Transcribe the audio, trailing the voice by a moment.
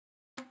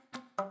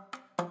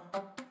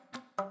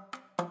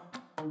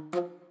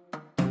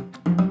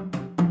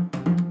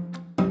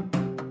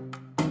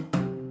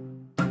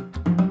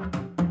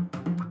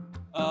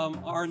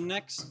Our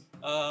next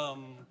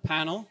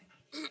panel.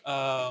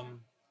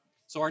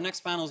 So our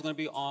next panel is going to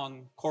be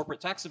on corporate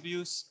tax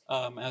abuse,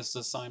 as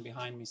the sign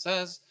behind me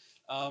says.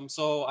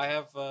 So I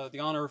have the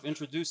honor of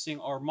introducing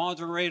our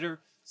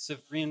moderator,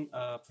 Séverine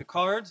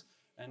Picard.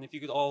 And if you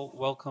could all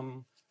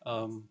welcome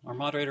our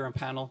moderator and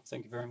panel,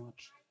 thank you very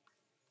much.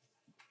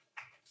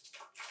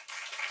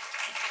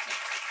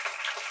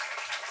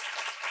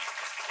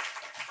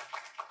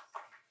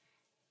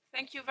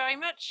 Thank you very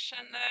much,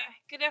 and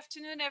good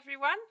afternoon,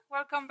 everyone.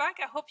 Welcome back.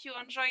 I hope you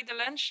enjoyed the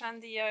lunch and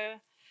the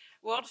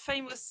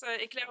world-famous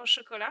éclair au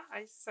chocolat.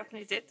 I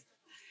certainly did.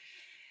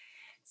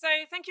 So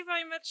thank you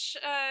very much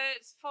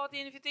for the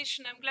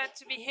invitation. I'm glad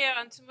to be here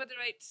and to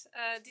moderate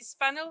this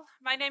panel.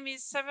 My name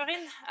is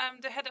Séverine.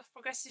 I'm the head of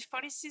Progressive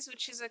Policies,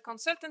 which is a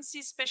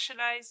consultancy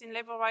specialized in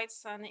labor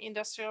rights and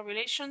industrial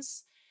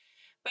relations.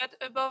 But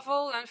above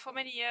all, and for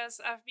many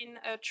years, I've been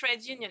a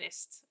trade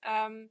unionist.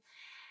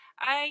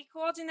 I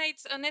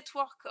coordinate a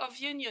network of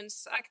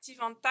unions active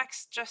on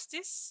tax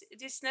justice.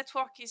 This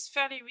network is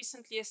fairly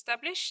recently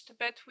established,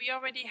 but we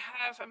already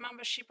have a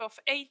membership of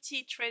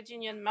 80 trade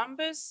union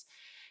members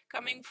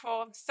coming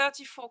from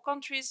 34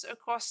 countries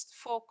across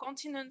 4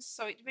 continents.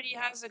 So it really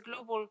has a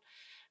global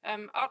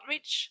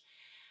outreach.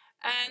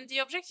 And the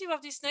objective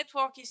of this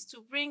network is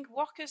to bring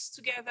workers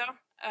together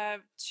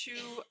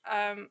to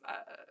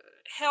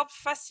help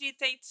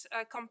facilitate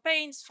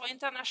campaigns for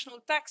international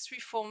tax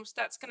reforms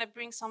that's going to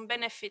bring some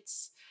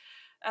benefits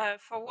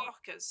for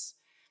workers.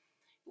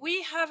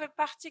 We have a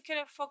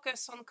particular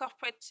focus on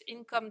corporate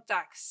income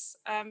tax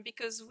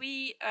because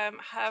we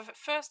have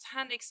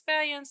first-hand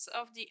experience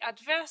of the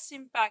adverse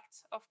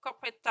impact of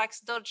corporate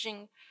tax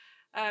dodging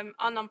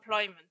on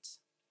employment.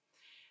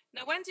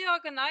 Now, when the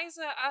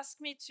organizer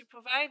asked me to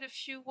provide a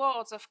few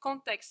words of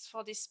context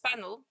for this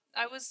panel,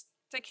 I was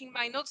taking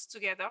my notes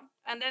together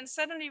and then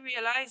suddenly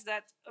realized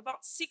that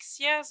about 6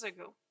 years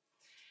ago,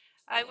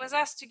 I was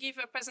asked to give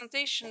a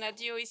presentation at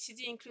the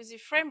OECD Inclusive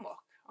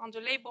Framework on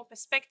the labor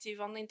perspective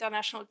on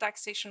international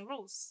taxation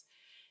rules.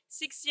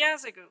 6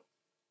 years ago.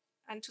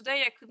 And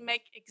today I could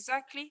make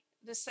exactly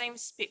the same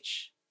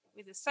speech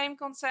with the same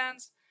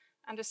concerns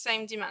and the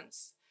same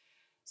demands.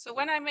 So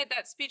when I made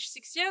that speech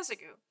 6 years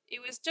ago,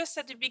 it was just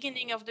at the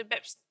beginning of the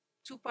BEPS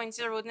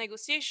 2.0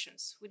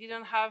 negotiations. We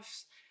didn't have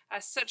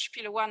as such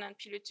Pillar 1 and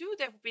Pillar 2.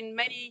 There have been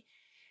many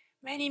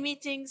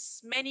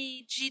meetings,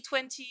 many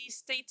G20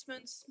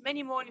 statements,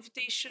 many more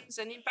invitations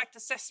and impact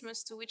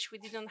assessments to which we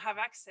didn't have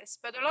access.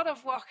 But a lot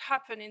of work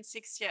happened in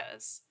 6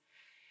 years.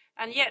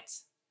 And yet,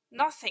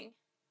 nothing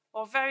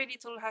or very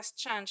little has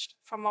changed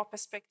from our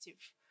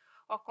perspective.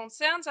 Our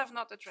concerns have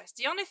not addressed.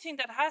 The only thing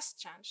that has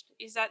changed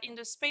is that in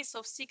the space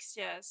of 6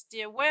 years,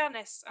 the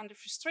awareness and the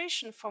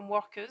frustration from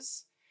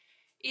workers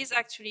is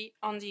actually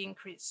on the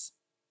increase.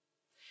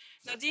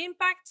 Now, the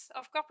impact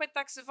of corporate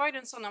tax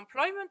avoidance on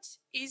employment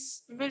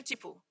is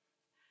multiple.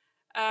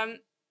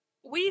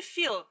 We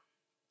feel,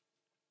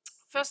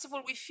 first of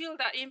all, we feel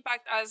that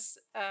impact as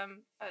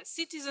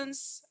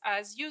citizens,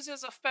 as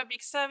users of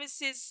public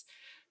services.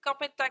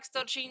 Corporate tax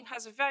dodging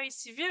has a very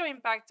severe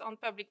impact on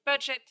public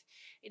budget.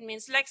 It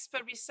means less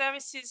public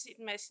services. It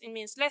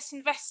means less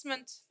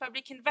investment,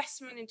 public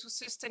investment into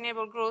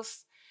sustainable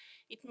growth.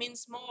 It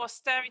means more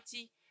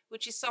austerity,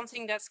 which is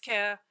something that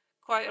scares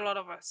quite a lot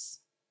of us.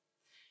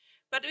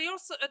 But we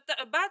also,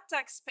 a bad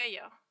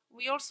taxpayer,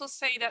 we also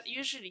say that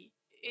usually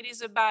it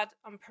is a bad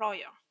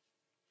employer.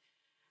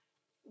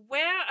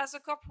 Where, as a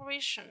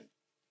corporation,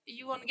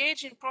 you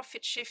engage in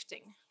profit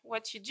shifting,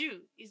 what you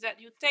do is that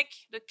you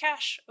take the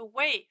cash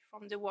away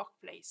from the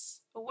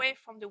workplace, away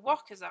from the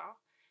workers are,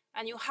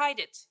 and you hide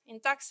it in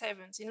tax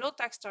havens, in low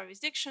tax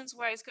jurisdictions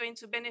where it's going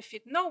to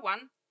benefit no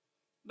one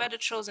but a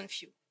chosen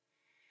few.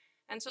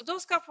 And so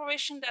those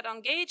corporations that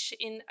engage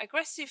in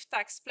aggressive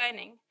tax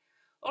planning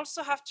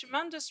also have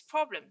tremendous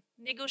problem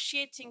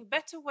negotiating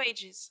better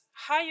wages,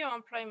 higher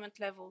employment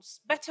levels,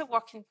 better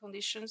working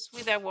conditions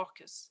with their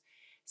workers,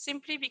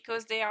 simply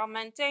because they are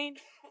maintained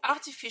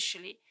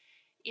artificially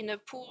in a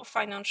poor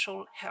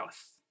financial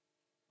health.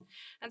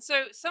 And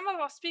so some of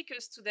our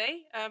speakers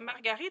today,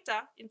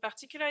 Margarita in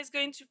particular, is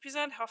going to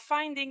present her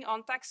finding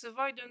on tax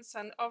avoidance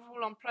and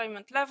overall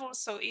employment levels.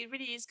 So it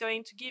really is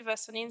going to give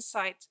us an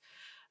insight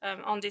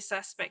on this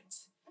aspect.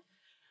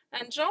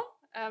 And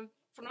João,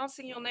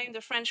 pronouncing your name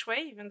the French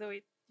way, even though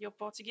you're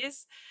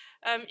Portuguese,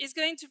 is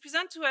going to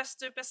present to us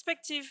the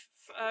perspective,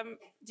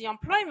 the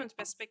employment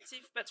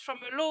perspective, but from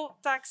a low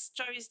tax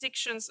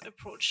jurisdictions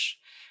approach.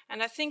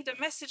 And I think the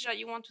message that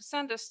you want to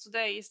send us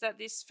today is that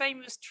this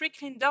famous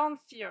trickling down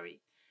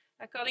theory,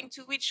 according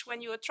to which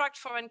when you attract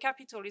foreign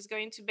capital is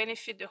going to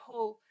benefit the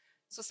whole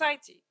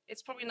society,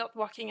 it's probably not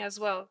working as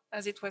well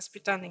as it was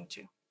pretending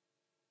to.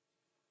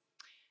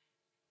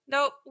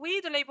 Now,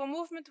 we, the labor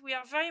movement, we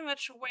are very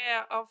much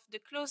aware of the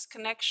close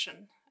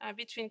connection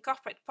between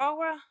corporate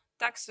power,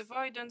 tax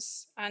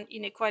avoidance, and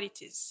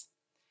inequalities.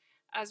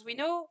 As we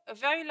know, a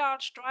very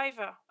large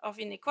driver of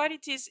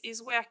inequalities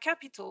is where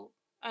capital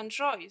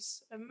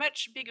enjoys a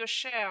much bigger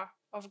share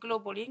of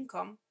global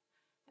income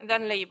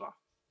than labor.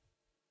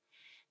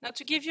 Now,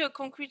 to give you a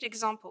concrete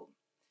example,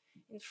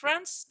 in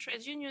France,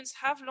 trade unions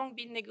have long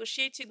been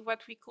negotiated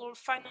what we call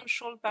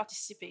financial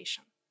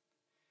participation.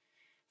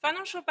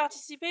 Financial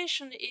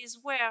participation is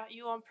where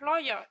your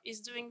employer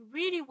is doing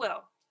really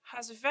well,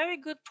 has a very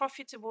good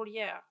profitable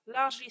year,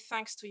 largely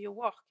thanks to your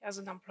work as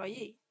an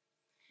employee.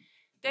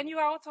 Then you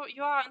are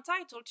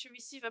entitled to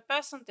receive a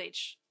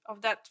percentage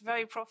of that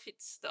very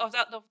profits, of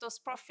those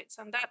profits,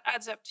 and that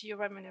adds up to your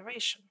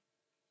remuneration.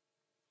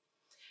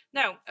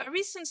 Now, a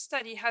recent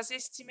study has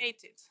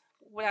estimated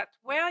that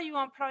where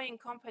your employing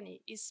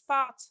company is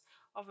part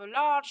of a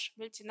large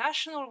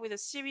multinational with a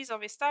series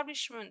of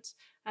establishments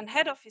and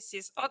head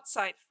offices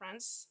outside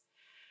France,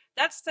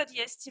 that study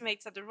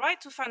estimates that the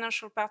right to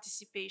financial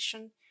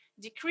participation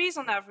decreased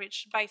on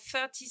average by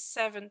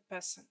 37%.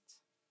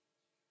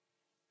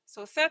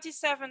 So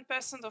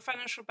 37% of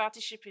financial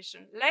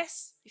participation,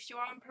 less if you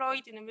are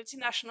employed in a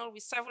multinational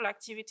with several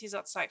activities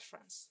outside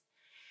France.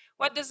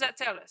 What does that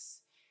tell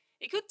us?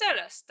 It could tell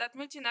us that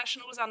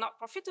multinationals are not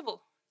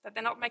profitable, that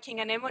they're not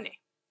making any money,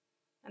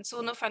 and so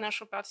no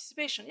financial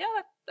participation.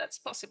 Yeah, that's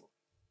possible.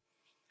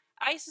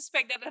 I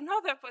suspect that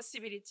another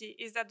possibility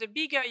is that the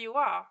bigger you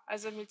are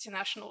as a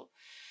multinational,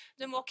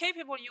 the more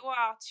capable you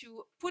are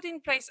to put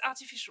in place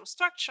artificial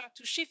structure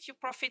to shift your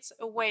profits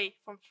away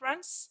from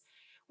France,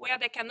 where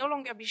they can no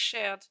longer be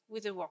shared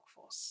with the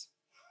workforce.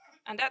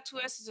 And that to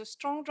us is a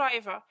strong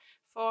driver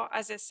for,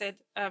 as I said,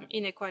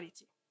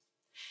 inequality.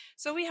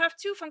 So we have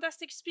two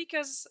fantastic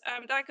speakers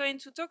that are going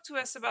to talk to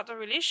us about the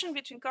relation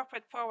between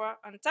corporate power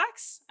and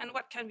tax and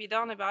what can be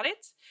done about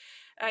it.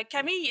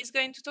 Camille is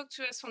going to talk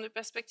to us from the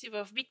perspective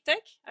of big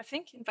tech, I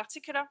think, in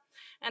particular.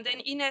 And then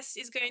Ines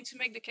is going to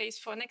make the case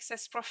for an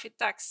excess profit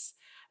tax,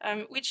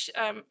 which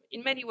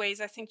in many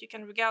ways, I think you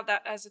can regard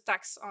that as a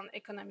tax on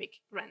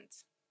economic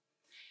rent.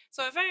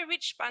 So a very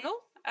rich panel.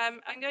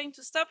 I'm going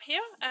to stop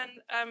here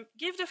and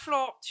give the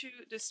floor to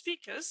the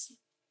speakers.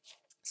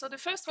 So the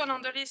first one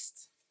on the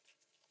list,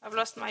 I've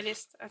lost my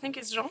list. I think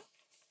it's João.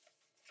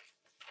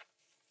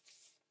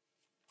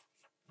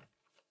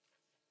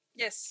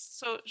 Yes,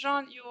 so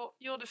João,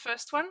 you're the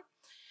first one.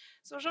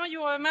 So João,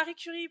 you're a Marie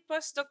Curie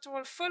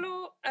postdoctoral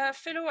fellow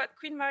at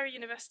Queen Mary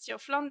University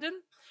of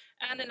London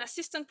and an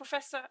assistant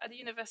professor at the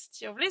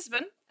University of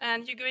Lisbon.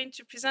 And you're going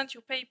to present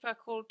your paper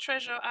called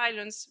Treasure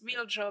Island's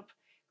Real Job ?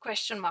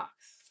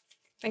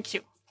 Thank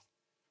you.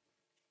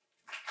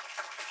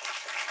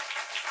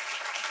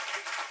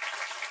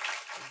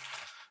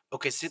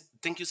 Okay, so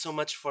thank you so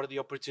much for the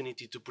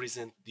opportunity to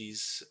present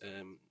this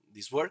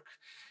work.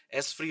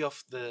 As three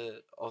of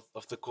the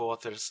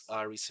co-authors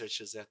are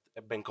researchers at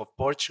Banque of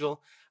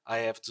Portugal, I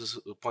have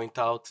to point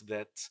out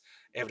that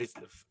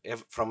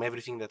from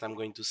everything that I'm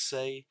going to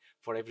say,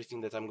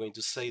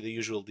 the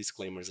usual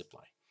disclaimers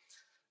apply.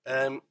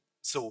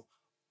 So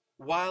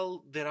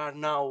while there are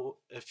now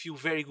a few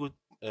very good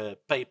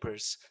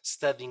papers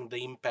studying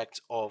the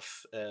impact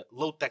of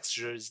low tax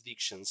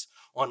jurisdictions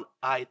on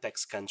high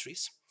tax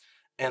countries,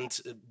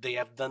 and they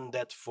have done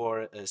that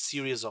for a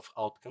series of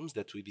outcomes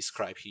that we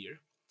describe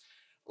here,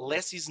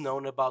 less is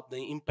known about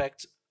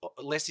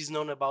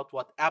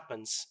what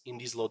happens in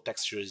these low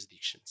tax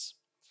jurisdictions.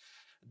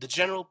 The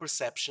general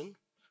perception,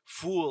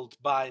 fueled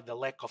by the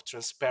lack of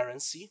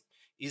transparency,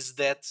 is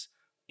that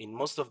in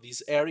most of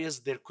these areas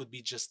there could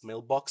be just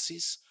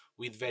mailboxes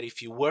with very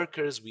few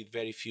workers, with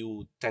very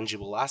few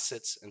tangible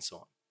assets, and so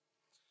on.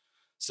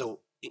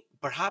 So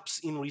perhaps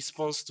in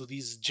response to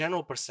this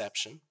general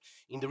perception,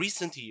 in the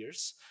recent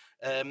years,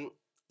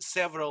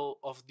 several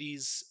of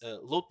these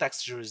low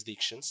tax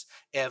jurisdictions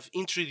have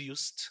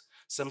introduced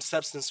some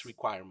substance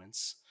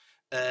requirements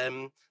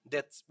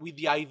that with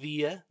the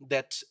idea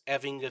that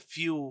having a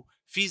few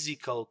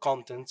physical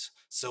content,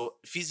 so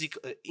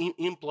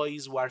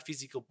employees who are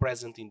physically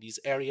present in these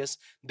areas,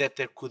 that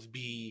there could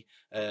be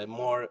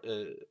more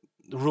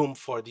room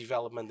for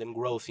development and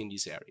growth in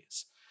these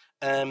areas.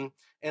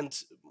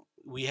 And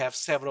we have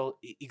several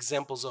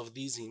examples of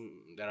these.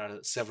 There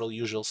are several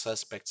usual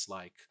suspects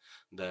like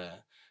the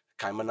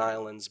Cayman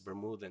Islands,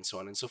 Bermuda, and so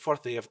on and so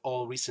forth. They have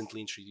all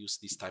recently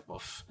introduced this type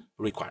of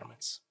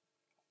requirements.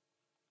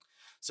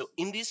 So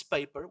in this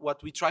paper,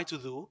 what we try to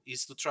do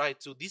is to try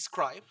to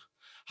describe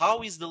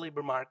how is the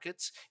labor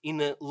market in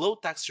a low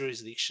tax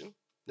jurisdiction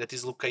that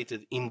is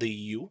located in the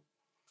EU.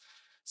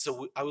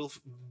 So I will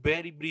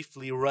very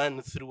briefly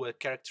run through a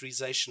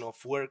characterization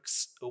of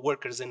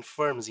workers and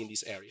firms in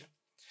this area.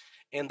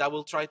 And I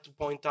will try to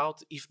point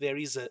out if there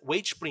is a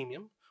wage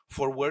premium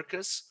for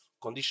workers,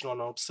 conditional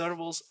on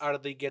observables. Are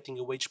they getting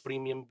a wage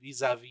premium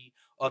vis-a-vis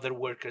other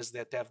workers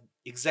that have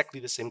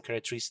exactly the same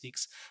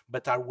characteristics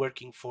but are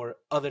working for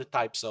other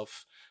types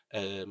of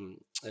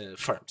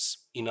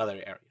firms in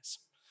other areas?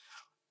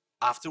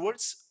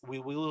 Afterwards, we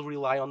will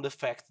rely on the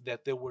fact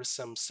that there were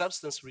some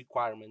substance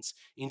requirements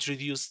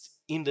introduced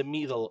in the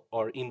middle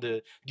or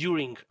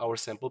during our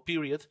sample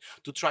period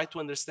to try to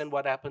understand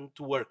what happened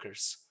to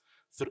workers.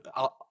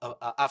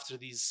 after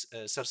these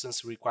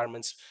substance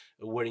requirements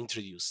were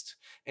introduced.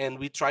 And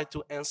we tried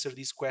to answer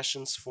these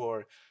questions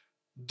for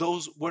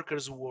those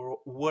workers who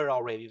were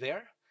already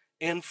there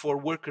and for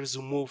workers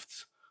who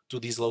moved to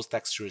this low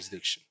tax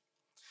jurisdiction.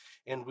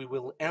 And we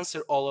will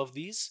answer all of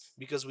these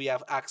because we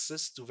have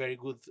access to very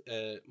good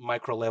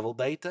micro level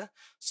data.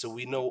 So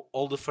we know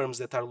all the firms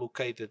that are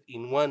located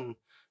in one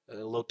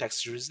low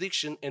tax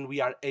jurisdiction, and we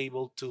are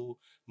able to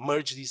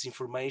merge this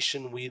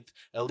information with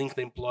a linked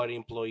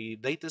employer-employee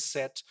data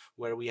set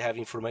where we have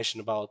information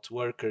about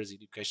workers,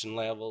 education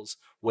levels,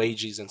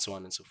 wages, and so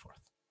on and so forth.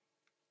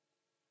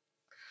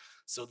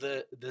 So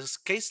this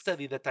case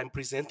study that I'm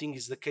presenting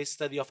is the case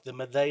study of the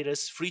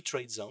Madeira's free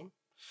trade zone.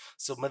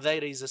 So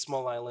Madeira is a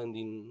small island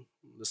in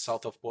the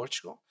south of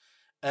Portugal.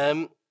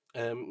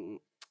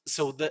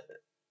 So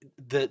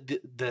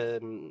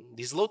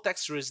this low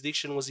tax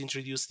jurisdiction was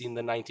introduced in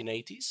the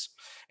 1980s,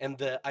 and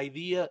the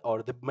idea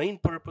or the main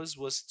purpose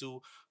was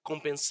to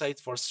compensate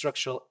for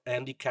structural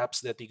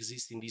handicaps that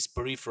exist in these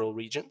peripheral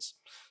regions.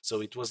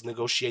 So it was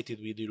negotiated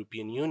with the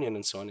European Union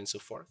and so on and so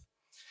forth.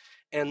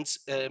 And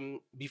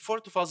before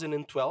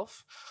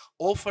 2012,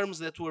 all firms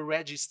that were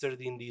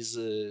registered in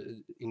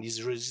this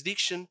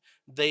jurisdiction,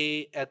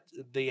 they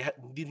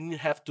didn't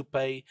have to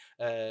pay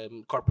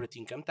corporate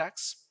income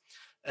tax.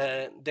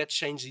 That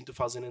changed in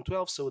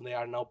 2012, so they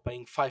are now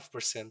paying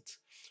 5%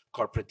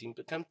 corporate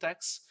income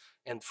tax.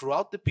 And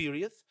throughout the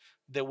period,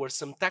 there were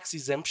some tax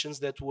exemptions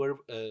that were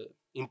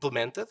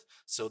implemented.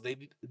 So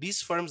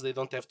these firms, they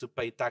don't have to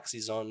pay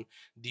taxes on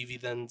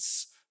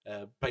dividends,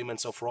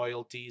 payments of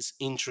royalties,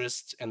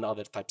 interest, and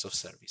other types of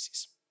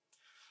services.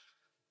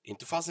 In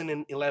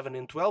 2011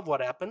 and 12,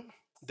 what happened?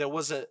 There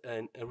was a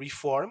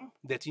reform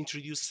that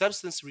introduced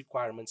substance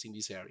requirements in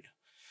this area.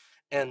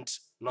 And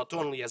not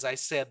only, as I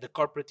said, the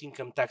corporate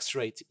income tax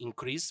rate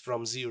increased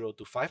from 0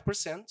 to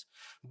 5%,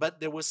 but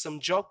there was some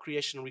job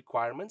creation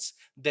requirements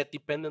that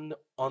depended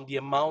on the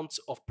amount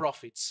of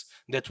profits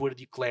that were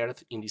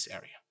declared in this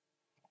area.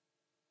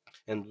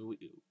 And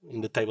in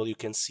the table, you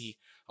can see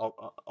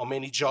how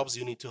many jobs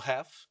you need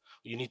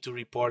to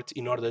report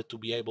in order to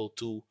be able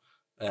to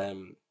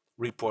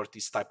report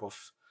this type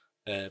of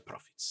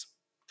profits.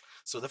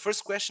 So the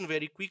first question,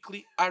 very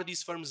quickly, are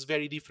these firms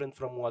very different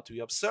from what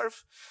we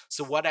observe?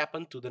 So what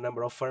happened to the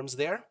number of firms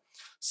there?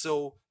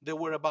 So there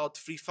were about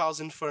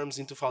 3,000 firms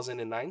in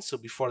 2009, so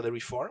before the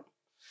reform.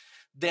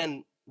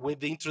 Then with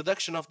the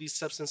introduction of these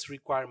substance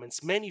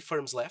requirements, many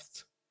firms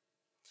left.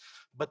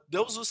 But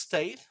those who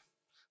stayed,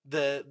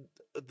 the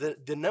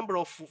number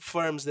of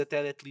firms that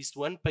had at least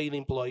one paid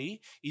employee,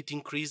 it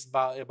increased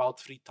by about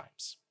 3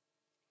 times.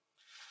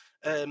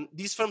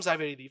 These firms are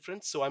very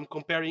different. So I'm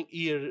comparing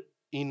here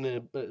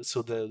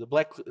so the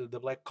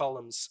black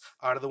columns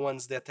are the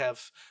ones that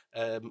have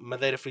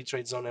Madeira free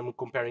trade zone. I'm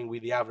comparing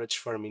with the average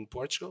firm in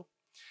Portugal.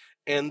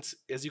 And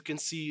as you can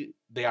see,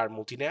 they are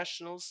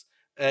multinationals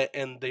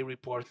and they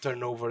report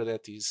turnover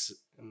that is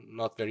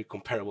not very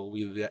comparable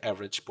with the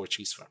average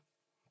Portuguese firm.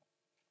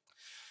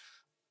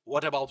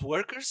 What about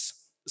workers?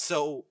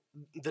 So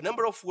the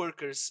number of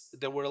workers,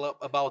 there were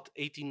about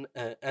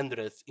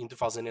 1,800 in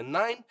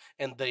 2009,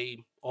 and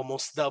they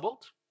almost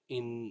doubled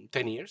in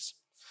 10 years.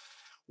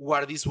 Who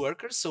are these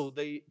workers? So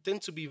they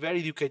tend to be very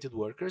educated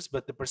workers,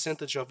 but the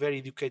percentage of very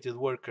educated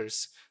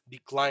workers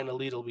decline a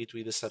little bit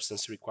with the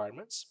substance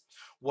requirements.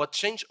 What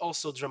changed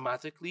also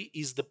dramatically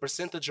is the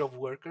percentage of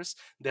workers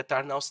that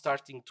are now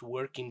starting to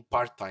work in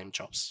part-time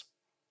jobs.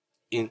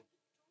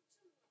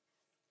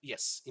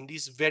 Yes, in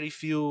these very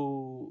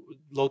few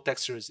low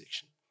tax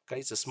jurisdiction. Okay,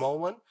 it's a small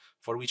one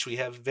for which we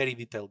have very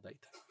detailed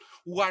data.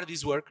 Who are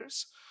these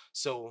workers?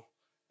 So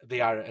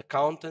they are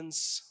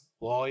accountants,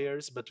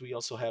 lawyers, but we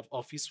also have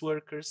office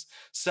workers,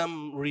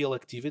 some real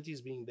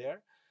activities being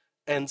there,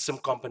 and some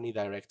company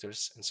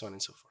directors, and so on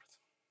and so forth.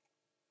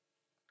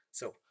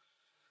 So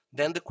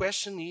then the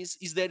question is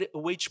there a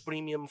wage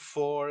premium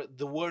for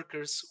the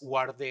workers who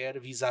are there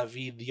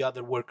vis-a-vis the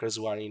other workers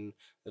who are in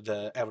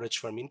the average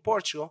firm in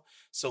Portugal?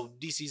 So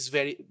this is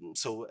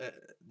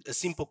a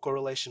simple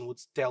correlation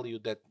would tell you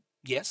that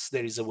yes,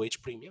 there is a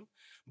wage premium,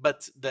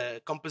 but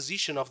the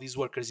composition of these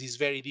workers is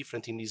very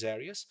different in these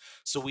areas.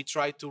 So we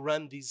try to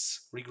run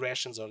these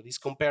regressions or these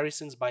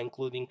comparisons by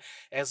including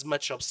as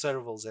much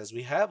observables as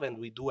we have, and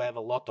we do have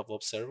a lot of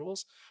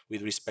observables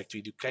with respect to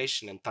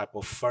education and type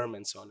of firm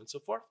and so on and so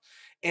forth.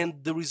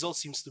 And the result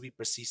seems to be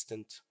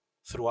persistent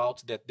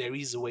throughout, that there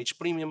is a wage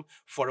premium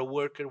for a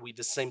worker with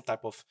the same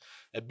type of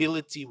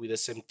ability, with the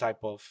same type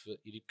of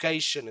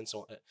education and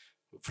so on,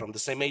 from the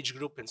same age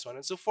group and so on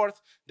and so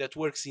forth, that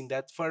works in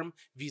that firm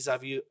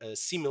vis-a-vis a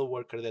similar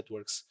worker that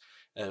works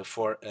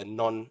for a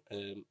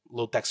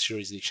non-low tax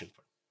jurisdiction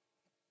firm.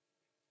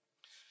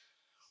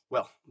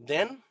 Well,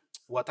 then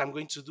what I'm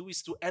going to do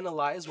is to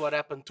analyze what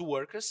happened to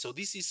workers. So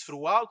this is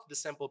throughout the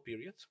sample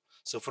period,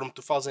 so from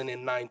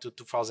 2009 to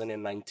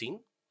 2019,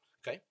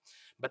 okay?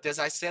 But as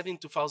I said, in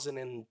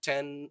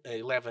 2010,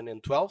 11,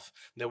 and 12,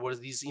 there was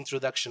this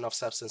introduction of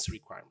substance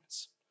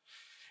requirements.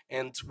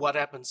 And what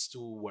happens to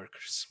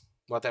workers?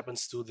 What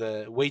happens to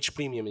the wage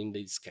premium in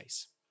this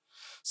case?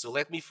 So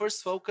let me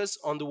first focus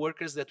on the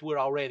workers that were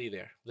already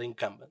there, the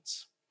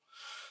incumbents.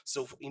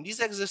 So in this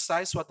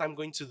exercise, what I'm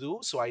going to do,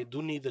 so I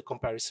do need a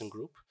comparison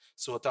group.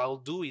 So what I'll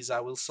do is I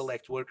will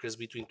select workers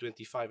between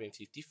 25 and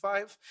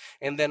 55,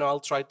 and then I'll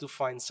try to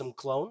find some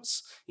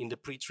clones in the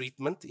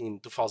pre-treatment in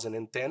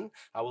 2010.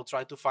 I will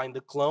try to find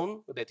a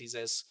clone that is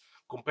as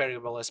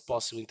comparable as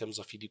possible in terms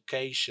of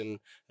education,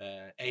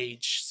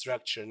 age,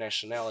 structure,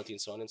 nationality,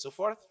 and so on and so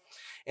forth.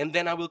 And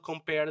then I will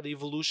compare the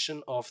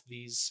evolution of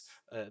these,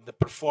 the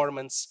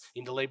performance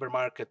in the labor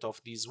market of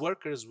these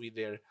workers with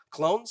their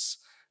clones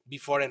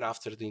before and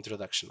after the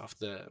introduction of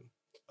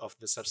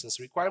the substance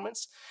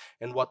requirements.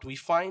 And what we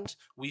find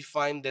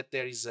that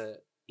there is an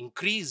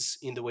increase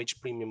in the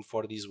wage premium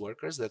for these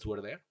workers that were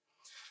there.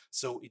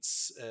 So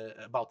it's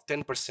about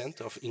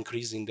 10% of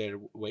increase in their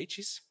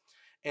wages.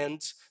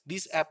 And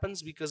this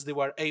happens because they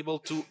were able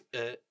to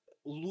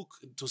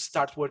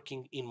start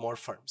working in more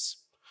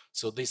firms.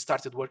 So they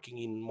started working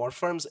in more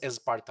firms as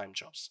part-time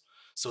jobs.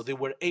 So they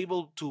were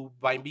able to,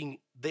 by being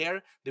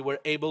there, they were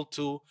able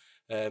to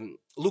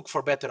look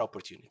for better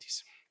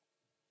opportunities.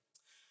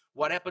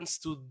 What happens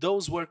to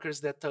those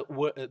workers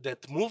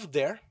that moved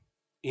there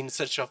in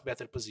search of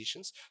better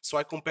positions? So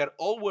I compare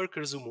all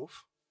workers who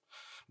move,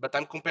 but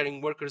I'm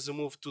comparing workers who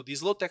move to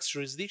this low-tax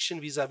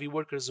jurisdiction vis-a-vis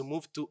workers who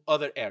move to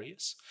other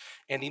areas.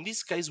 And in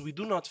this case, we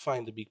do not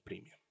find a big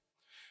premium.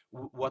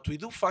 What we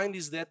do find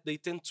is that they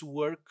tend to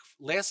work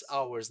less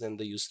hours than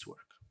they used to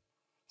work.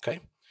 Okay?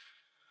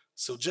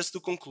 So just to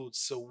conclude,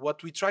 so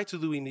what we try to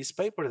do in this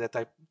paper that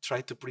I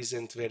try to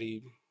present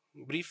very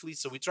briefly,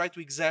 so we try to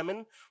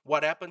examine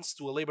what happens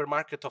to a labor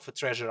market of a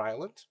treasure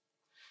island.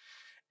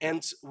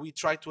 And we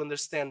try to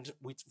understand,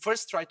 we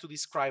first try to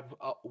describe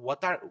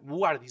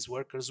who are these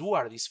workers, who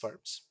are these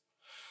firms?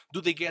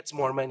 Do they get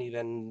more money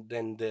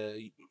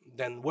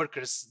than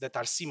workers that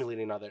are similar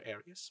in other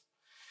areas?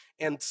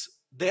 And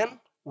then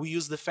we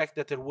use the fact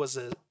that there was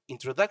an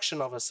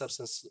introduction of a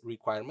substance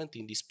requirement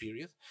in this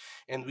period,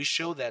 and we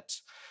show that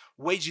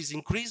wages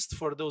increased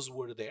for those who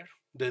were there,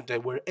 that they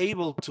were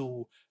able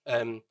to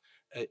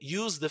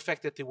use the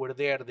fact that they were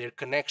there, their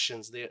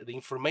connections, the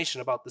information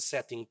about the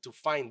setting to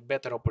find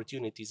better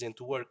opportunities and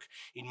to work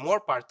in more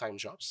part-time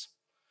jobs.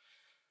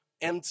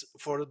 And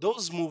for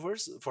those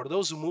movers, for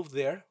those who moved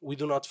there, we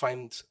do not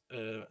find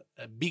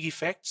a big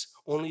effect,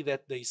 only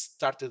that they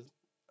started,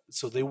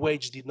 so their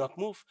wage did not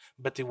move,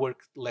 but they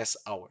worked less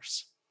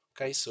hours.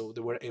 Okay, so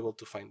they were able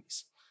to find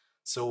this.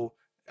 So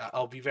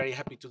I'll be very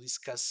happy to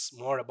discuss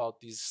more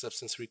about these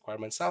substance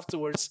requirements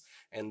afterwards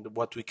and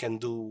what we can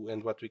do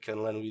and what we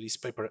can learn with this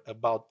paper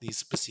about this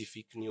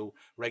specific new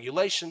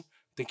regulation.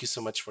 Thank you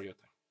so much for your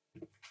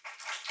time.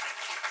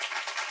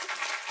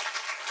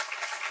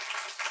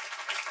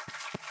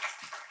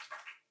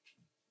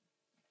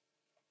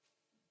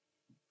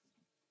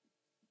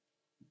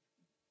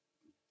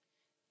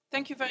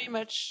 Thank you very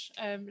much,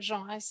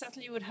 João. I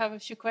certainly would have a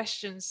few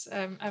questions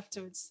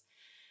afterwards.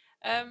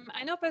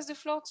 I now pass the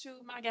floor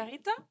to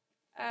Margarita.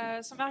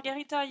 So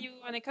Margarita,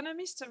 you're an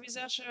economist, a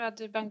researcher at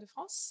the Banque de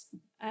France,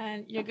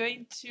 and you're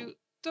going to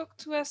talk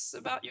to us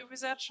about your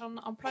research on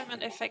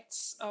employment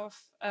effects of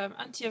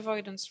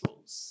anti-avoidance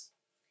rules,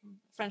 from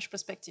a French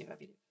perspective, I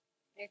believe.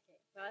 Okay,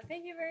 well,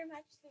 thank you very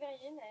much,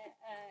 Séverine,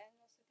 and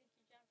also thank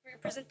you, João, for your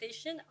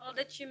presentation. All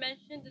that you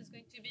mentioned is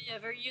going to be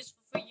very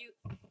useful for you.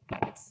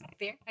 It's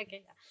there?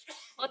 Okay, yeah.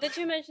 All that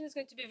you mentioned is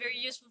going to be very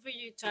useful for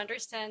you to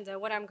understand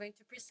what I'm going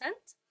to present.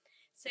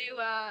 So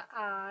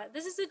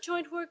this is a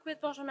joint work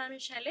with Benjamin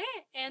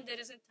Michelet, and it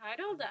is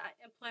entitled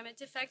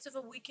Employment Effects of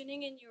a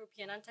Weakening in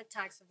European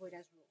Anti-Tax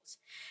Avoidance Rules.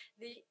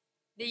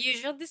 The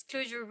usual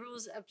disclosure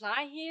rules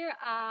apply here.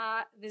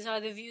 These are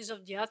the views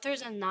of the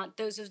authors and not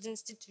those of the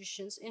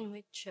institutions in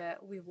which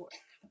we work.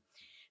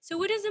 So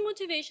what is the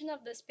motivation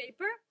of this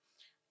paper?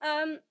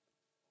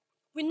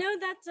 We know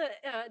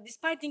that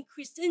despite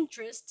increased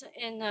interest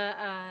in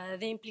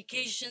the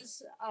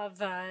implications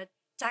of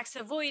tax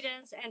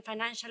avoidance and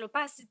financial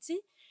opacity,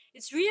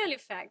 its real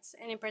effects,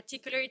 and in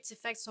particular its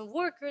effects on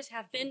workers,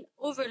 have been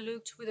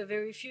overlooked with a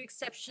very few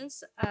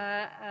exceptions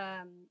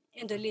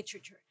in the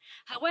literature.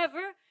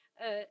 However,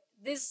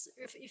 these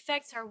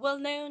effects are well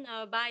known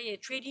by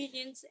trade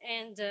unions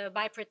and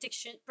by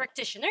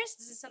practitioners.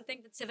 This is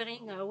something that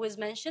Séverine was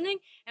mentioning.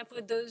 And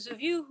for those of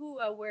you who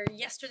were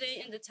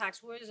yesterday in the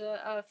Tax Wars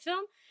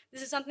film,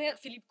 this is something that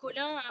Philippe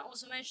Collin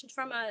also mentioned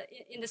from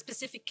in the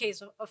specific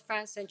case of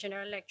France and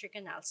General Electric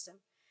and Alstom.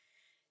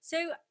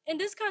 So in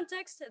this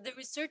context, the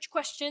research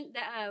question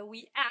that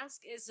we ask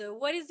is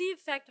what is the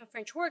effect on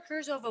French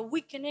workers of a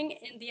weakening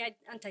in the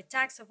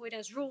anti-tax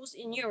avoidance rules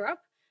in Europe,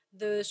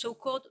 the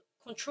so-called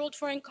Controlled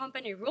Foreign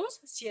Company Rules,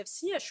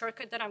 CFC, a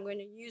shortcut that I'm going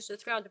to use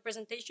throughout the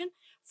presentation,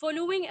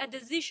 following a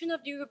decision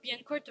of the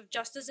European Court of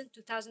Justice in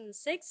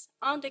 2006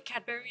 on the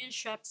Cadbury and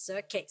Schweppes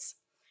case.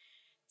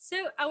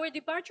 So our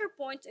departure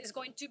point is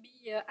going to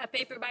be a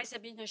paper by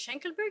Sabine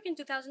Schenkelberg in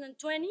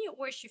 2020,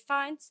 where she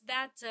finds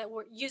that,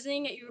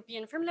 using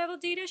European firm level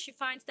data, she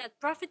finds that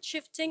profit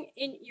shifting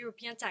in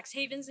European tax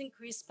havens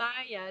increased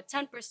by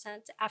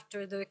 10%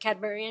 after the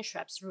Cadbury and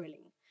Schweppes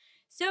ruling.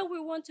 So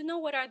we want to know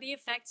what are the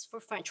effects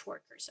for French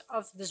workers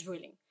of this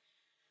ruling.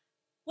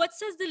 What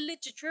says the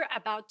literature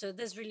about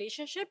this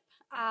relationship?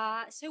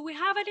 So we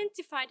have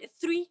identified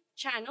 3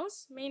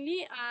 channels,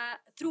 mainly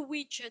through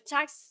which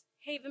tax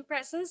haven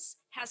presence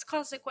has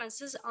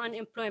consequences on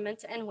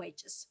employment and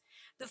wages.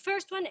 The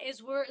first one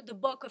is where the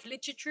bulk of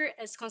literature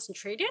is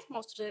concentrated.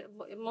 Most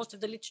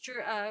of the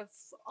literature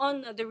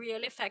on the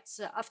real effects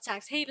of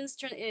tax havens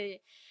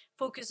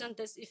focus on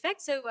this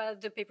effect. So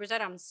the papers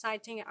that I'm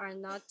citing are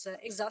not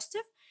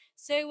exhaustive.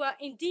 So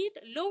indeed,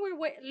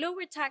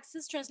 lower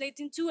taxes translate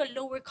into a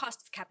lower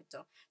cost of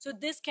capital. So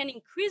this can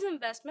increase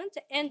investment,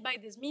 and by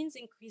this means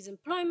increase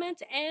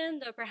employment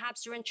and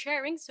perhaps rent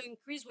sharing, so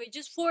increase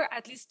wages for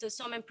at least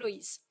some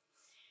employees.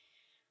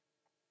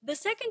 The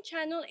second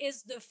channel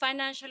is the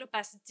financial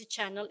opacity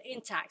channel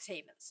in tax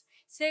havens.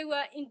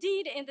 So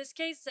indeed, in this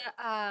case,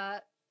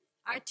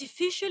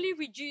 artificially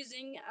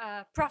reducing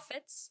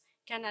profits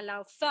can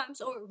allow firms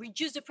or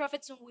reduce the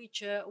profits on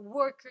which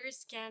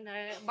workers can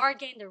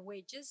bargain their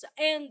wages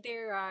and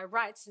their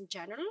rights in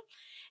general.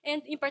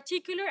 And in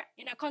particular,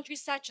 in a country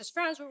such as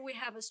France, where we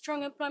have a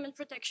strong employment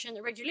protection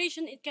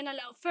regulation, it can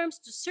allow firms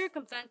to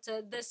circumvent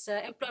this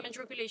employment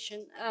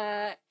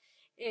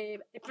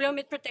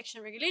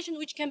protection regulation,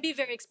 which can be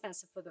very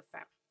expensive for the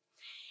firm.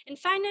 And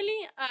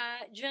finally,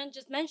 João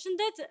just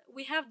mentioned it,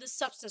 we have the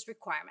substance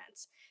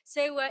requirements.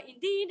 So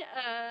indeed,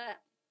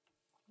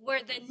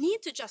 where the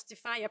need to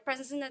justify a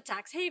presence in a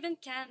tax haven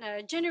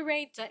can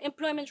generate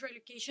employment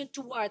relocation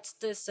towards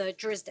these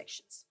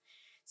jurisdictions.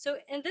 So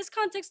in this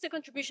context, the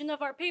contribution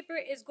of our paper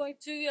is going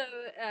to,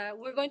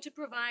 we're going to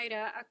provide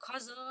a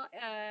causal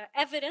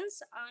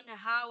evidence on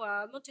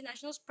how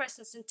multinationals'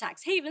 presence in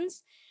tax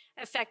havens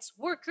affects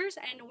workers,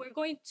 and we're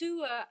going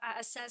to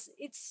assess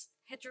its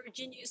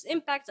heterogeneous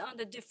impact on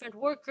the different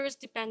workers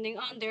depending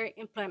on their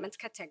employment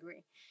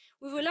category.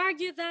 We will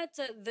argue that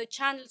the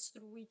channels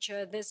through which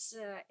these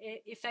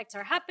effects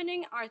are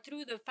happening are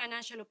through the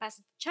financial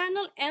opacity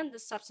channel and the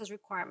substance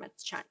requirement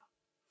channel.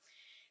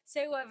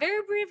 So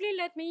very briefly,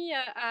 let me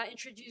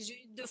introduce you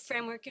the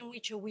framework in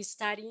which we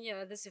study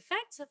this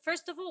effect.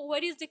 First of all,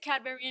 what is the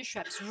Cadbury and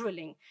Schweppes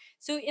ruling?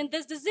 So in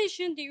this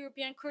decision, the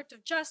European Court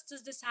of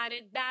Justice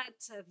decided that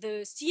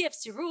the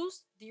CFC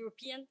rules, the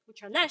European,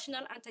 which are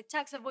national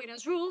anti-tax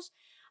avoidance rules,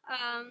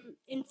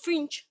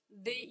 infringe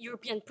the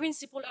European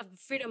principle of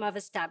freedom of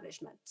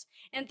establishment,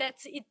 and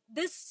that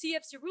this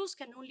CFC rules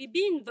can only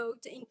be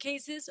invoked in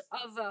cases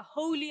of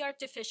wholly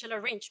artificial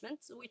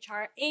arrangements, which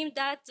are aimed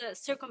at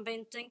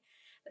circumventing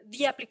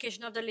the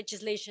application of the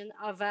legislation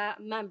of a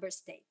member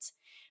state,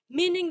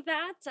 meaning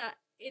that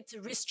it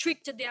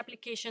restricted the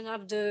application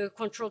of the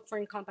controlled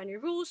foreign company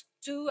rules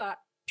to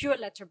pure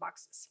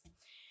letterboxes.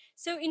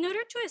 So in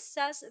order to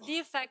assess the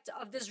effect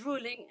of this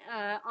ruling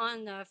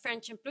on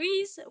French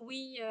employees,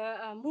 we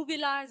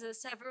mobilize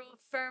several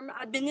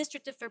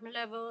administrative firm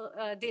level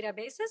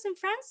databases in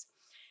France.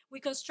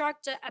 We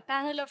construct a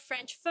panel of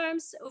French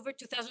firms over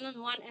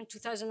 2001 and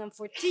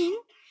 2014.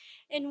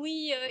 And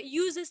we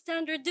use a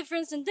standard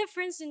difference in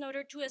difference in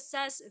order to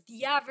assess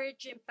the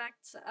average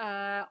impact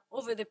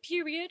over the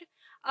period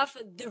of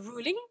the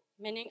ruling,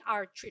 meaning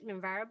our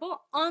treatment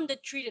variable, on the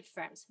treated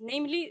firms,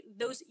 namely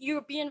those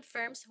European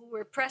firms who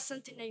were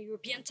present in a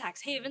European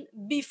tax haven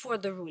before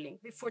the ruling,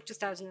 before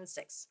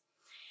 2006.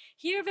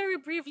 Here, very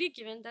briefly,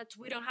 given that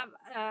we don't have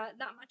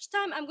that much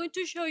time, I'm going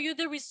to show you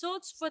the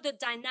results for the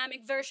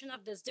dynamic version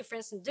of this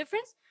difference in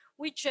difference,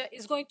 which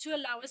is going to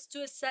allow us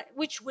to assess,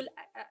 which will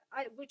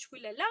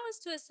allow us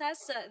to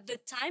assess the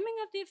timing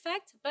of the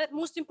effect, but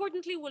most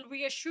importantly, will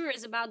reassure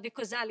us about the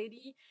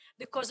causality,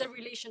 the causal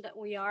relation that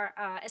we are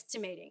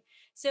estimating.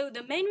 So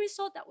the main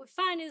result that we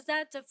find is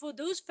that for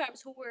those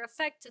firms who were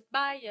affected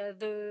by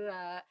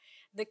the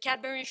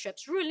Cadbury and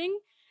Schweppes ruling,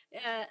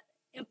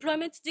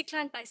 employment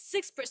declined by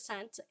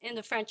 6% in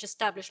the French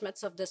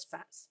establishments of these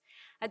firms.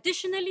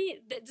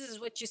 Additionally, this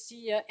is what you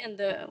see in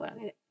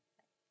the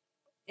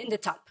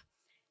top.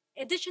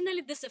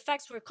 Additionally, these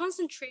effects were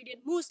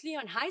concentrated mostly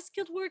on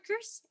high-skilled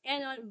workers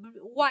and on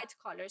white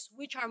collars,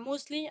 which are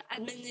mostly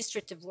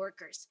administrative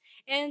workers.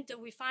 And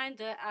we find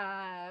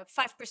a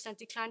 5%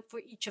 decline for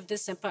each of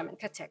these employment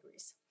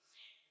categories.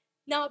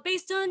 Now,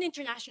 based on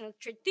international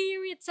trade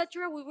theory,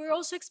 etc., we were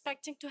also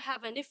expecting to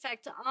have an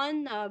effect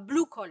on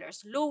blue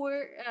collars,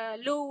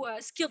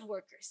 low-skilled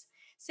workers.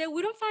 So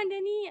we don't find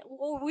any,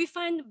 or we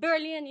find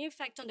barely any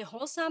effect on the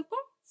whole sample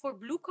for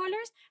blue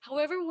collars.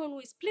 However, when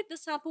we split the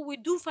sample, we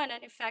do find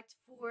an effect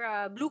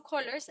for blue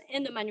collars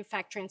in the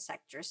manufacturing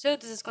sector. So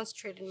this is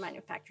concentrated in the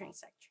manufacturing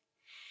sector.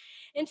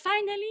 And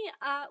finally,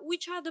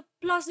 which are the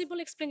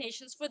plausible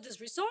explanations for these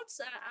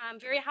results? I'm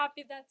very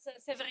happy that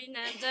Séverine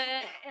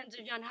and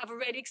João have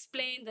already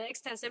explained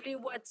extensively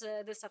what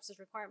the substance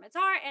requirements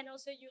are, and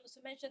also you also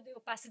mentioned the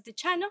opacity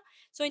channel.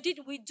 So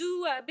indeed, we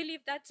do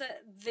believe that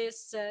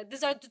these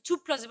are the 2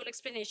 plausible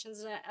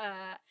explanations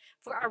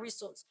for our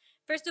results.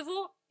 First of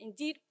all,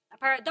 indeed,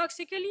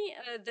 paradoxically,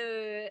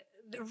 the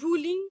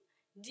ruling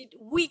did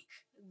weak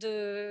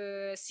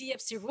the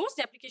CFC rules,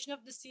 the application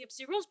of the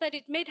CFC rules, but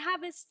it may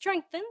have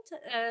strengthened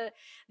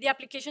the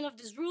application of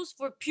these rules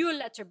for pure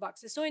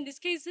letterboxes. So in these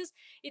cases,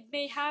 it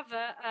may have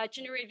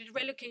generated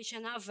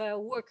relocation of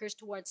workers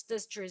towards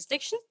this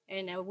jurisdiction.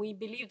 And we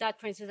believe that,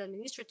 for instance,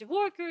 administrative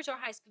workers or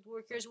high-skilled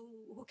workers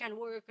who can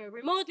work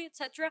remotely,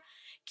 etc.,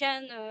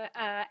 can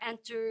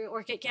enter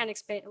or can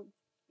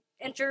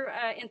enter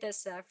in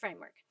this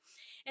framework.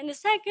 And the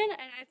second,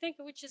 and I think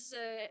which is,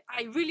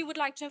 I really would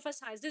like to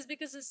emphasize this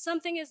because it's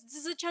something, this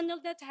is a channel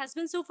that has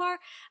been so far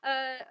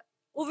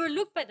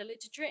overlooked by the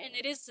literature, and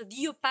it is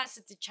the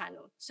opacity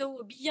channel.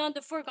 So beyond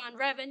the foregone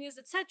revenues,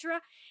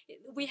 etc.,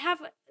 we have,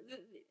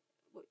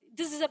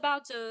 this is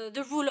about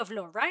the rule of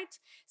law, right?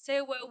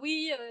 So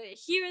we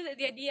here,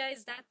 the idea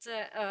is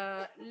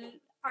that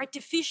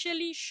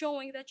artificially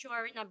showing that you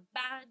are in a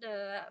bad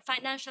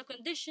financial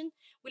condition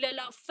will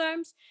allow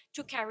firms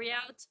to carry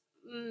out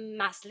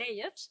mass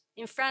layoffs.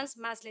 In France,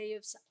 mass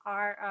layoffs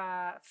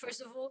are,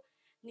 first of all,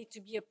 need to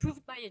be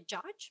approved by a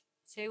judge.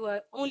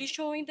 So only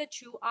showing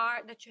that you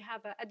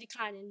have a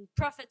decline in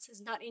profits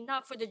is not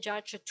enough for the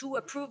judge to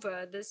approve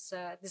this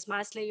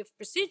mass layoff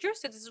procedure.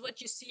 So this is what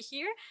you see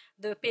here,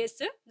 the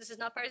PSE. This is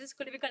not Paris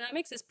School of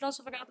Economics, it's Plan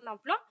Sauvegarde de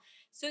l'Emploi.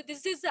 So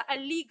this is a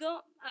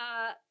legal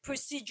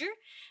procedure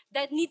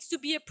that needs to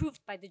be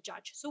approved by the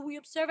judge. So we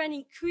observe an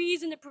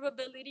increase in the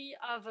probability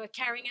of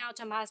carrying out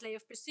a mass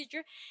layoff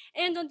procedure.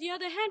 And on the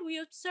other hand, we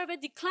observe a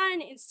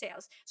decline in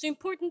sales. So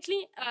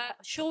importantly,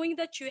 showing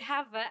that you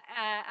have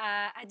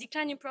a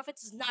decline in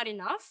profits is not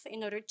enough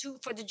in order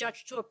for the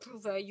judge to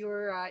approve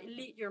your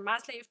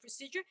mass layoff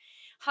procedure.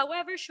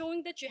 However,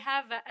 showing that you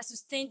have a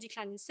sustained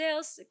decline in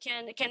sales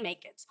can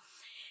make it.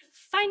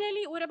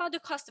 Finally, what about the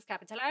cost of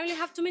capital? I only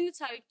have 2 minutes.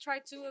 I try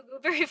to go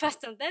very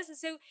fast on this.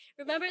 So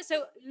remember,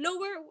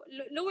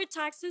 lower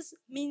taxes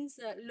means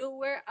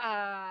lower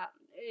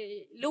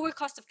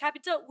cost of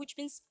capital, which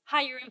means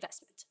higher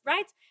investment,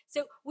 right?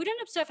 So we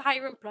don't observe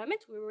higher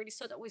employment. We already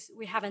saw that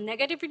we have a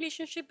negative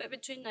relationship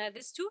between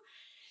these two.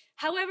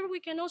 However, we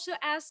can also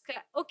ask,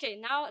 okay,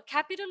 now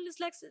capital is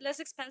less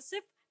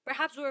expensive.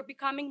 Perhaps we're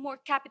becoming more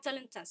capital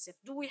intensive.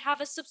 Do we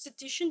have a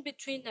substitution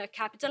between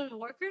capital and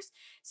workers?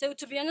 So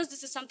to be honest,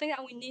 this is something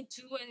that we need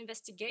to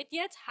investigate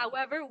yet.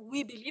 However,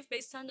 we believe,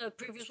 based on the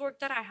previous work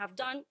that I have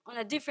done on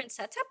a different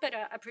setup, but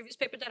a previous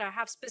paper that I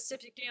have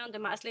specifically on the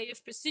mass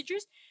layoff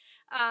procedures,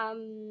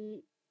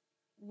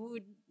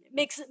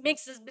 makes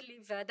us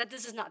believe that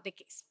this is not the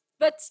case.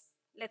 But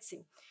let's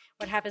see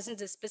what happens in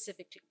this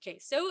specific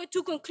case. So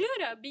to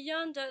conclude,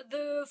 beyond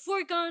the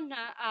foregone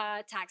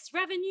tax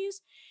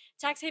revenues,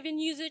 tax haven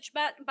usage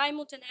by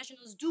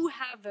multinationals do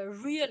have a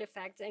real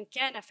effect and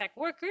can affect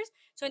workers.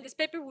 So in this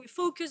paper, we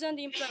focus on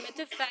the employment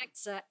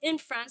effects in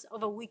France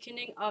of a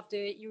weakening of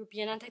the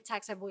European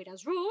anti-tax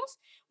avoidance rules.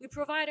 We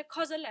provide a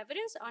causal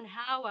evidence on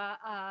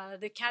how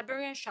the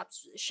Cadbury and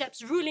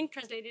Shep's ruling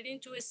translated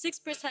into a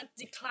 6%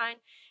 decline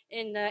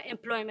in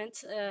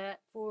employment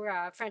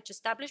for French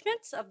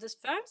establishments of these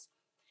firms.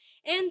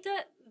 And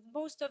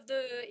most of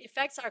the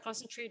effects are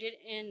concentrated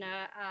in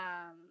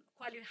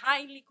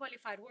highly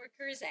qualified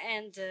workers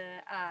and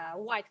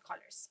white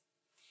collars.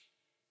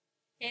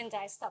 And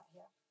I stop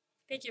here.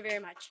 Thank you very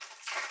much.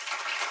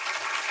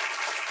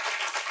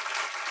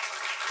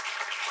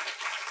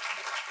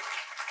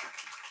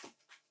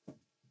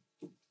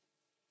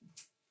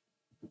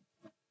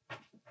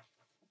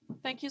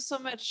 Thank you so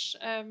much,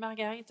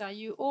 Margarita.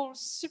 You all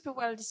super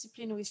well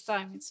disciplined with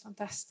time. It's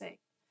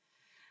fantastic.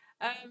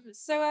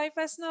 So I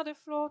pass now the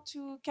floor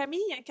to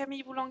Camille.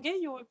 Camille Boulenguer,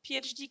 you're a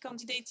PhD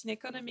candidate in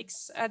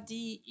economics at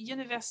the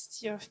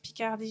University of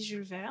Picardie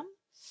Jules Verne.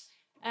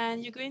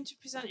 And you're going to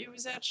present your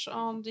research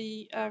on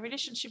the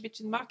relationship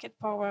between market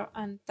power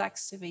and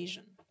tax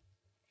evasion.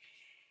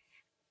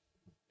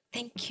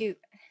 Thank you.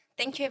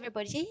 Thank you,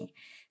 everybody.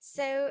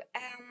 So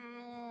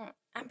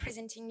I'm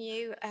presenting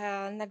you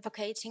and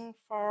advocating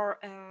for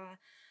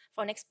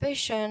an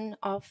expansion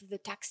of the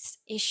tax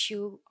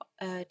issue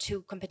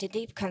to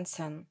competitive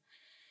concern.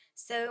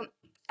 So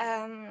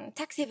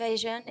tax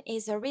evasion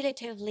is a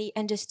relatively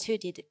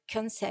understudied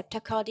concept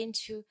according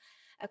to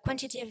a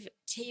quantitative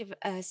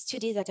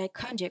study that I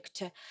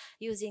conduct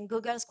using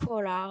Google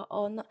Scholar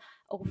on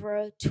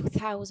over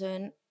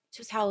 2,000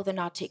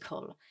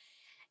 articles.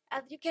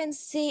 As you can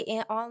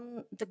see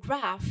on the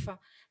graph,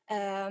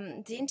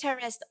 the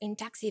interest in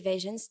tax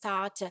evasion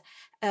starts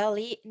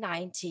early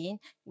 19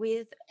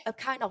 with a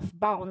kind of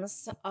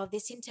bounce of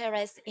this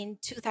interest in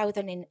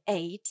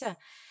 2008,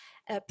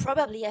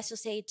 probably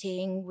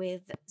associating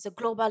with the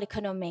global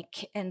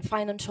economic and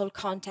financial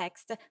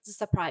context, the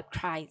subprime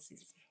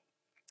crisis.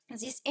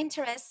 This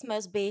interest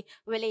must be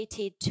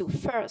related to,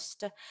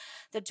 first,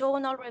 the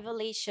journal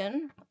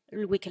revelation,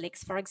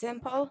 WikiLeaks, for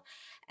example,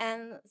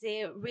 and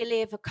they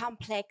relieve a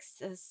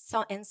complex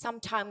and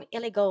sometimes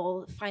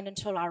illegal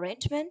financial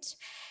arrangement.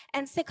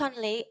 And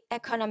secondly,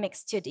 economic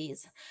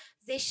studies.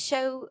 They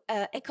show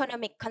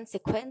economic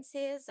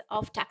consequences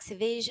of tax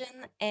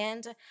evasion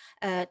and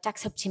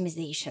tax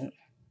optimization.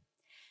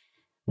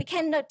 we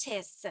can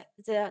notice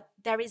that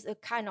there is a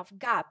kind of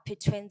gap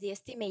between the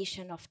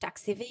estimation of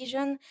tax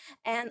evasion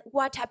and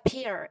what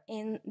appear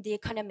in the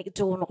economic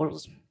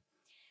journals.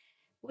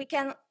 We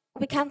can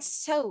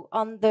show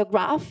on the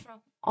graph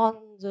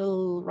on the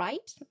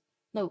right,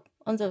 no,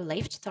 on the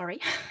left, sorry,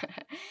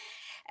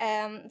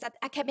 that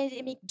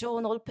academic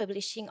journal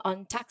publishing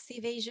on tax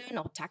evasion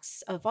or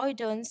tax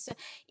avoidance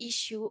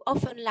issue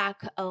often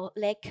lack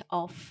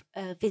of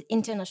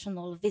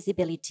international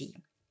visibility.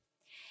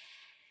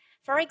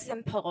 For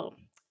example,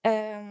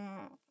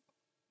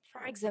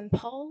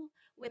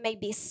 we may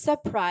be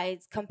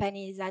surprised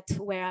companies that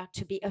were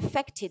to be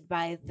affected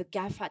by the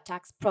GAFA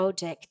tax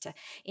project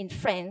in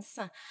France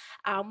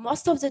are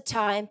most of the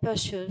time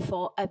pursued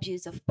for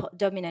abuse of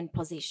dominant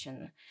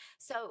position.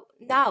 So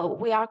now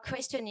we are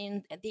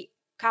questioning the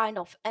kind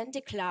of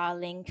undeclared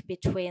link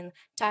between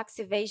tax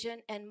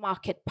evasion and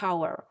market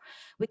power.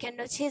 We can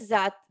notice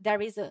that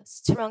there is a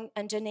strong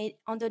underneath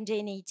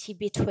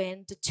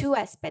between the two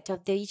aspects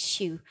of the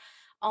issue.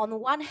 On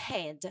one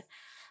hand,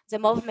 the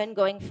movement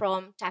going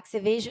from tax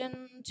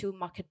evasion to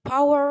market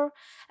power,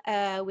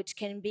 which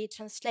can be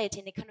translated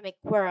in economic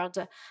world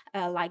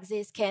like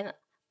this, can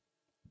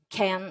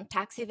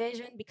tax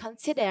evasion be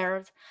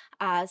considered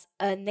as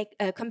a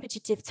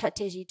competitive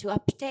strategy to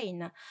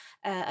obtain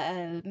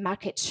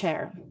market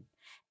share?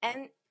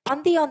 And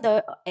on the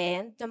other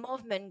hand, the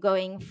movement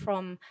going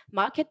from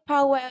market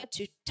power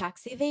to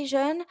tax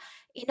evasion,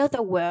 in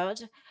other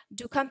words,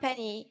 do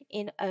companies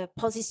in a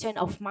position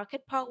of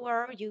market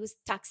power use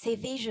tax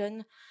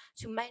evasion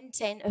to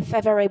maintain a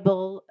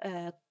favorable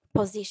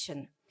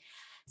position?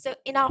 So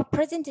in our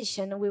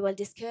presentation, we will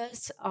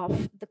discuss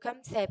of the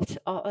concept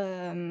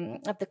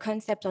on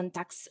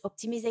tax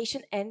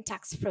optimization and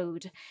tax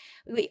fraud.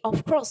 We,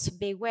 of course,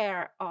 be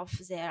aware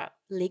of their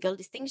legal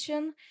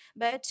distinction,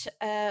 but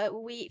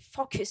we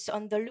focus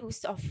on the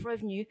loss of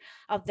revenue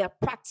of their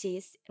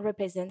practice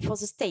represent for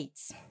the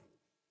states.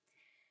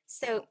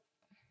 So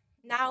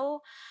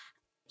now,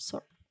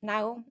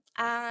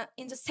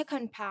 in the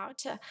second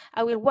part,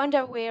 I will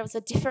wonder where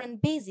the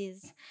different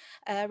bases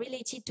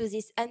related to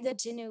this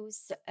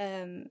endogenous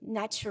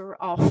nature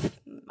of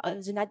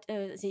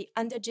the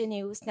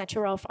endogenous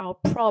nature of our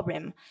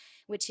problem,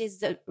 which is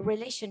the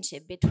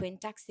relationship between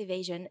tax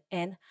evasion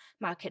and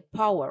market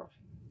power.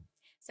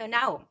 So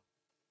now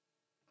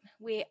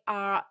we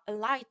are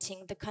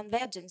highlighting the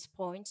convergence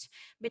points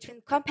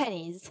between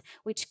companies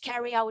which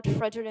carry out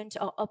fraudulent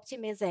or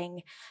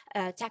optimizing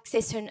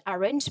taxation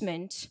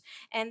arrangement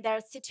and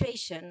their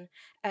situation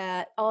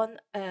on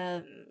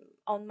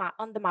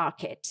the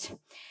market.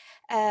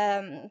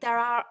 There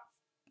are,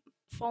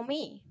 for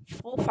me,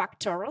 4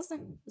 factors.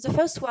 The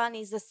first one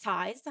is the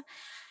size.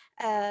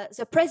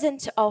 The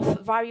presence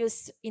of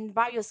in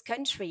various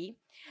countries,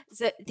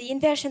 the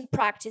inversion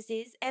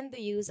practices, and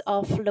the use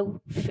of low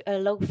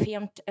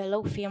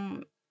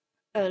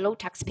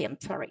tax firm.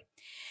 Sorry.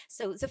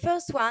 So the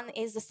first one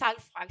is the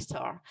size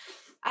factor.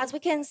 As we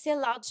can see,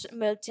 large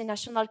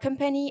multinational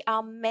companies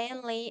are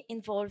mainly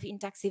involved in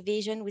tax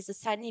evasion, with a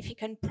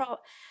significant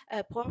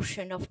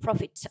portion of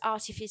profit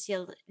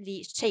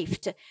artificially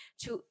shifted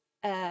to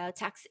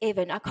tax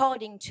haven,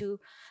 according to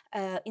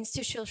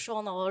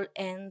institutional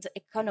and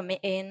economic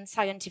and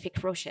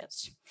scientific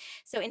research.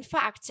 So, in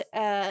fact,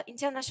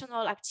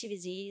 international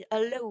activity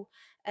allow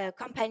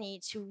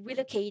company to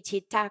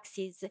relocate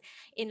taxes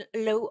in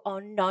low or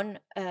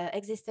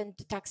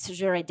non-existent tax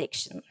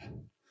jurisdiction.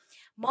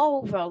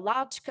 Moreover,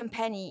 large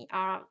companies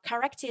are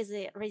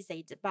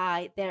characterized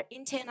by their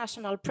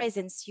international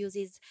presence,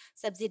 uses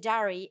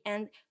subsidiary,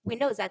 and we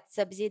know that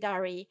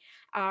subsidiary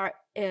are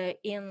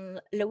in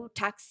low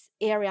tax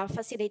area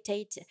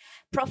facilitate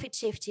profit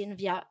shifting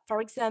via,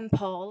 for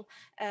example,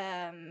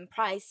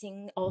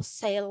 pricing or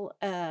sale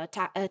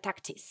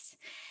tactics.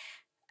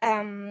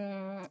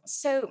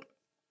 So,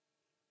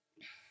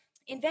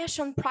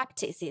 inversion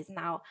practices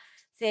now.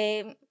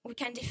 We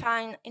can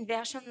define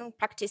inversion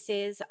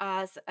practices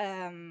as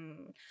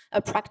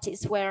a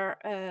practice where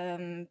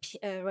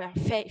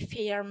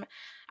firms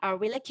are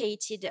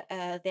relocated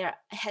their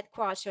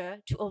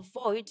headquarters to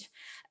avoid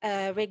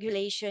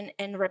regulation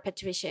and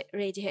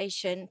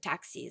repatriation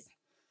taxes.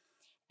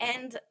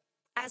 And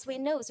as we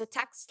know, the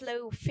tax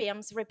law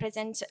firms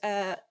represent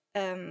a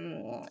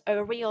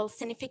real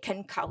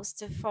significant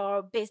cost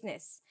for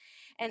business,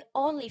 and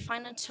only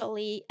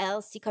financially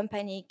healthy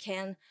company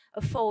can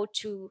afford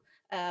to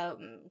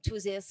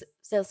this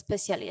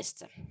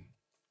specialist.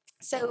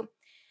 So,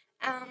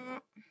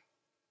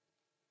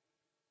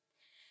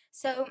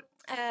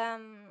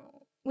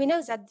 we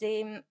know that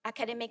the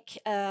academic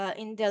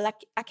in the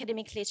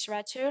academic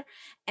literature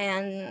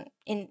and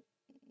in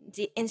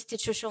the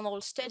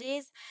institutional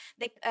studies,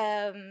 they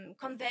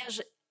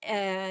converge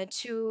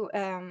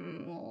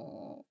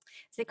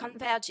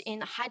in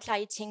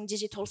highlighting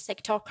digital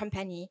sector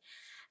company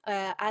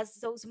as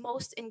those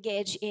most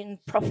engaged in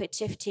profit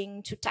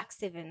shifting to tax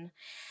haven.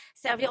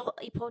 Several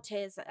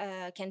hypotheses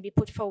can be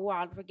put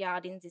forward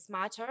regarding this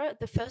matter.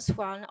 The first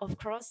one, of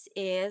course,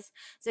 is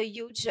the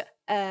huge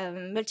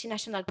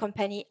multinational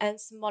company and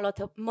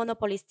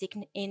monopolistic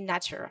in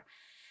nature.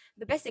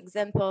 The best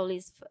example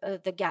is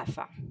the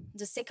GAFA.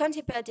 The second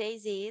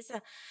hypothesis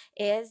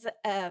is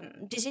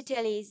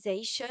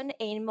digitalization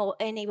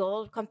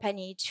enable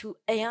company to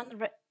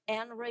earn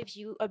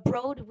revenue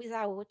abroad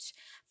without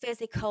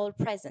physical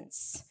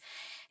presence.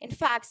 In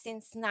fact,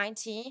 since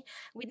 1990,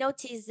 we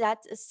noticed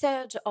that a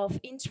surge of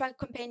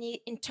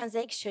intra-company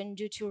transaction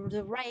due to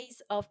the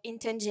rise of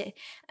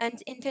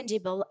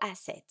intangible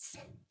assets.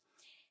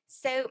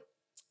 So,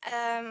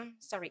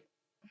 sorry.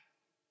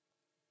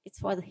 It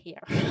was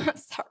here,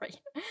 sorry.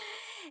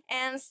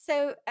 And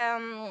so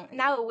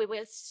now we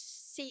will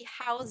see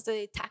how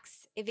the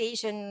tax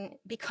evasion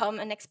become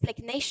an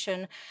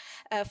explanation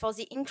for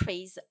the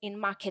increase in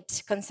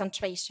market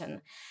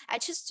concentration. I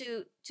choose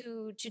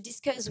to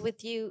discuss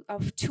with you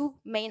of two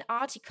main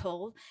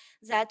articles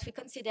that we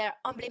consider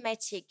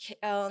emblematic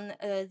on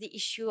the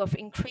issue of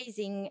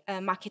increasing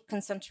market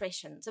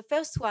concentration. The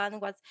first one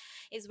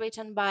is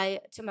written by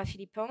Thomas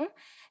Philippon,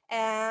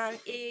 and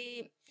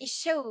he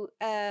shows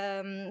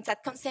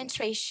that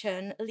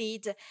concentration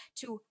leads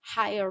to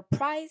higher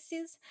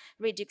prices,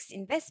 reduced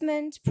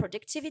investment,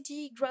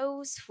 productivity,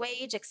 growth,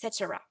 wage,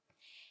 etc.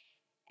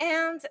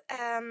 And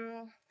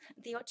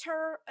the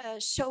author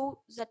shows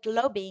that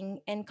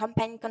lobbying and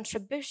campaign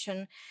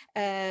contribution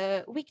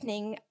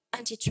weakening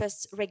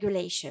antitrust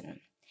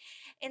regulation.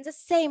 In the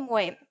same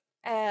way,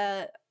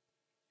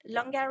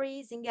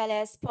 Longari,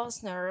 Zingales,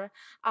 Posner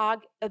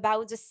argue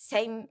about the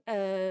same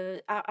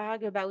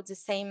argue about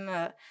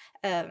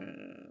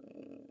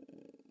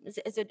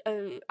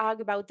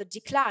the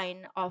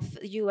decline of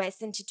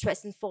U.S.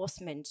 antitrust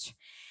enforcement,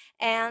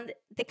 and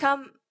they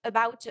come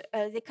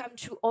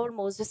to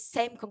almost the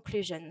same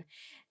conclusion.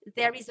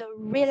 There is a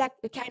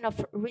kind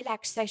of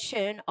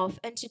relaxation of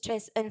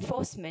antitrust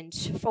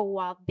enforcement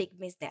for big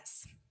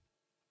business.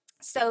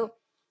 So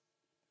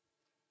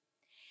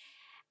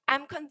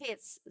I'm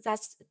convinced that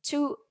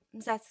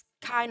that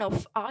kind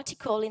of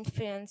article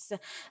influence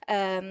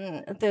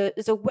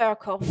the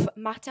work of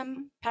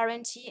Martin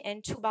Parenti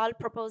and Tubal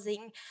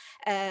proposing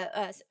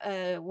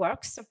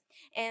works.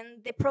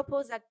 And they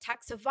propose that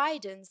tax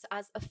avoidance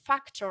as a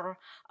factor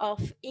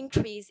of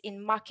increase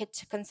in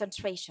market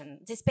concentration.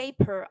 This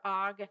paper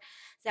argues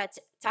that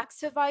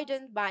tax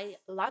avoidance by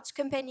large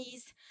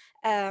companies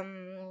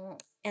and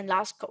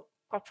large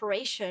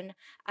corporation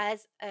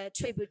as a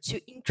tribute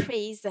to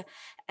increase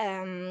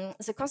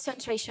the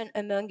concentration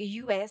among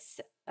US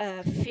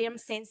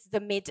firms since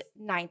the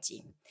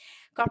mid-90s.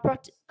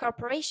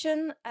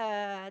 Corporation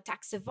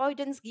tax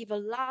avoidance give a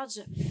large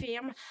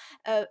firm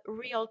a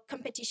real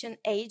competition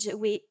edge,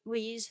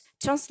 which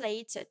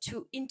translates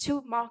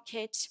into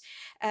market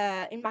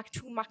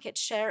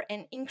share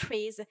and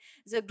increase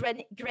the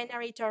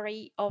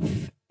granularity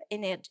of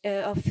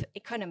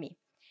economy.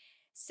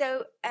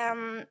 So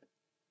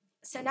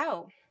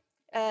now,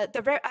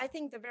 I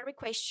think the very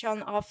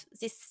question of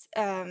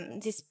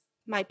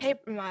my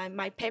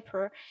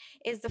paper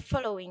is the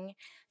following: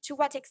 to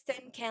what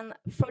extent can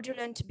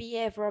fraudulent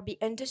behavior be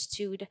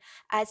understood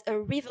as a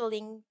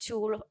revealing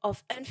tool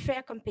of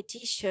unfair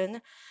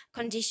competition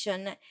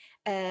condition,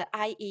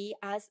 i.e.,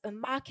 as a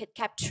market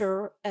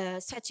capture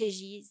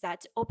strategy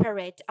that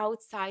operate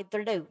outside the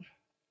law?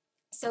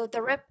 So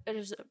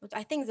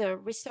I think the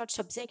research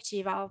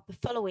objective are the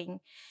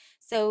following.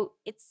 So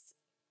it's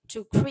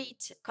to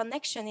create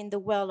connection in the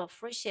world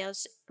of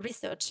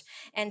research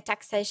and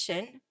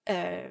taxation,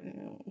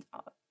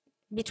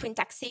 between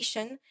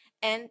taxation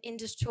and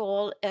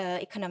industrial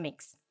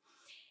economics,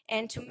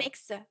 and to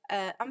mix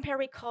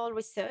empirical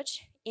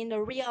research in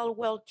a real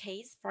world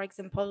case, for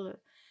example,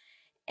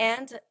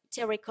 and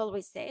theoretical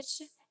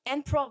research,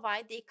 and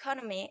provide the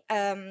economy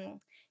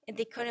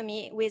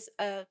with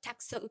a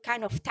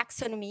kind of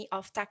taxonomy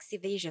of tax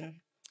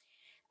evasion.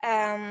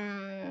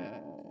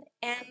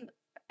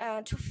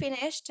 To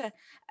finish, the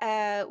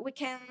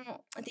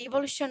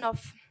evolution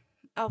of,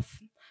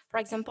 for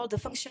example, the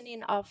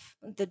functioning of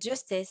the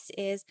justice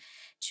is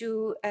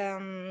to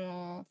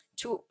for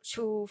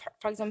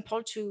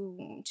example,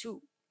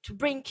 to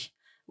bring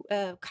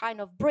a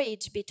kind of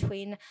bridge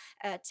between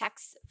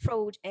tax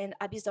fraud and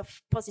abuse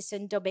of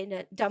position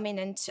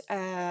dominant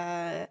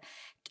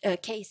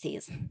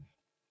cases.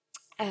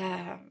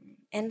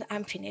 And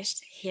I'm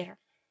finished here.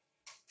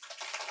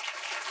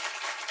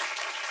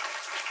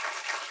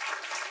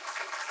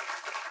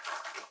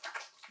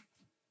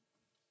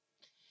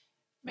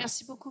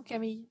 Merci beaucoup,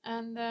 Camille.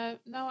 And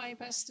now I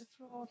pass the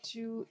floor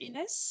to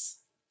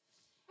Ines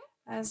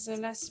as the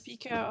last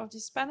speaker of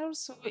this panel.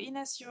 So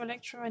Ines, you're a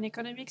lecturer in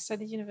economics at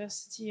the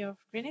University of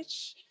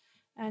Greenwich.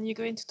 and you're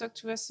going to talk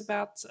to us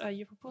about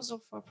your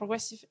proposal for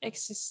progressive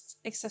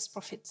excess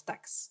profit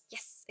tax.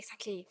 Yes,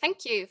 exactly.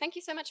 Thank you. Thank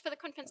you so much for the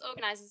conference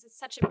organizers. It's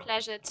such a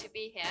pleasure to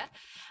be here.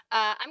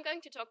 I'm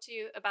going to talk to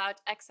you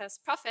about excess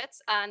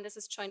profits, and this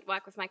is joint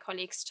work with my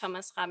colleagues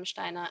Thomas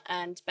Rabensteiner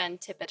and Ben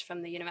Tippett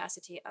from the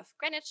University of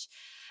Greenwich.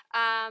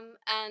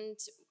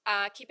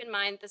 Keep in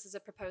mind, this is a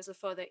proposal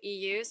for the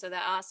EU, so there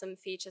are some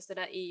features that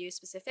are EU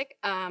specific,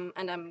 and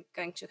I'm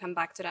going to come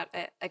back to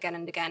that again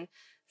and again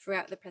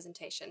throughout the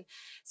presentation.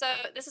 So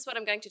this is what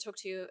I'm going to talk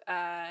to you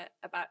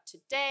about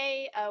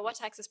today.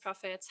 What are excess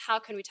profits? How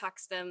can we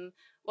tax them?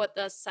 What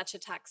does such a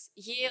tax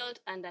yield?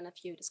 And then a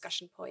few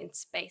discussion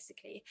points,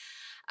 basically.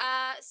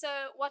 So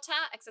what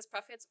are excess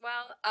profits?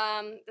 Well,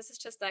 this is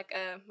just like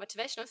a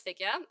motivational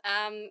figure.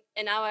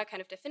 In our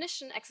kind of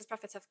definition, excess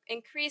profits have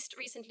increased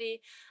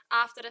recently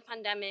after the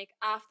pandemic,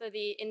 after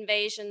the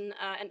invasion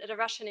and the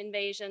Russian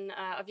invasion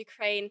of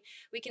Ukraine.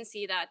 We can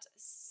see that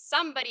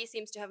somebody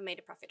seems to have made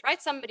a profit,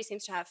 right? Somebody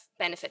seems to have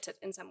benefited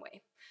in some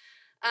way.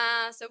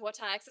 So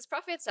what are excess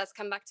profits? Let's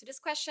come back to this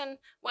question.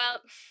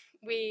 Well,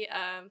 we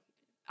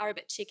are a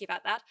bit cheeky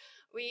about that.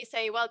 We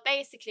say, well,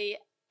 basically,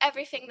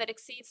 everything that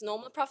exceeds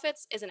normal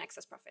profits is an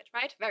excess profit,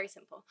 right? Very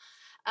simple.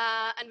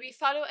 And we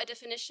follow a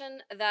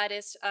definition that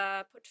is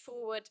put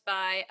forward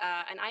by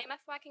an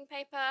IMF working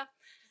paper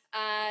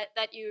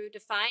that you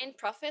define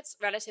profits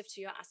relative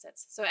to your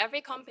assets. So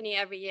every company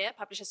every year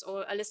publishes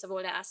a list of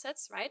all their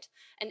assets, right?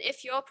 And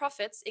if your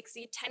profits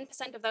exceed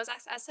 10% of those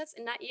assets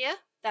in that year,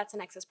 that's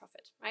an excess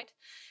profit, right?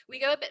 We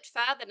go a bit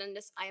further than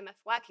this IMF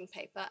working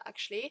paper,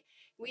 actually.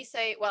 We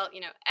say, well, you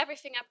know,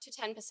 everything up to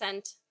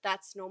 10%,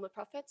 that's normal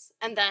profits.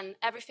 And then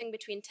everything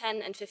between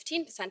 10 and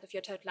 15% of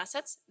your total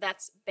assets,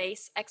 that's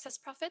base excess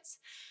profits.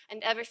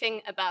 And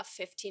everything above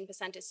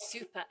 15% is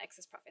super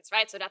excess profits,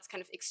 right? So that's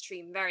kind of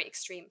extreme, very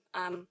extreme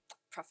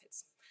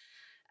profits.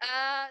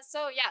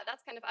 So yeah,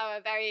 that's kind of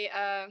our very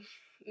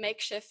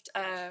makeshift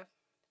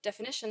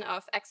definition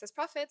of excess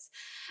profits.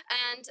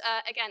 And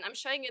again, I'm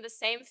showing you the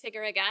same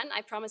figure again.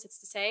 I promise it's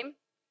the same.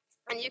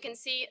 And you can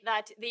see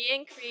that the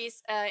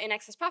increase in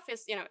excess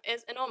profits, you know,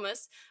 is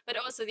enormous, but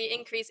also the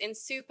increase in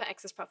super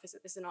excess profits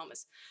is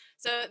enormous.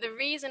 So the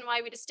reason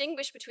why we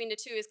distinguish between the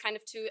two is kind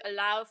of to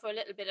allow for a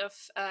little bit of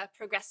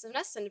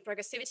progressiveness and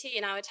progressivity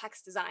in our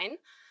tax design,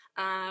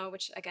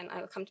 which again,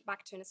 I will come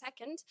back to in a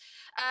second.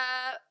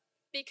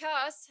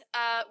 Because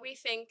we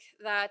think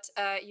that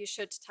you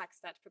should tax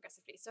that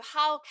progressively. So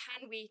how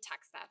can we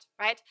tax that,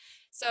 right?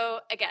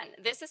 So again,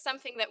 this is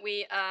something that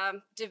we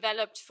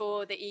developed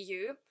for the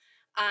EU,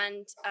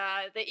 and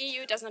the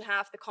EU does not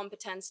have the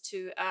competence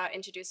to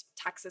introduce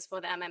taxes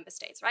for their member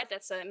states, right?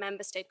 That's a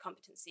member state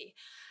competency.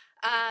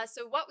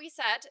 So what we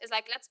said is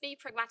like, let's be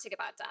pragmatic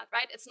about that,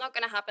 right? It's not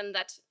going to happen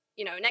that,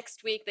 you know,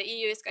 next week the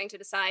EU is going to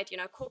decide, you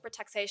know, corporate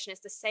taxation is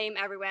the same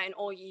everywhere in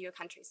all EU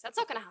countries. That's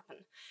not going to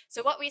happen.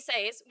 So what we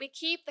say is we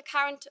keep the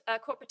current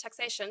corporate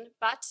taxation,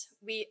 but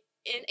we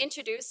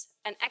introduce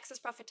an excess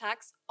profit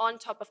tax on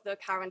top of the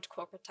current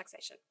corporate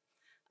taxation.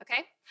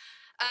 Okay?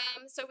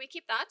 So we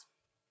keep that.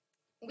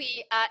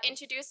 We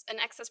introduce an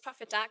excess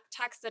profit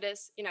tax that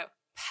is, you know,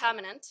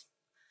 permanent,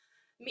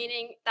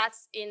 meaning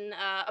that's in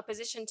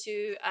opposition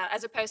to,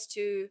 as opposed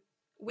to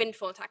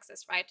windfall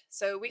taxes, right?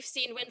 So we've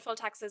seen windfall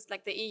taxes,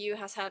 like the EU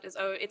has had its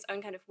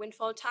own kind of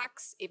windfall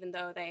tax, even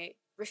though they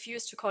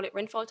refuse to call it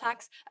windfall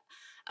tax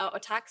or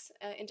tax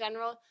in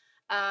general.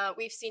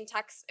 We've seen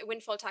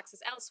windfall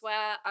taxes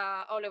elsewhere,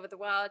 all over the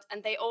world,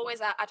 and they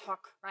always are ad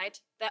hoc, right?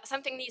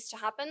 Something needs to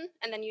happen,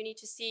 and then you need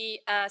to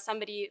see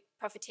somebody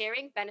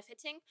profiteering,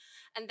 benefiting,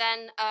 and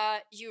then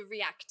you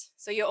react.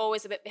 So you're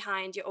always a bit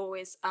behind. You're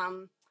always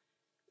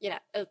you know,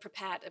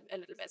 ill-prepared a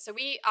little bit. So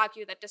we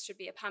argue that this should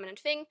be a permanent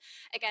thing.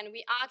 Again,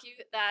 we argue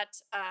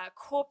that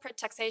corporate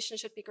taxation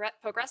should be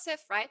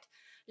progressive, right?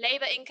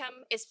 Labor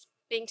income is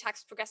being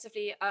taxed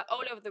progressively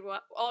all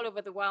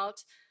over the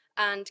world,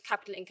 and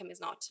capital income is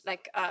not,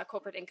 like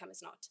corporate income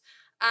is not.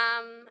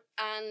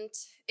 And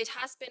it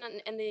has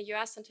been in the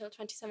US until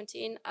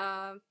 2017,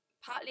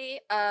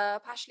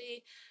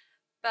 partially.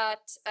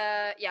 But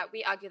yeah,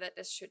 we argue that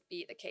this should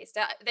be the case.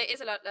 There is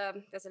a lot.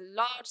 There's a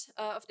lot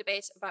of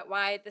debate about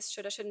why this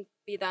should or shouldn't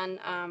be done,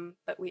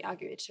 but we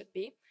argue it should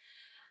be.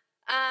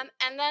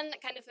 And then,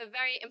 kind of a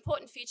very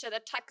important feature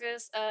that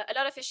tackles a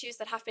lot of issues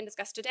that have been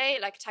discussed today,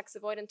 like tax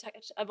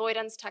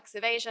avoidance, tax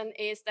evasion,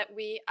 is that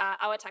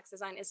our tax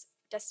design is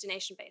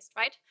destination-based,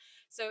 right?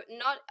 So,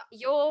 not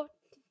your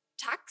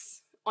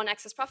tax on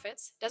excess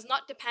profits does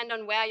not depend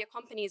on where your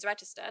company is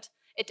registered.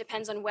 It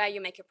depends on where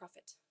you make your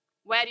profit.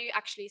 Where do you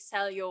actually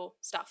sell your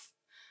stuff,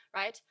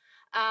 right?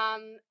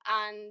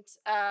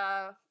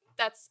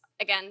 That's,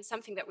 again,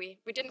 something that we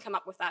didn't come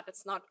up with that.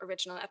 It's not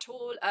original at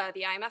all.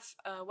 The IMF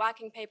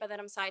working paper that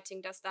I'm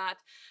citing does that.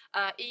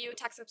 EU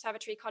Tax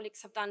Observatory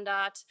colleagues have done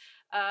that.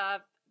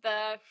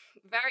 The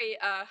very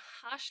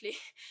harshly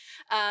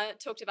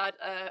talked about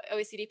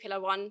OECD Pillar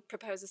 1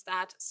 proposes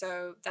that.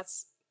 So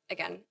that's,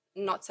 again,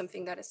 not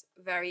something that is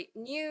very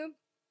new.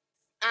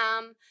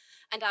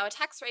 And our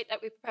tax rate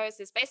that we propose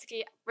is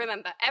basically,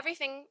 remember,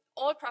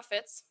 all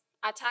profits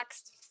are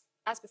taxed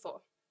as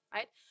before.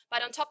 right?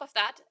 But on top of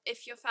that,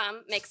 if your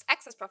firm makes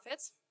excess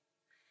profits,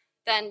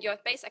 then your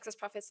base excess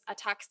profits are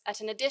taxed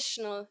at an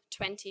additional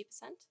 20%,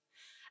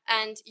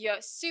 and your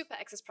super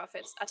excess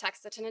profits are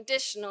taxed at an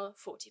additional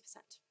 40%,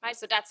 right?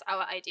 So that's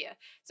our idea.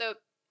 So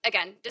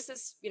again, this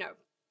is,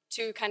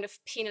 to kind of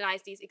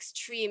penalize these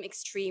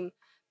extreme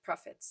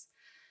profits.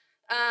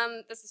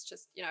 This is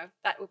just,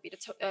 that would be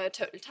the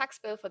total tax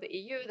bill for the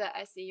EU. The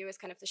ICU is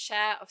kind of the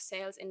share of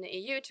sales in the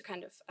EU to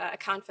kind of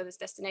account for this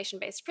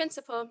destination-based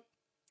principle.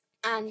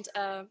 And,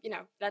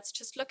 let's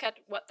just look at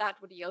what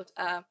that would yield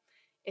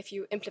if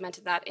you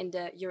implemented that in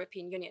the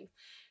European Union.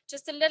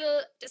 Just a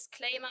little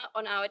disclaimer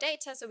on our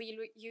data. So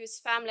we use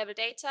firm-level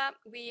data.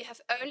 We have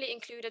only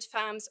included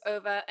firms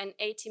over an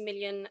 80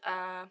 million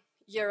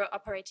euro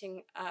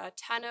operating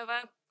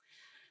turnover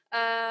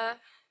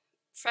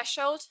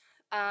threshold.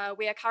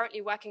 We are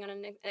currently working on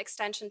an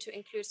extension to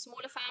include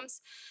smaller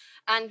firms,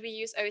 and we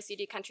use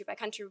OECD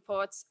country-by-country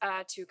reports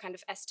to kind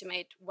of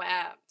estimate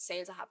where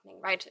sales are happening,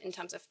 right, in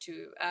terms of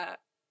to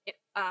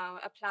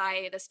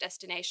apply this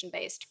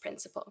destination-based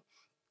principle.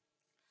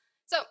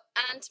 So,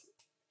 and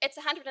it's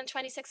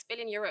 126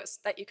 billion euros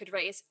that you could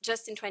raise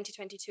just in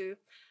 2022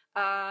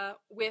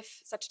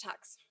 with such a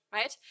tax,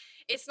 right?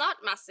 It's not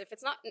massive.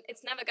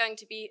 It's never going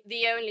to be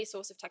the only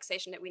source of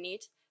taxation that we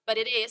need, but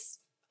it is,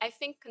 I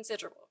think,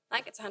 considerable.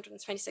 Like, it's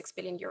 126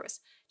 billion euros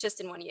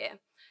just in 1 year.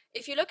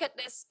 If you look at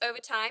this over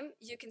time,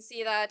 you can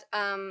see that,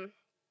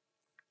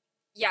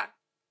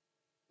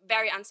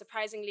 very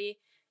unsurprisingly,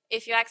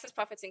 if your excess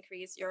profits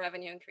increase, your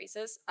revenue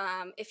increases.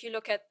 If you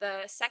look at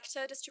the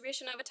sector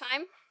distribution over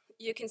time,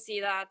 you can see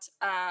that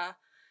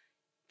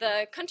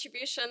the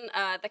contribution,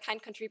 the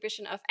kind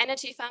contribution of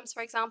energy firms,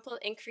 for example,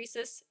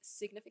 increases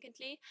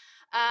significantly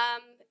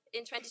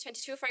in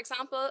 2022, for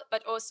example,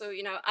 but also,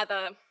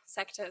 other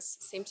sectors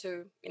seem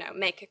to,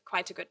 make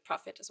quite a good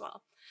profit as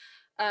well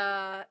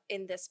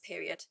in this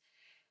period.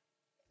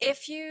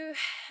 If you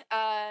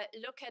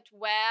look at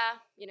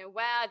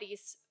where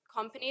these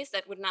companies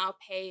that would now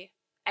pay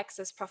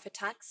excess profit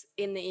tax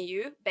in the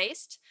EU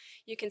based,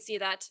 you can see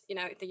that,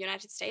 the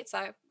United States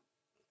are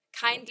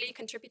kindly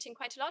contributing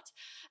quite a lot.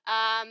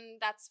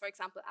 That's, for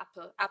example,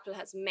 Apple. Apple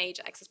has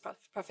major excess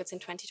profits in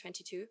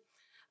 2022.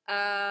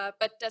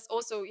 But there's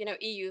also,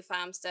 EU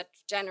firms that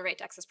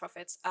generate excess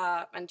profits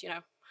and,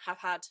 have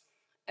had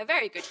a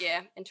very good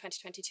year in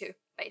 2022,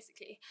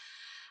 basically.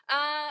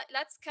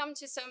 Let's come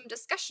to some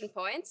discussion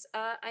points.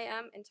 I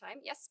am in time.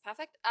 Yes,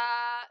 perfect.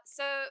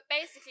 So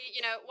basically,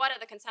 what are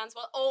the concerns?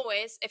 Well,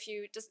 always, if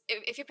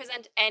you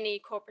present any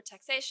corporate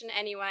taxation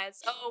anywhere,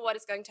 it's, what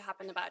is going to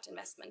happen about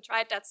investment,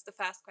 right? That's the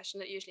first question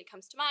that usually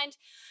comes to mind.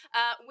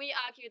 We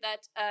argue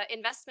that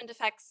investment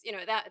effects,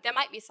 there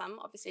might be some,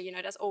 obviously,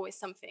 there's always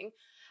something.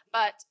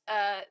 But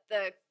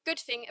the good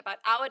thing about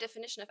our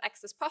definition of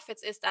excess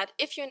profits is that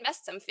if you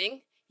invest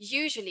something,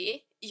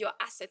 usually your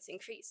assets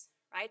increase.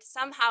 Right?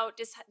 Somehow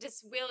this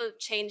will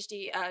change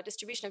the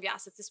distribution of your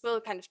assets. This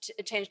will kind of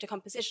change the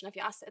composition of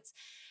your assets.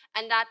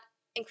 And that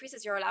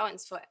increases your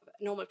allowance for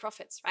normal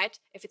profits, right?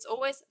 If it's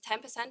always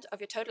 10% of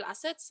your total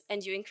assets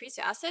and you increase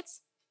your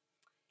assets,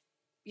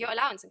 your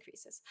allowance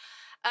increases.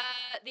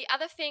 The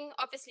other thing,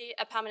 obviously,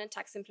 a permanent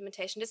tax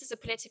implementation. This is a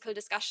political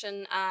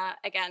discussion.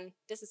 Again,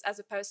 this is as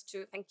opposed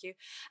to, thank you.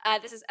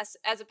 This is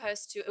as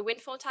opposed to a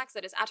windfall tax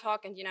that is ad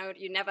hoc and,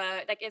 you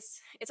never, like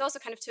it's also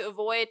kind of to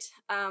avoid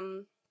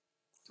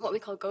what we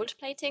call gold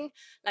plating,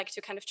 like to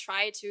kind of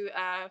try to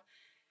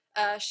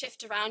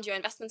shift around your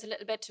investments a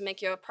little bit to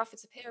make your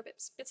profits appear a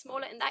bit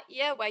smaller in that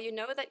year where you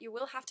know that you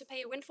will have to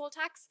pay a windfall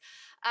tax.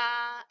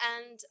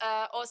 And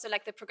also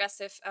like the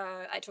progressive,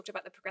 I talked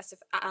about the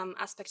progressive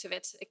aspect of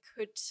it. It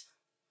could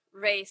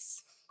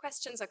raise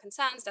questions or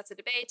concerns. That's a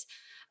debate.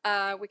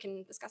 We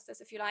can discuss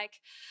this if you like.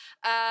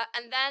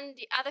 And then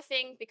the other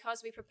thing,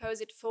 because we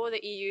propose it for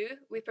the EU,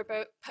 we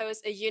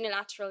propose a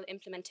unilateral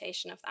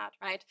implementation of that,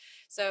 right?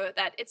 So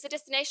that it's a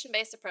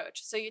destination-based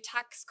approach. So you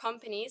tax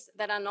companies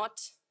that are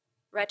not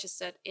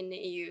registered in the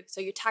EU.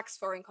 So you tax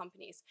foreign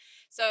companies.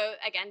 So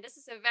again, this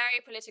is a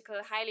very political,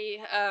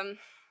 highly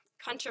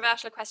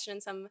controversial question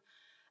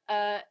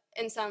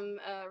in some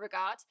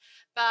regard.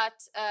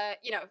 But,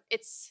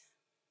 it's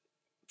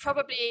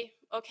probably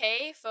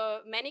okay for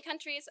many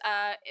countries.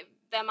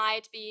 There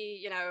might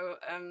be,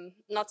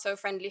 not so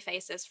friendly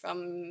faces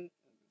from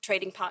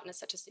trading partners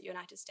such as the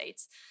United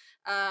States.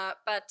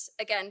 But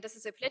again, this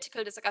is a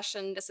political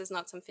discussion. This is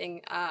not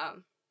something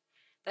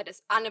that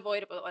is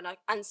unavoidable or like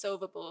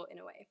unsolvable in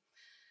a way.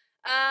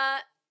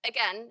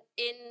 Again,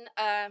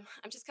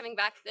 I'm just coming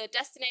back, the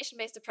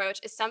destination-based approach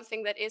is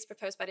something that is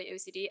proposed by the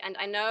OECD. And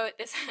I know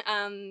this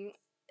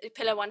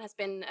Pillar 1 has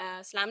been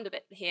slammed a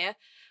bit here,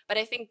 but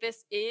I think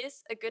this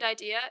is a good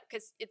idea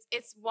because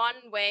it's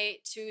one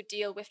way to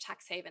deal with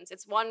tax havens.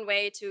 It's one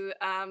way to,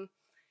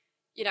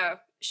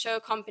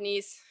 show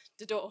companies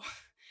the door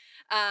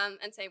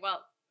and say,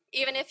 well,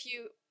 even if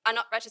you are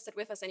not registered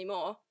with us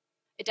anymore,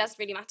 it doesn't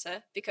really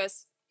matter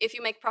because if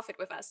you make profit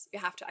with us, you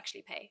have to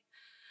actually pay.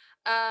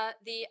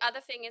 The other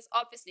thing is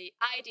obviously,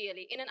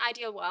 ideally, in an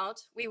ideal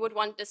world, we would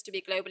want this to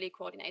be globally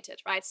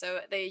coordinated, right?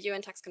 So the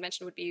UN Tax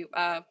Convention would be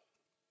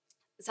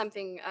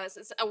something,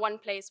 a one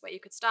place where you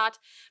could start.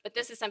 But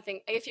this is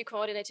something, if you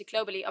coordinate it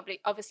globally,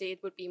 obviously it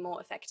would be more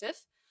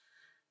effective.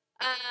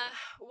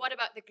 What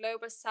about the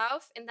Global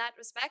South in that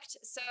respect?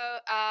 So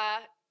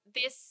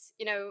this,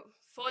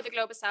 for the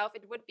Global South,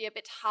 it would be a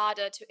bit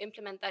harder to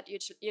implement that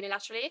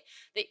unilaterally.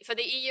 For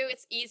the EU,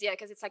 it's easier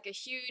because it's like a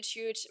huge,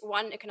 huge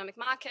one economic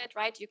market,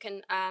 right? You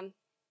can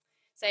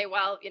say,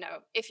 well,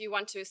 if you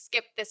want to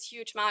skip this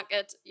huge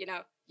market, you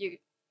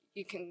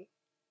can,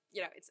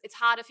 it's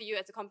harder for you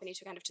as a company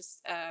to kind of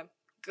just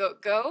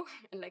go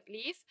and like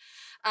leave.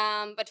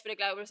 But for the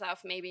Global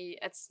South, maybe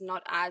it's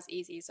not as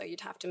easy. So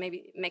you'd have to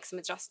maybe make some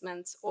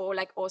adjustments or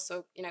like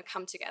also,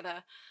 come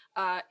together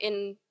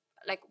in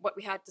like what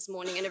we had this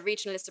morning in a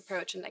regionalist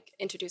approach and like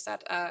introduce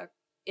that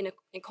in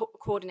a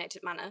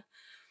coordinated manner.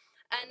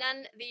 And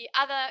then the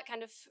other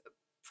kind of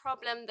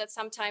problem that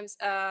sometimes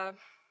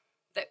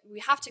that we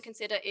have to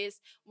consider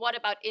is, what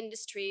about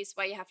industries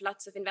where you have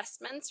lots of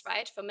investments,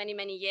 right, for many,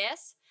 many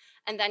years,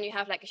 and then you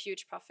have like a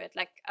huge profit?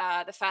 Like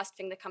the first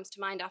thing that comes to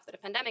mind after the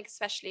pandemic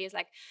especially is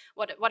like,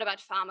 what about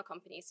pharma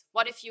companies?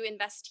 What if you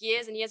invest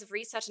years and years of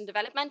research and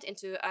development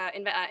into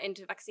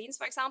vaccines,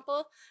 for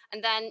example,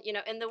 and then,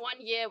 in the 1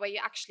 year where you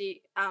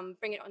actually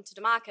bring it into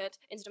the market,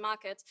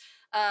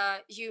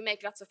 you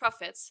make lots of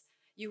profits?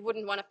 You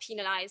wouldn't want to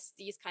penalize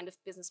these kind of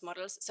business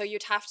models. So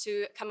you'd have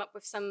to come up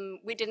with some,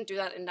 we didn't do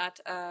that in that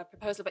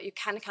proposal, but you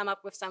can come up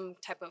with some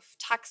type of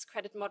tax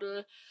credit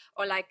model,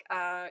 or like,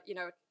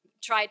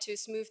 try to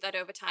smooth that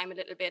over time a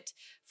little bit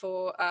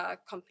for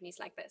companies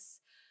like this.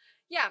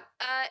 Yeah,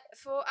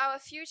 for our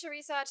future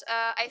research,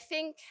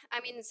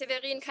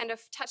 Séverine kind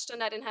of touched on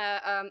that in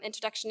her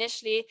introduction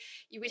initially.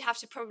 We'd have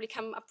to probably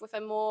come up with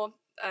a more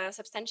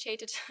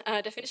substantiated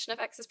definition of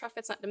excess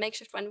profits, not the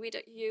makeshift one we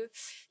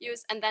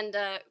use. And then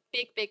the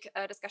big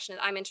discussion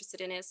that I'm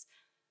interested in is,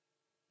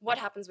 what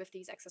happens with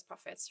these excess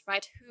profits,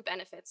 right? Who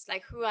benefits?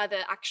 Like, who are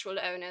the actual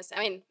owners?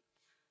 I mean,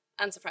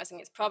 unsurprisingly,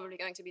 it's probably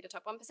going to be the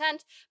top 1%,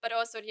 but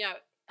also,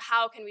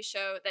 how can we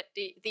show that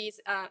these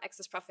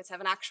excess profits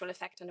have an actual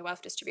effect on the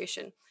wealth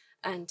distribution?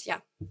 And yeah,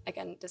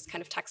 again, this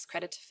kind of tax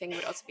credit thing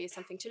would also be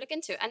something to look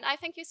into. And I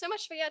thank you so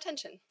much for your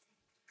attention.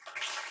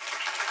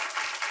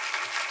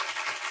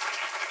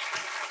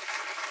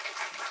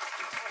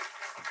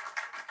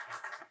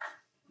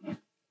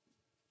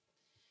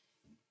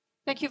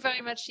 Thank you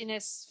very much,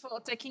 Ines, for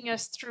taking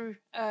us through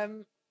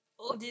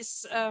all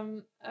this,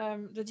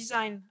 the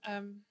design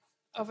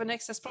of an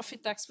excess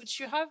profit tax, which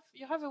you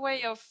have a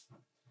way of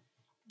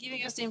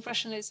giving us the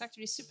impression that it's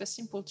actually super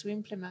simple to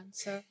implement.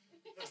 So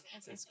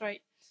that's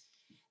great.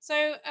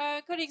 So,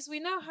 colleagues, we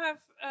now have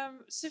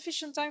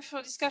sufficient time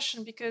for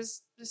discussion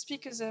because the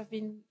speakers have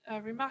been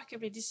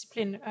remarkably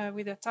disciplined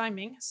with their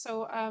timing.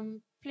 So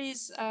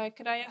please,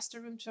 could I ask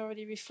the room to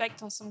already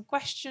reflect on some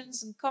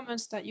questions and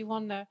comments that you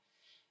want to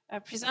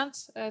present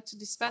to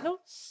this panel?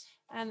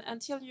 And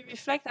until you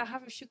reflect, I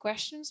have a few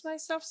questions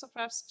myself, so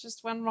perhaps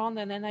just one round,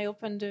 and then I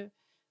open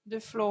the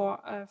floor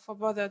for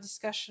broader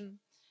discussion.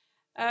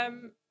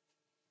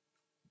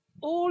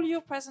 All your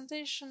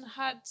presentation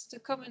had the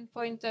common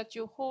point that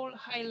you all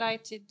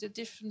highlighted the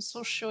different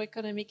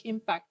socio-economic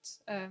impact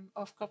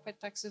of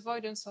corporate tax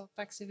avoidance or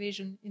tax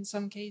evasion in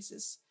some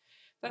cases.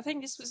 But I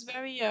think this was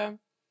very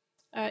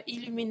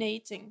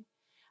illuminating.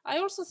 I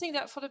also think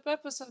that for the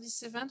purpose of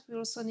this event, we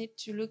also need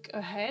to look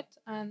ahead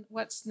and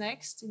what's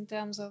next in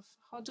terms of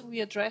how do we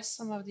address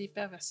some of the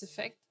perverse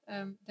effects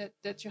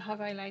that you have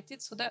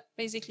highlighted. So that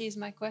basically is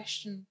my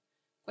questions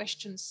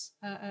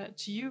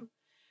to you.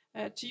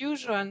 To you,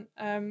 João,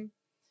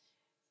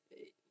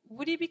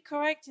 would it be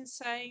correct in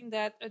saying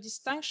that a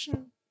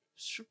distinction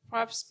should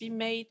perhaps be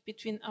made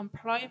between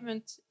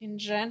employment in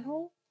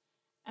general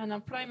and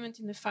employment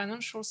in the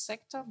financial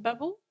sector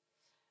bubble?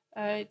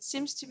 It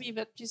seems to me,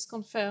 but please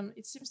confirm,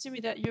 it seems to me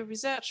that your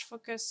research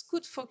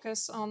could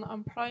focus on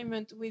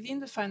employment within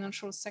the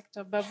financial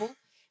sector bubble,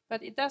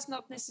 but it does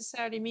not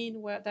necessarily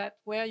mean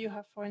where you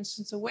have, for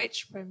instance, a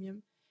wage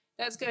premium,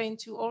 that's going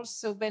to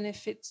also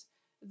benefit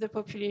the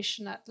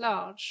population at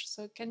large.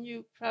 So can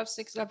you perhaps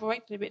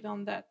elaborate a little bit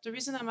on that? The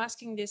reason I'm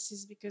asking this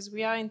is because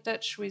we are in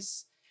touch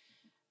with,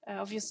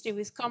 obviously,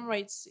 with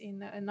comrades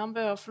in a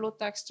number of low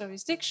tax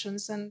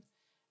jurisdictions, and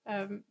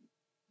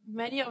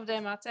many of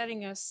them are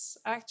telling us,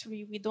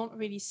 actually, we don't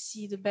really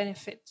see the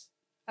benefit.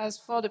 As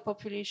for the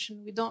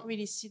population, we don't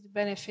really see the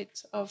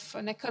benefit of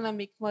an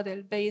economic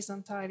model based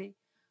entirely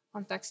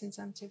on tax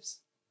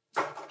incentives.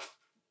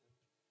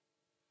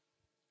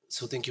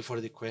 So thank you for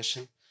the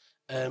question.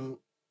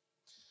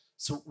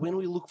 So when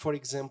we look, for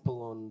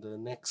example, on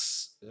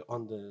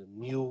the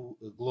new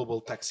global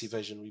tax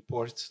evasion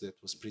report that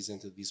was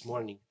presented this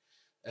morning,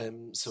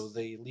 so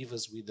they leave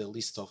us with a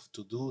list of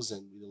to-dos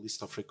and with a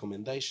list of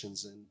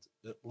recommendations,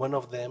 and one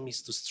of them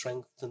is to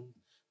strengthen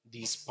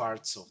these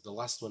parts of the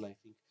last one, I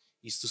think,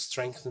 is to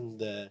strengthen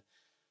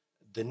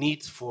the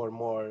need for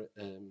more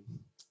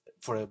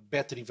for a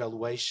better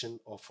evaluation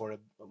or for a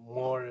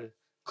more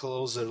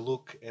closer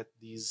look at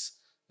these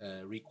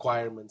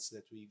requirements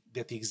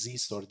that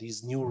exist, or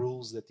these new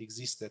rules that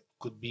exist that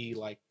could be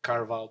like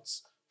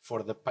carve-outs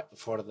for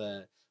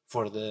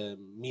the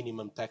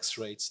minimum tax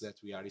rates that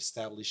we are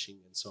establishing,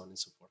 and so on and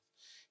so forth.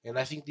 And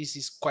I think this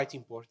is quite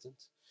important,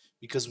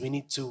 because we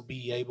need to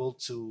be able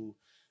to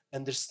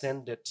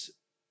understand that.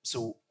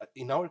 So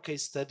in our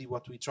case study,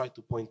 what we try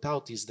to point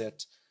out is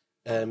that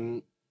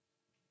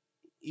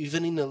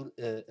even in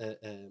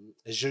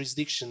a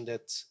jurisdiction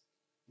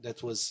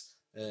that was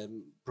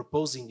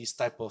proposing this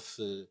type of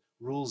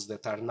rules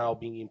that are now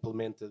being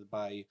implemented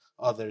by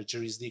other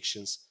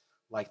jurisdictions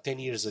like 10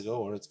 years ago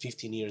or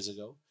 15 years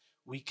ago,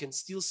 we can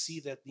still see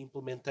that the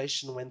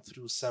implementation went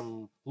through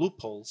some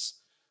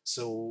loopholes.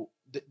 So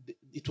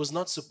it was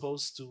not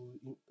supposed to,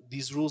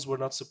 these rules were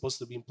not supposed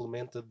to be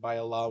implemented by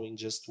allowing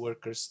just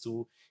workers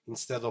to,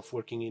 instead of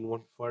working in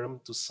one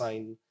firm, to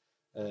sign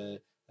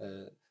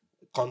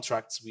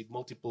contracts with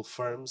multiple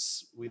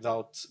firms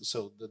without,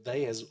 so the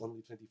day has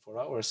only 24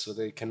 hours, so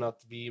they cannot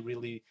be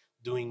really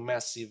doing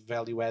massive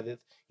value added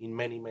in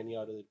many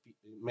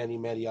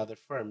other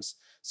firms.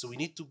 So we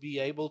need to be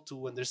able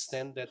to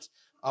understand that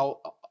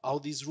how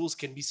these rules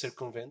can be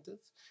circumvented,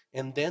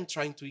 and then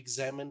trying to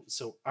examine,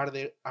 so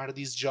are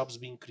these jobs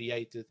being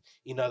created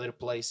in other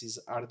places?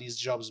 Are these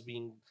jobs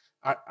being,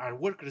 are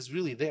workers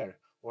really there,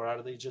 or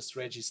are they just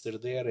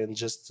registered there and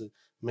just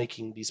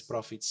making these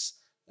profits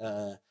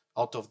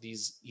out of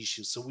these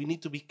issues? So we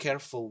need to be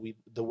careful with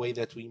the way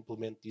that we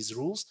implement these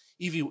rules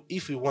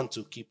if we want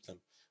to keep them.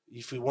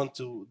 If we want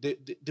to,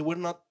 they were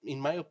not, in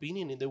my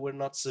opinion, they were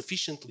not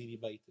sufficiently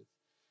debated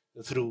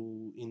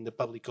through in the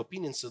public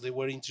opinion. So they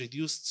were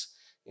introduced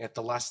at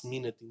the last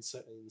minute in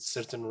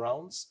certain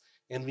rounds,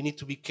 and we need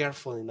to be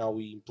careful in how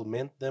we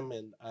implement them,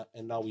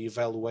 and how we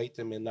evaluate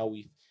them, and how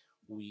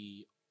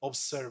we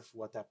observe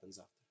what happens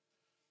after.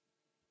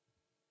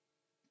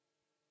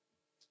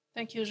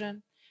 Thank you,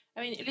 Jean.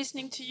 I mean,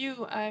 listening to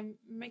you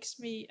makes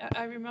me,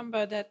 I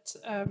remember that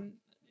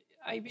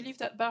I believe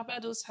that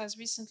Barbados has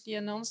recently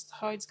announced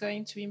how it's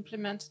going to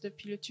implement the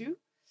Pillar 2.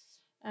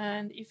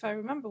 And if I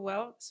remember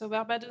well, so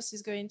Barbados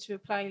is going to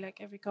apply, like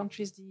every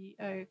country,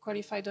 the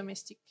qualified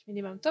domestic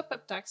minimum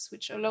top-up tax,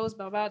 which allows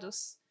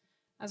Barbados,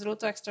 as low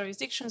tax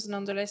jurisdictions,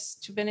 nonetheless,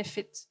 to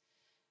benefit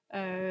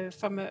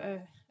from a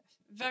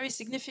very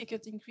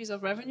significant increase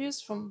of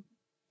revenues, from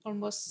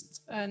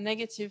almost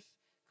negative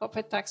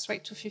corporate tax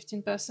rate to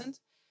 15%.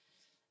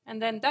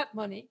 And then that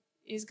money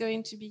is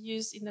going to be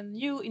used in a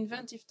new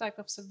inventive type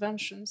of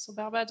subvention. So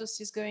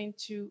Barbados is going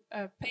to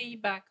pay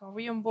back or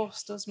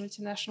reimburse those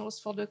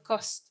multinationals for the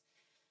cost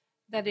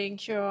that they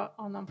incur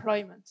on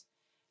employment.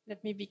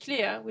 Let me be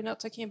clear, we're not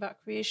talking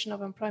about creation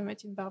of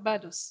employment in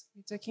Barbados.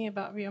 We're talking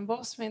about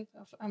reimbursement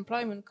of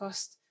employment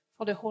costs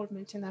for the whole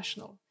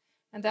multinational.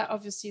 And that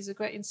obviously is a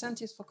great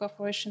incentive for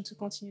corporations to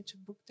continue to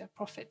book their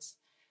profits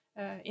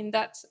in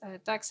that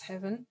tax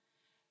haven.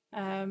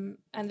 And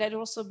let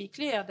also be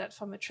clear that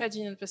from a trade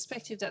union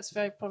perspective, that's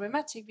very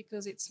problematic,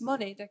 because it's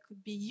money that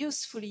could be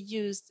usefully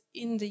used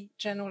in the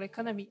general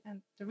economy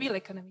and the real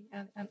economy,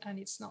 and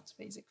it's not,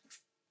 basically.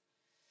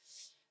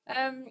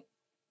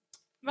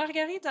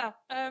 Margarita,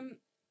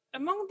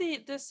 among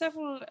the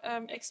several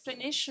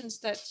explanations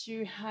that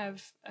you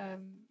have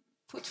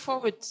put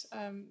forward,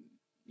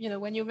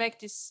 when you make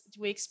this,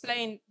 we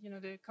explain,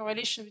 the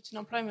correlation between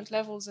employment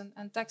levels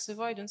and tax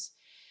avoidance,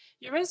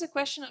 you raise the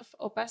question of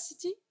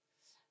opacity.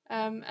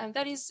 And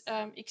that is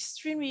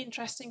extremely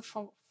interesting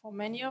for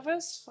many of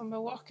us. From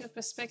a worker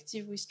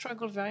perspective, we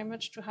struggle very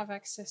much to have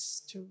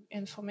access to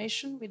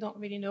information. We don't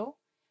really know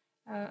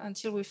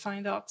until we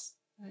find out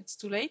it's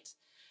too late.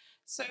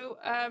 So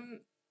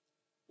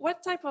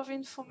what type of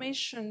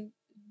information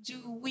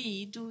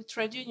do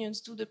trade unions,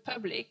 do the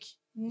public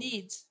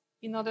need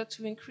in order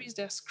to increase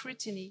their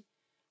scrutiny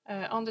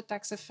on the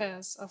tax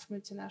affairs of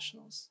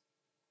multinationals?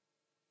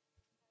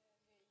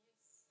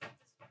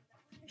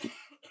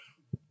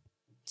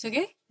 It's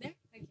okay? There?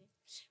 Okay.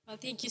 Well,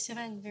 thank you,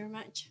 Séverine, very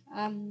much.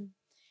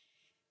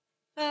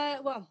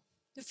 Well,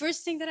 the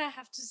first thing that I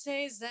have to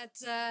say is that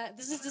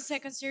this is the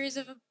second series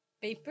of a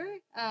paper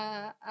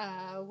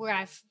where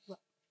I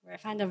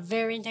find a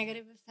very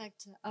negative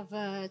effect of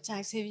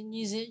tax haven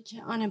usage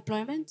on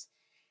employment.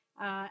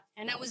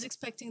 And I was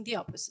expecting the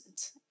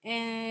opposite.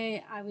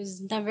 And I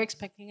was never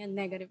expecting a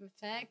negative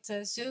effect.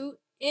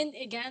 And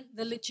again,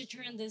 the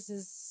literature on this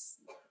is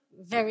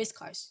very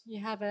scarce.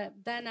 You have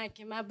then I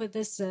came up with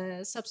this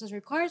substance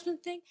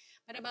requirement thing,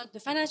 but about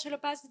the financial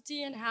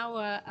opacity and how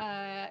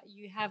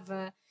you have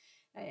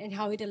and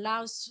how it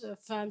allows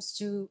firms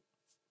to,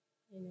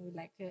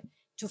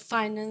 to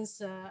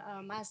finance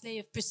a mass lay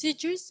of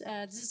procedures.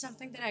 This is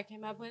something that I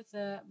came up with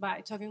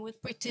by talking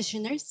with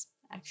practitioners,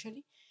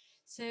 actually.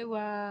 So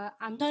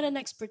I'm not an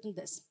expert in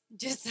this,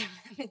 just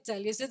let me tell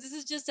you. So this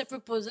is just a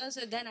proposal.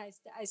 So then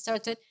I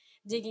started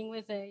digging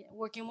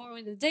working more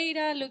with the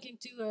data, looking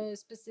to a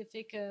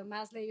specific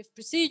mass lay of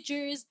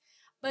procedures,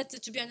 But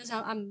to be honest,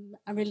 I'm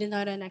really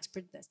not an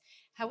expert in this.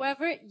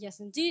 However, yes,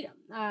 indeed,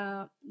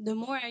 the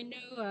more I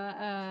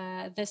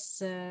know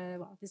this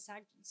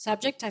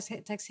subject,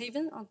 tax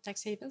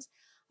havens,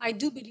 I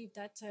do believe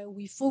that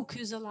we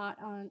focus a lot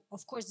on,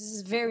 of course, this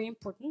is very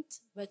important,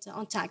 but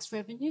on tax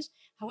revenues.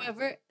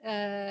 However,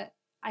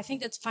 I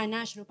think that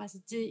financial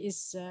opacity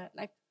is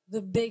like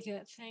the big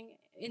thing,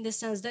 in the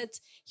sense that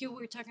here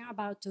we're talking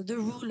about the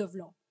rule of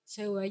law.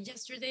 So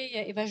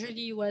yesterday, Eva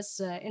Joly was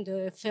in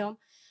the film,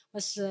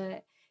 was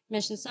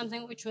mentioned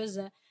something which was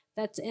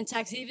that in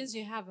tax havens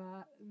you have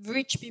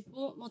rich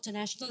people,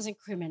 multinationals, and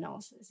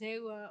criminals.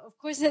 So of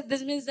course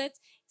this means that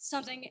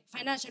something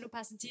financial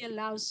opacity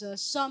allows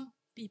some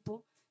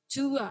people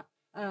to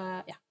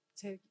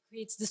so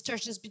creates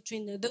distortions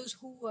between those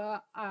who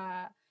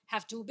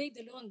have to obey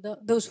the law and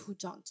those who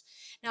don't.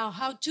 Now,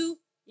 how to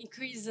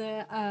increase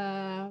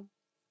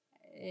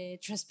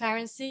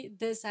transparency?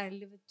 This I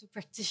leave it to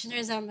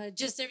practitioners. I'm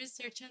just a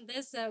researcher on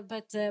this,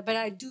 but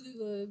I do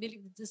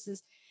believe that this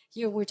is,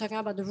 here we're talking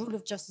about the rule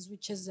of justice,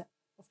 which is,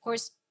 of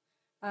course,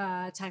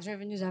 tax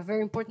revenues are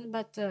very important,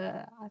 but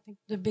I think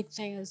the big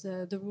thing is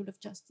the rule of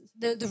justice,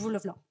 the rule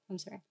of law. I'm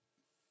sorry.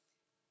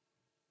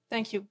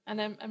 Thank you. And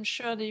I'm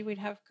sure that you will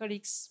have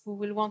colleagues who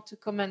will want to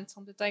comment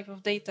on the type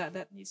of data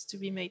that needs to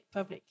be made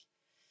public.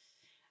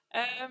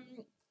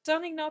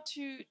 Turning now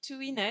to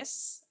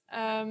Ines,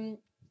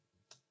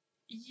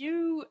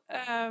 you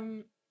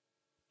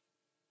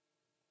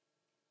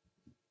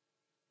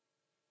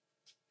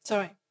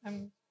sorry,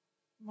 I'm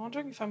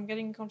wondering if I'm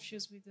getting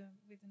confused with the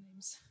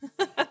names.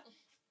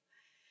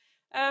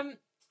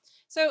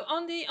 So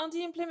on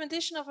the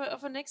implementation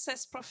of an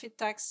excess profit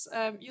tax,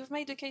 you've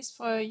made a case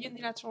for a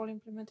unilateral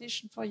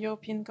implementation for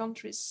European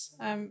countries.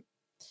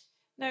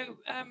 Now,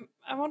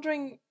 I'm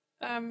wondering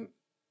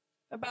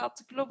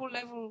about global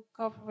level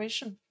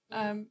cooperation.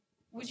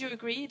 Would you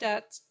agree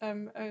that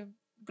a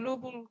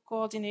global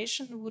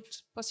coordination would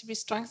possibly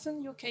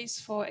strengthen your case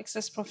for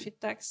excess profit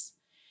tax?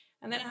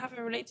 And then I have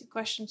a related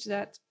question to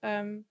that.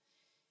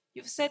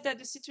 You've said that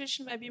the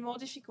situation might be more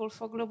difficult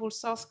for global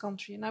South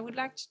country, and I would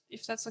like,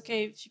 if that's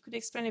okay, if you could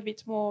explain a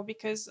bit more,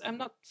 because I'm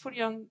not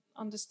fully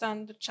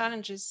understand the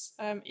challenges.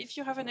 If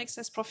you have an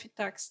excess profit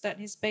tax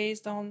that is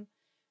based on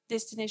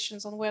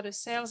destinations on where the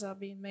sales are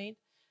being made,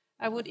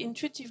 I would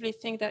intuitively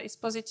think that it's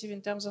positive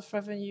in terms of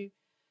revenue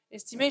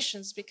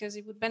estimations, because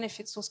it would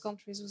benefit those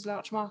countries with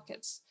large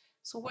markets.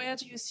 So where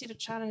do you see the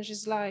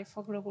challenges lie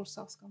for global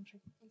South country?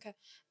 Okay.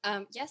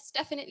 Yes,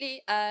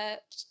 definitely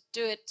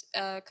do it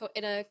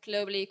in a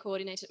globally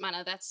coordinated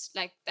manner. That's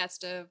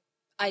the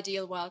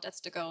ideal world.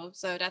 That's the goal.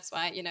 So that's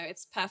why,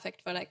 it's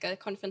perfect for like a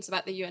conference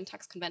about the UN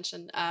Tax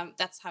Convention.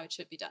 That's how it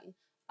should be done,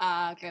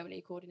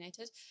 globally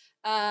coordinated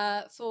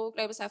for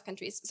global South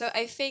countries. So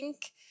I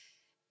think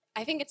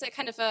it's a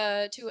kind of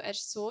a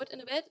two-edged sword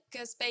in a bit,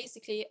 because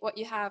basically what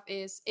you have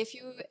is, if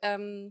you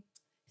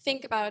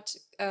think about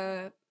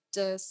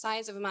the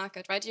size of a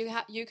market, right?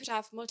 You could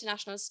have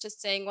multinationals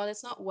just saying, well,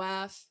 it's not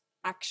worth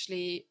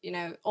actually,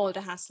 all the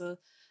hassle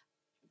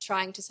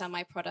trying to sell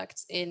my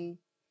products in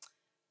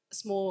a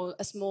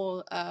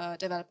small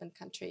development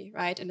country,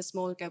 right? In a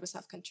small global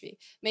South country.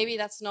 Maybe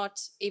that's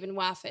not even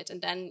worth it.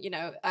 And then,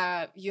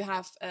 you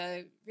have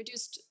a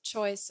reduced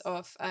choice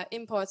of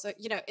imports. Or,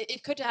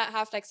 it could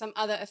have like some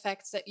other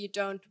effects that you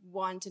don't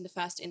want in the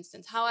first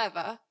instance.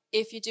 However,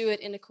 if you do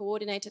it in a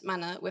coordinated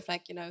manner with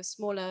like,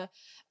 smaller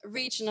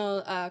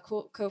regional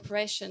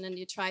cooperation, and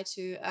you try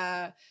to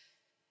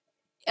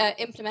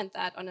implement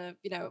that on a,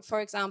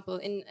 for example,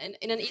 in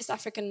an East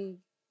African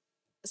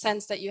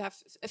sense, that you have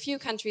a few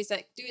countries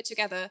that do it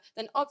together,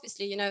 then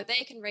obviously,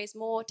 they can raise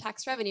more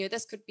tax revenue.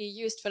 This could be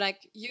used for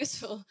like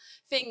useful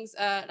things,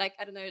 like,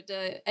 I don't know,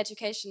 the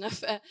education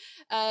of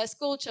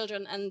school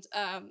children and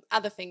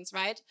other things,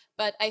 right?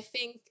 But I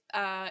think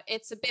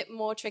it's a bit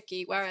more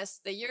tricky,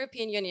 whereas the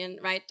European Union,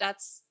 right,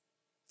 that's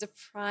the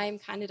prime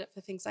candidate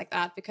for things like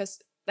that, because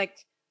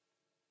like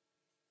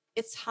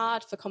it's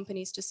hard for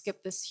companies to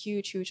skip this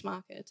huge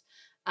market.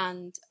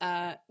 And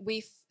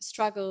we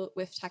struggle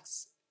with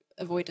tax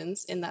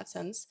avoidance in that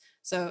sense.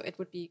 So it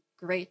would be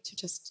great to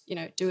just,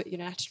 do it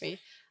unilaterally.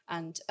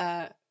 And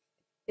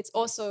it's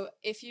also,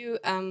 if you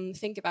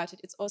think about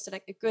it, it's also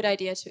like a good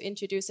idea to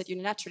introduce it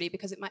unilaterally,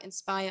 because it might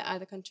inspire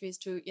other countries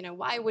to,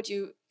 why would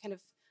you kind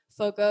of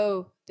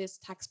forego this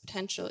tax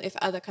potential if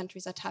other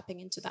countries are tapping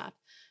into that?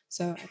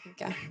 So I think,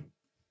 yeah.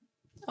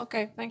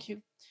 Okay, thank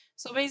you.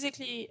 So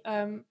basically,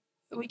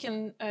 we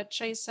can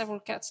chase several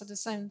cats at the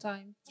same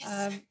time.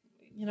 Yes.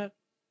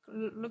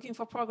 Looking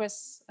for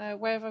progress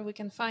wherever we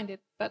can find it,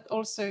 but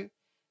also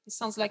it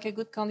sounds like a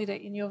good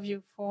candidate in your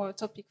view for a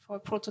topic for a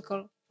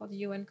protocol for the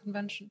UN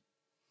Convention.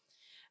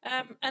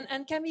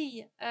 And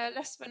Camille,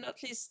 last but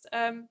not least,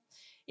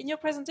 in your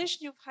presentation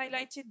you've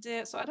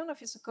highlighted so I don't know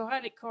if it's a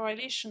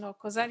correlation or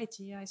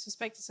causality. I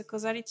suspect it's a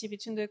causality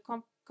between the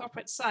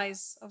corporate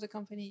size of the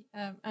company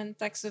and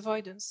tax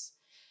avoidance.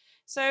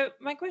 So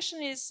my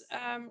question is,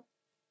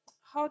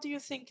 how do you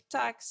think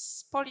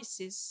tax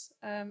policies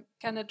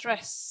can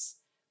address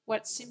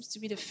what seems to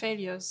be the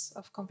failures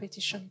of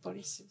competition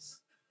policies?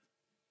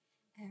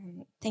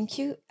 Thank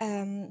you.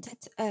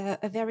 That's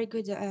a very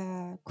good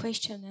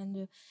question,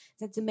 and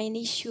that's the main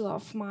issue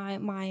of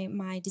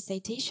my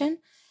dissertation.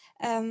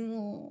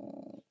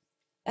 The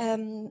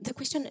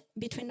question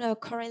between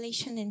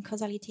correlation and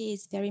causality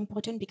is very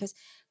important because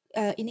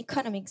in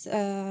economics,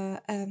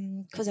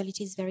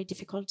 causality is very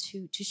difficult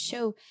to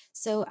show.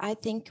 So I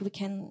think we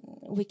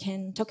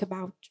can talk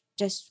about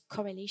just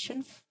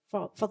correlation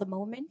for the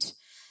moment.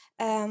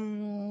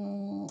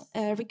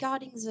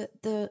 Regarding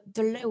the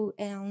law,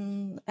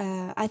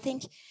 I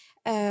think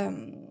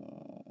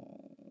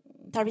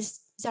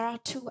there are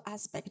two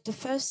aspects. The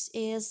first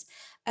is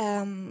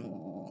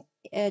during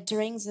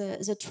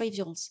the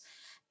trivials.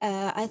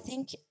 I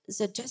think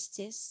the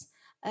justice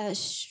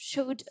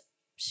should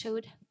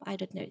I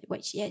don't know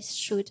what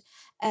should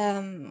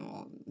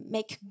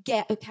make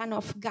a kind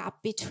of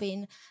gap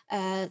between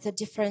the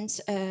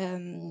different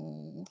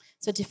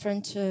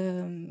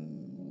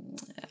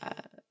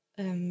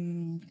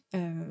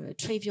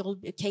trivial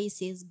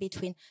cases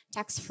between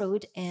tax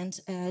fraud and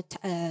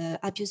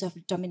abuse of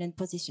dominant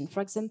position.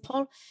 For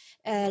example,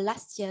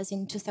 last year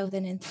in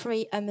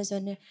 2003,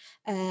 Amazon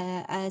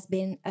has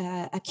been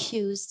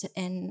accused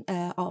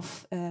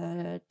of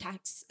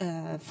tax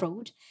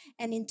fraud,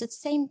 and in the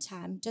same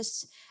time,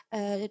 just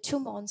 2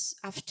 months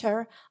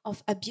after,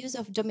 of abuse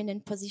of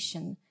dominant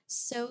position.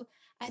 So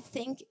I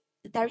think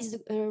there is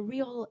a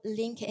real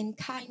link and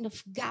kind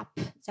of gap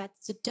that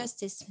the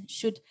justice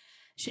should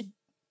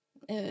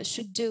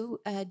do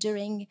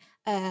during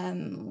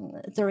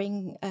the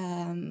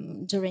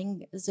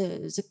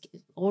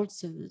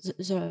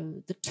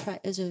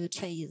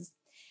trials.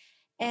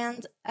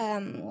 And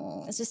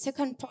the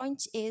second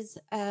point is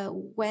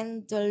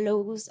when the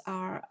laws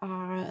are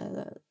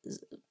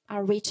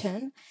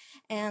written,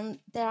 and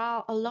there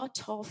are a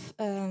lot of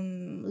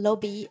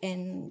lobby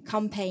and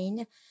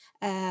campaign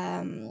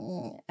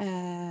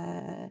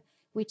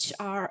which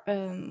are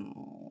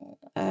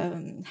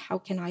how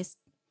can I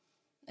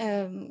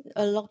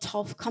a lot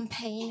of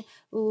campaign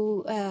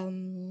who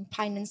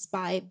financed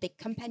by big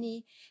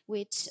company,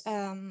 which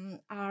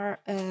are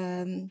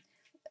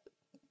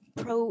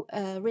pro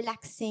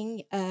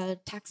relaxing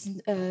tax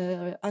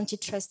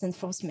antitrust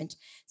enforcement.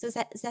 So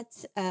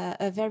that's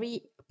a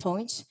very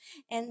point.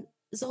 And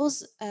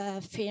those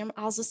firms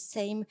are the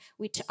same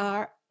which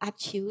are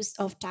accused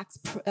of tax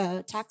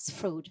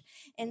fraud,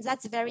 and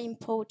that's very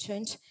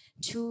important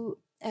to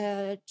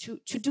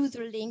do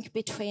the link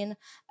between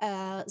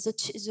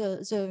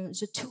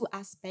the two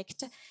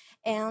aspects,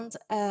 and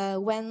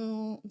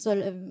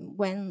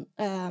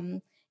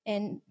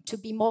and to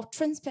be more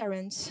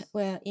transparent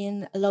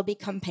in a lobby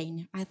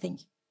campaign, I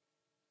think.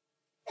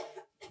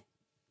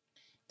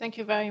 Thank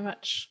you very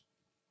much.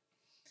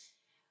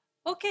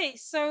 Okay,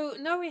 so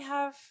now we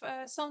have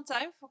some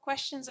time for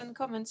questions and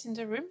comments in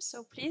the room.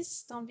 So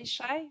please don't be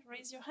shy,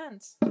 raise your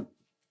hands.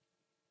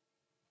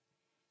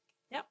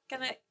 Yeah,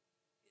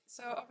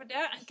 so over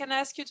there, and can I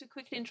ask you to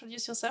quickly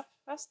introduce yourself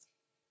first?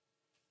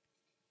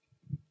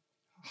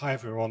 Hi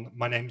everyone,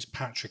 my name is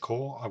Patrick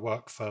Orr. I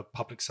work for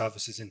Public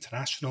Services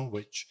International,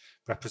 which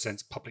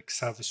represents public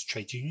service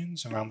trade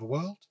unions around the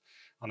world.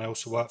 And I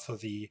also work for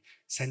the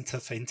Centre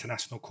for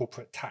International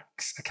Corporate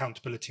Tax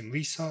Accountability and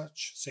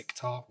Research,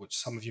 CICTAR, which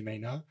some of you may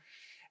know.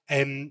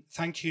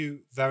 Thank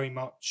you very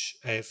much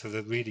for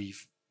the really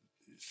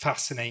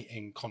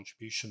fascinating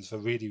contributions.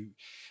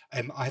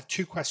 I have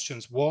two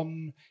questions.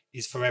 One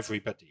is for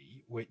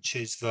everybody, which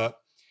is that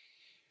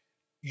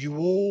you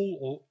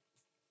all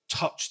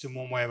touched in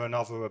one way or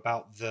another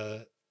about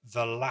the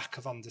lack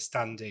of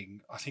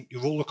understanding. I think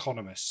you're all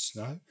economists,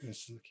 no?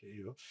 Let's look at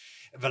you.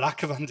 The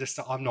lack of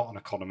understanding. I'm not an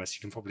economist,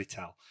 you can probably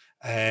tell.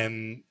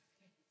 The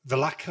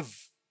lack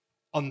of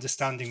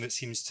understanding that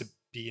seems to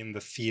be in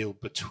the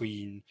field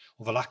between,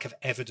 or the lack of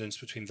evidence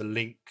between the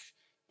link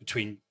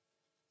between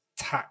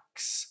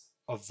tax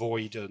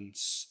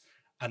avoidance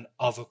and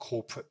other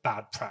corporate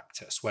bad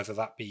practice, whether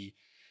that be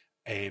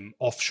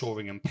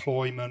offshoring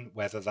employment,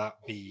 whether that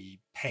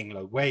be paying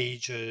low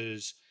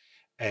wages.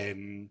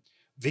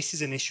 This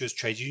is an issue as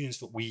trade unions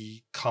that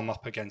we come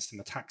up against in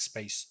the tax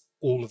space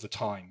all of the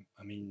time.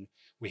 I mean,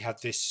 we had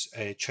this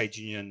trade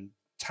union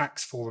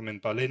tax forum in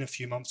Berlin a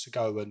few months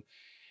ago, and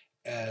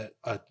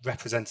a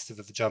representative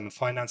of the German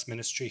finance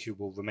ministry, who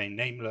will remain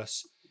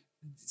nameless,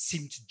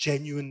 seemed to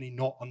genuinely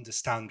not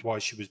understand why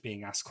she was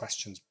being asked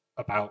questions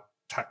about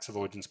tax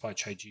avoidance by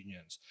trade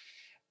unions.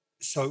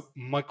 So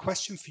my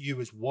question for you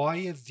is,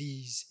 why are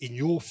these, in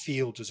your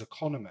field as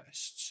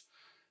economists,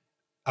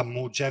 and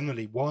more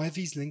generally, why are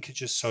these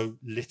linkages so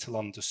little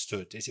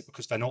understood? Is it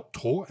because they're not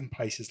taught in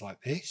places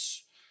like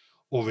this?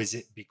 Or is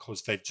it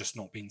because they've just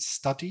not been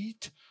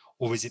studied?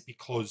 Or is it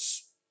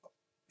because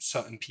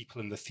certain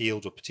people in the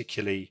field, or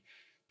particularly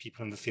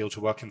people in the field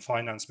who work in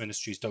finance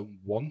ministries, don't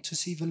want to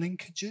see the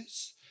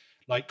linkages?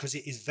 Like, because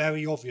it is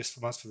very obvious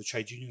from us, for the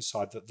trade union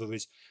side, that there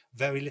is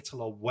very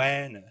little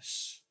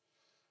awareness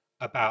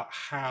about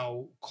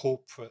how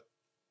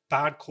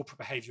bad corporate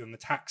behavior in the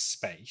tax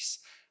space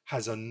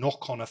has a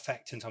knock-on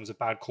effect in terms of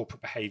bad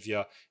corporate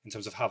behavior, in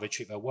terms of how they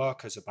treat their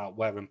workers, about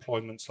where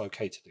employment's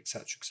located,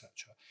 etc., etc.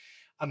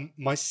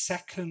 My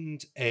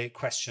second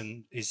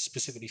question is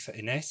specifically for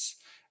Ines.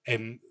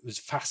 It was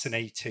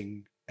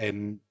fascinating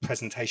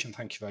presentation.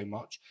 Thank you very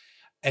much.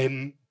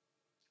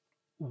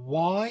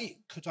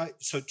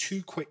 So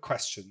 2 quick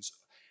questions.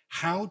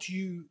 Have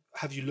you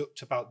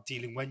looked about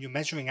dealing, when you're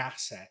measuring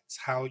assets,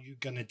 how are you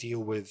going to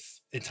deal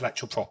with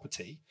intellectual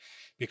property?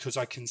 Because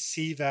I can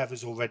see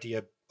there's already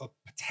a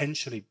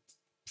potentially,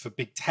 for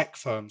big tech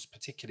firms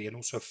particularly, and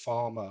also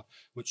pharma,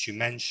 which you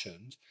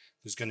mentioned,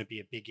 there's going to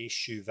be a big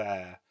issue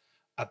there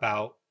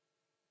about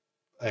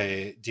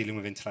dealing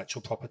with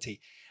intellectual property.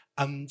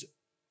 And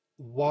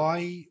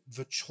why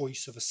the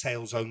choice of a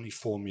sales-only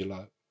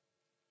formula?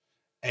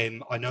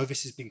 I know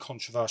this has been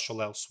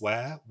controversial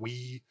elsewhere.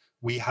 We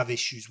have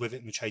issues with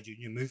it in the trade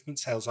union movement,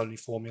 sales-only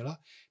formula,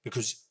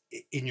 because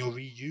in your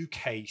EU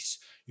case,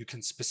 you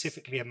can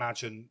specifically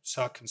imagine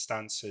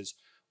circumstances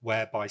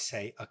whereby,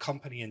 say, a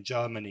company in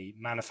Germany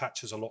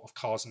manufactures a lot of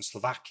cars in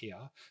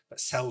Slovakia,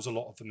 but sells a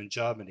lot of them in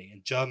Germany,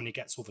 and Germany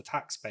gets all the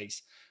tax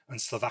base, and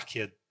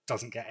Slovakia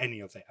doesn't get any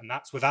of it. And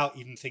that's without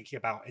even thinking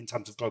about in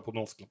terms of global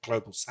north and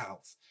global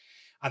south.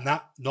 And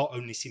that not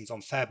only seems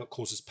unfair, but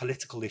causes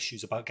political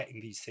issues about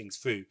getting these things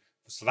through.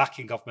 The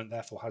Slovakian government,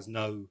 therefore, has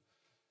no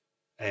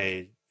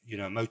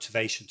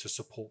motivation to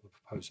support the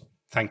proposal.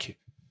 Thank you.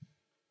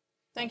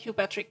 Thank you,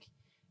 Patrick.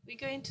 We're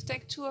going to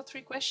take 2 or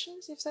 3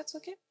 questions, if that's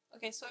okay.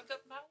 Okay, so I've got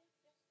Maria.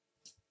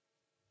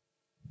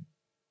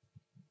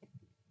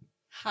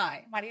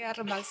 Hi, Maria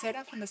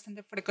Rombalcera from the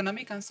Center for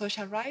Economic and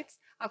Social Rights.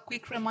 A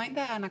quick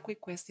reminder and a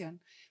quick question.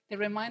 The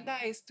reminder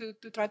is to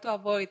try to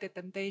avoid the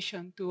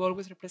temptation to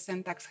always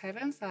represent tax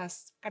havens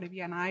as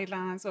Caribbean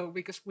islands, or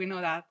because we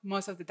know that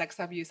most of the tax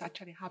abuse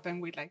actually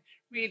happen with like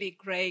really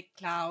gray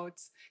cloudy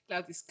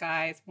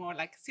skies, more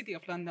like City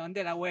of London,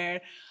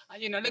 Delaware,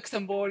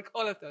 Luxembourg,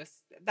 all of those.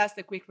 That's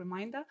the quick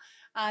reminder.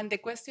 And the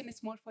question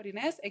is more for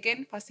Ines.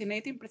 Again,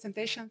 fascinating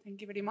presentation.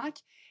 Thank you very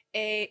much.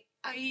 I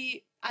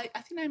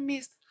think I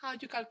missed how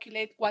you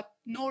calculate what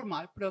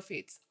normal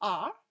profits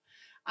are.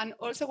 And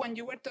also when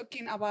you were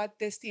talking about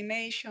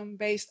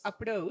destination-based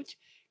approach,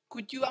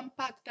 could you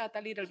unpack that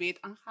a little bit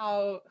and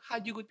how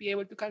you would be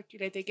able to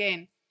calculate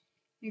again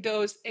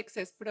those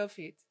excess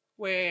profits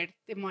where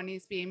the money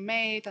is being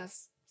made,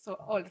 so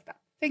all of that.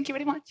 Thank you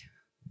very much.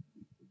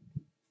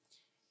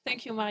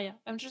 Thank you, Maria.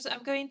 I'm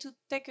going to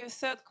take a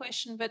third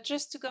question, but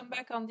just to come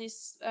back on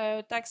this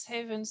tax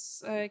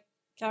havens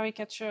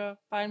caricature,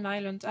 Palm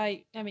Island.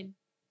 I mean,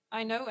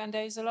 I know, and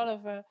there is a lot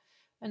of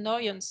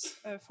annoyance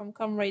from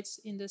comrades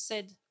in the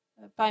said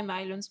Palm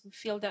Islands who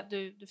feel that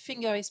the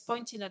finger is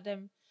pointing at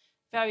them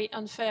very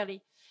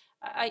unfairly.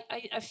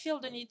 I feel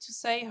the need to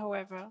say,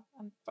 however,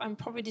 I'm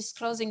probably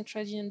disclosing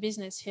trade union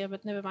business here,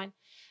 but never mind.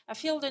 I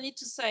feel the need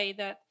to say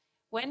that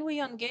when we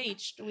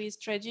engaged with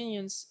trade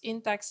unions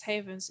in tax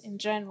havens in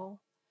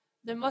general,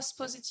 the most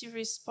positive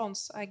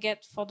response I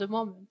get for the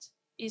moment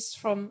is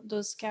from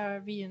those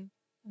Caribbean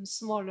and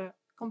smaller,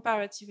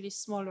 comparatively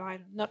smaller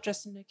islands, not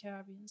just in the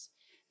Caribbean.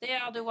 They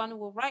are the ones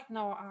who right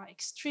now are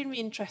extremely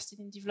interested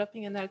in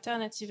developing an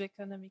alternative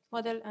economic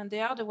model, and they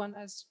are the ones,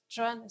 as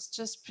João has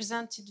just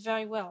presented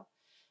very well,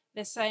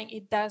 they're saying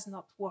it does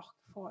not work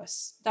for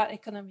us. That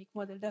economic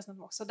model does not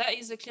work. So that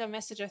is a clear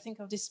message, I think,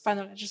 of this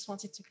panel. I just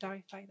wanted to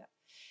clarify that.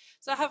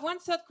 So I have one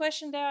third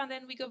question there, and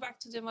then we go back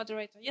to the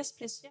moderator. Yes,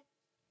 please. Yeah.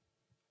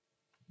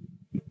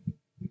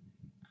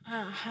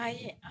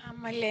 Hi,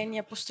 I'm Eleni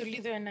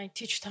Apostolidou, and I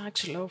teach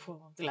tax law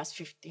for the last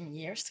 15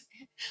 years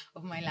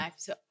of my life.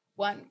 So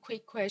one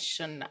quick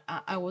question.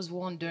 I was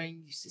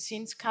wondering,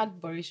 since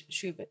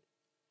Cadbury-Schubert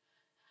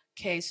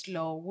case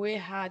law, we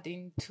had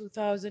in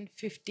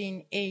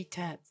 2015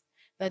 ATAD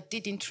that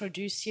did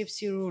introduce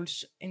CFC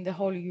rules in the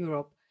whole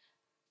Europe.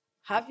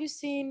 Have you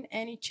seen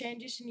any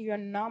changes in your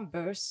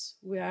numbers?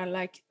 We are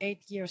like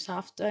 8 years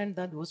after, and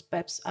that was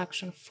BEPS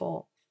Action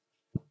 4.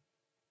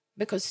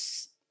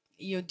 Because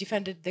you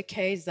defended the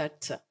case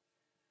that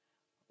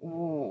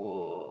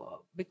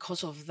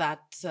because of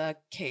that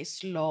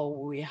case law,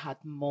 we had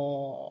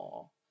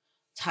more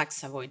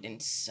tax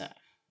avoidance.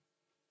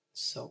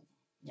 So,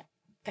 yeah,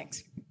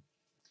 thanks.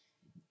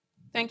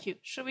 Thank you.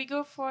 Should we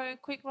go for a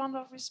quick round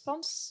of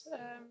response?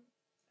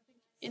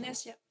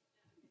 Ines, yeah.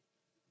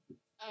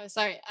 Oh,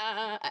 sorry.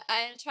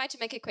 I'll try to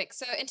make it quick.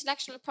 So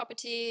intellectual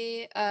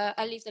property,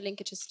 I'll leave the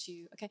linkages to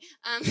you, okay?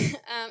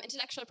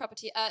 Intellectual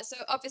property. So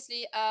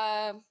obviously,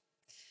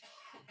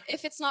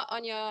 if it's not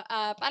on your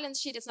balance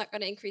sheet, it's not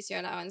going to increase your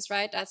allowance,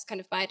 right? That's kind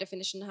of by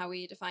definition how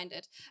we defined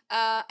it.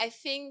 I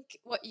think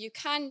what you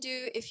can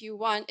do if you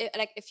want,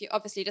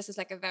 obviously this is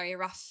like a very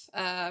rough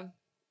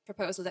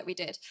proposal that we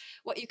did.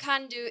 What you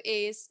can do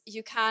is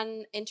you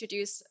can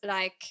introduce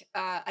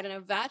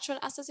virtual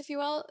assets, if you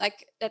will,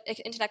 like that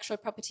intellectual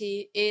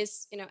property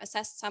is,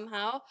 assessed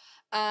somehow,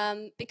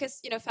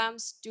 because,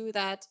 firms do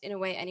that in a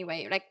way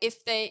anyway. Like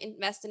if they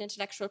invest in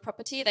intellectual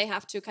property, they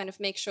have to kind of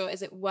make sure,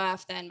 is it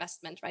worth their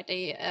investment, right?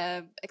 They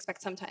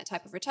expect some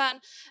type of return.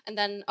 And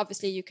then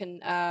obviously you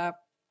can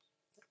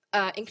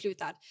include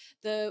that.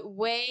 The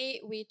way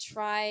we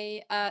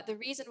try, the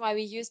reason why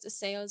we use the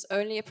sales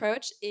only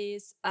approach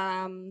is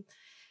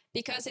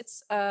because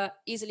it's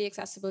easily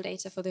accessible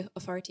data for the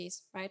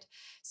authorities, right?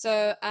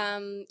 So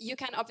you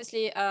can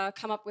obviously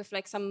come up with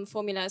like some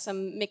formula,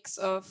 some mix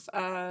of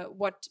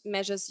what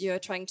measures you're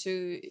trying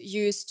to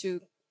use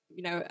to,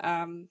 you know,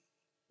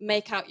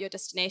 make out your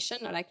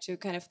destination, or like to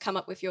kind of come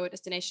up with your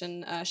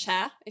destination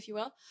share, if you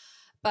will.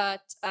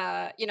 But,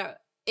 you know,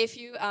 if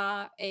you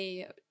are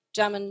a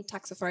German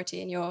tax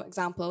authority in your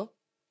example,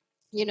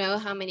 you know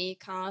how many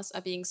cars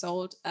are being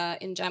sold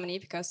in Germany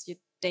because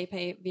they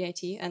pay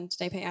VAT and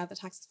they pay other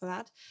taxes for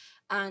that.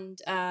 And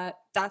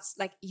that's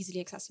like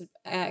easily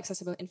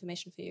accessible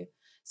information for you.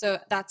 So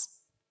that's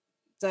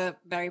the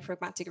very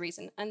pragmatic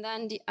reason. And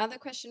then the other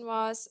question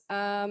was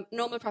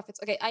normal profits.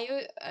 Okay, are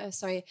you,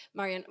 sorry,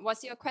 Marian,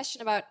 was your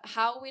question about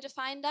how we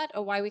define that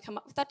or why we come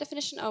up with that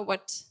definition, or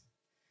what?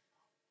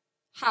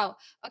 How?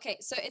 Okay,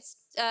 so it's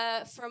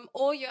from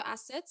all your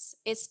assets,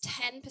 it's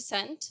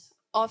 10%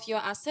 of your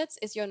assets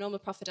is your normal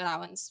profit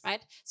allowance,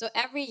 right? So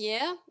every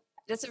year,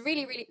 that's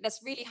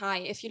really high.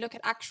 If you look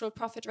at actual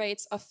profit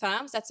rates of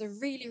firms, that's a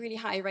really, really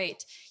high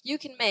rate. You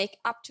can make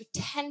up to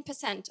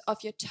 10%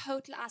 of your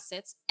total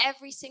assets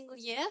every single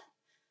year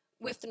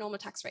with the normal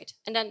tax rate.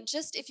 And then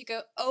just if you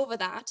go over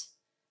that,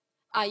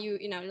 are you,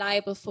 you know,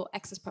 liable for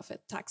excess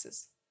profit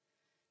taxes?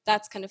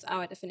 That's kind of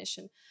our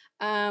definition.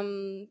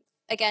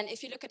 Again,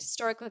 if you look at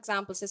historical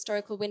examples,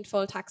 historical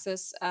windfall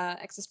taxes,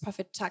 excess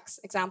profit tax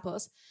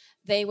examples,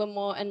 they were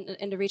more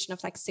in the region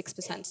of like 6%,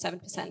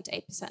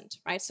 7%, 8%,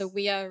 right? So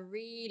we are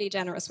really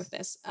generous with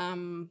this.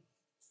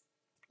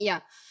 Yeah,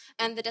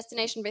 and the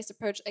destination-based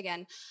approach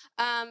again.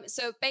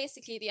 So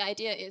basically the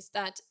idea is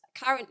that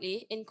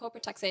currently in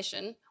corporate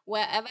taxation,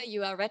 wherever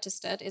you are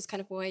registered is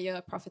kind of where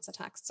your profits are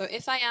taxed. So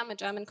if I am a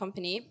German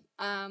company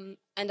and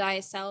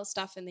I sell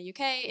stuff in the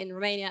UK, in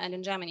Romania, and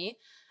in Germany,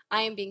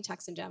 I am being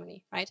taxed in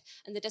Germany, right?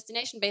 And the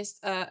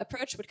destination-based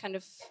approach would kind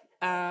of,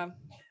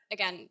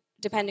 again,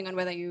 depending on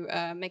whether you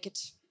make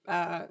it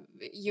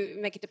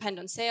depend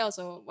on sales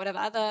or whatever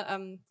other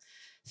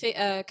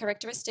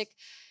characteristic,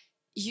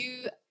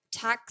 you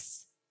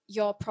tax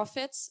your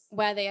profits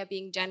where they are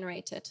being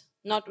generated,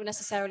 not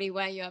necessarily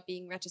where you are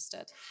being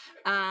registered.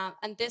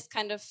 And this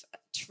kind of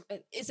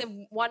is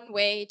one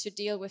way to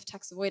deal with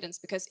tax avoidance,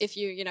 because if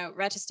you know,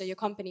 register your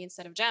company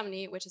instead of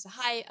Germany, which is a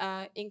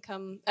high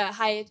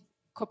high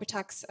corporate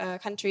tax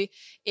country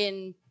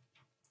in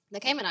the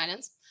Cayman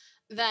Islands,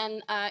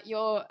 then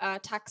your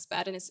tax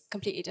burden is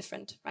completely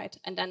different, right?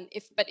 And then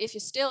if you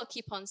still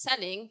keep on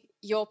selling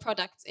your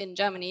products in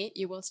Germany,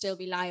 you will still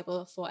be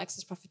liable for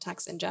excess profit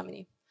tax in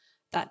Germany.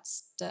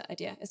 That's the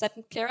idea. Is that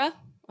clearer?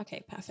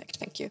 Okay, perfect.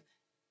 Thank you.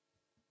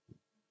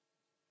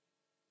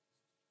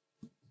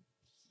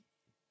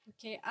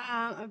 Okay,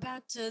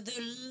 about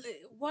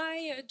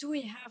why do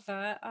we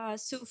have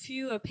so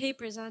few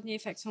papers on the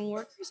effects on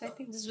workers? I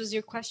think this was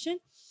your question.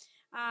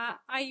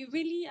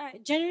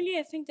 Generally,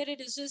 I think that it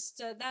is just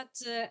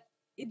that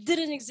it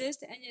didn't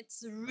exist and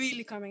it's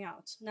really coming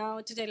out now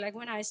today. Like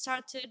when I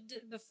started,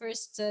 the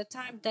first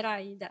time that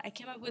I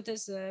came up with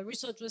this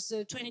research was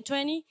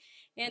 2020,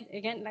 and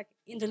again, like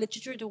in the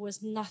literature, there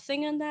was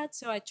nothing on that.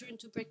 So I turned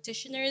to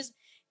practitioners,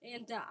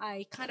 and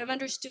I kind of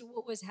understood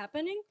what was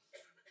happening.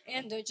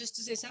 And just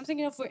to say something,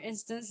 you know, for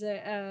instance,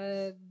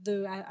 a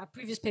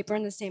previous paper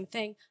on the same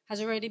thing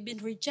has already been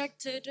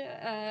rejected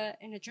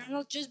in a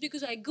journal just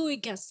because I go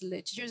against the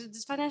literature. So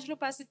this financial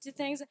opacity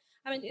things,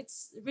 I mean,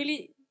 it's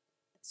really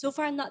so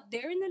far not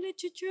there in the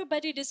literature,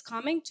 but it is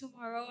coming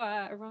tomorrow.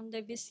 Around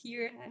this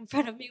year, in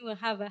front of me, we'll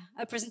have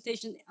a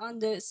presentation on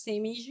the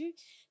same issue.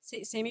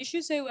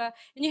 So,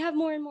 and you have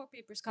more and more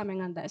papers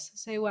coming on this.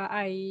 So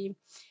I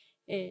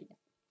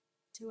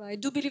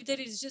do believe that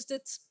it is just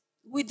that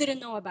we didn't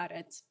know about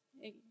it.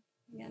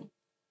 Again.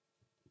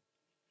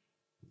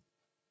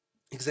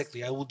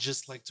 Exactly. I would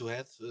just like to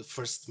add,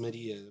 first,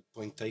 Maria,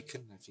 point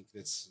taken. I think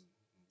that's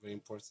very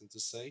important to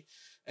say.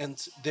 And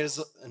there's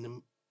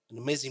an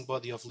amazing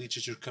body of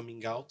literature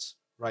coming out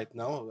right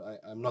now.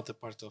 I'm not a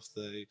part of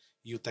the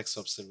EU Tax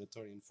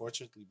Observatory,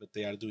 unfortunately, but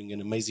they are doing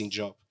an amazing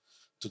job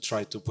to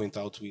try to point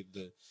out with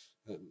the,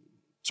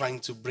 trying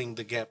to bring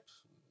the gap,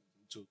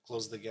 to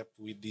close the gap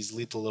with this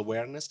little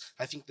awareness.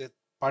 I think that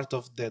part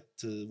of that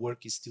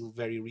work is still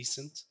very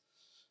recent.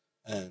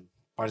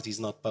 Part is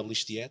not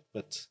published yet,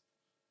 but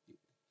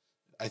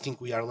I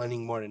think we are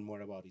learning more and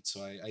more about it.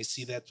 So I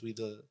see that with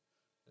a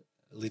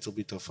little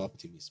bit of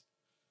optimism.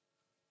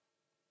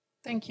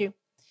 Thank you.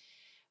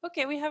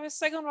 Okay, we have a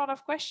second round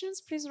of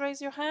questions. Please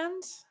raise your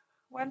hand.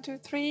 1, 2,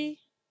 3.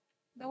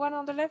 The one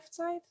on the left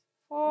side?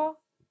 4.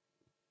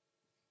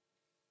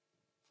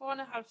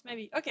 4.5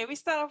 maybe. Okay, we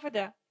start over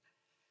there.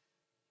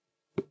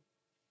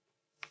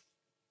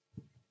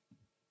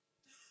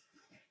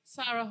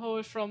 Sarah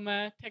Hall from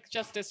Tax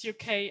Justice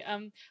UK.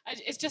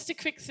 It's just a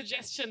quick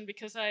suggestion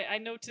because I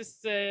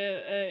noticed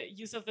the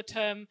use of the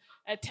term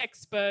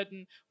tax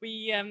burden.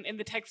 We, in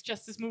the tax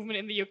justice movement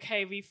in the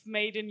UK, we've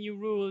made a new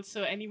rule.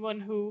 So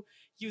anyone who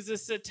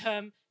uses the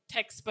term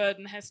tax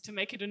burden has to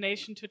make a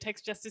donation to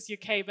Tax Justice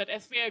UK, but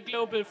as we are a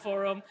global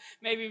forum,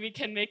 maybe we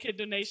can make a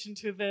donation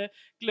to the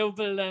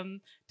global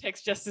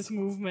tax justice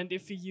movement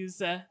if we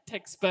use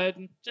tax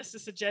burden. Just a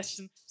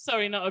suggestion.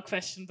 Sorry, not a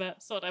question,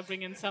 but thought I'd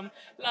bring in some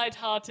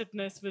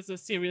lightheartedness with a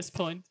serious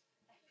point.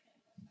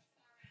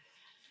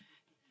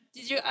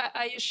 Did you?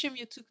 I assume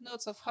you took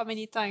notes of how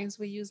many times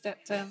we use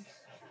that term.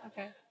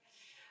 Okay.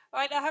 All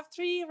right. I have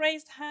 3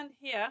 raised hands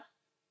here.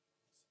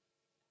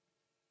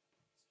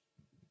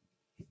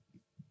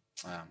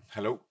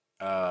 Hello,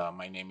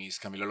 my name is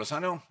Camille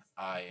Lozano.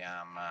 I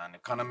am an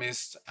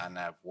economist and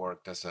I've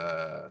worked as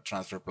a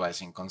transfer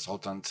pricing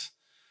consultant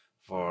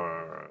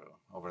for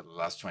over the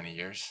last 20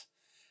 years.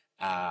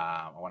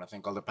 I want to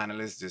thank all the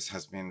panelists. This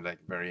has been like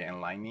very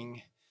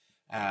enlightening.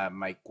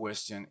 My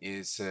question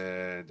is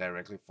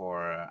directly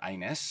for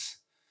Ines.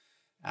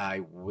 I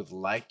would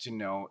like to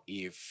know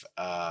if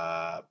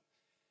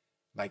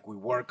like we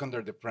work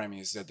under the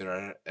premise that there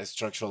are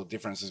structural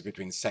differences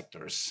between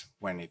sectors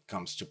when it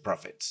comes to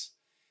profits.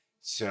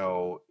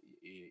 So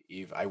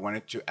if I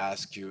wanted to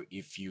ask you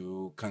if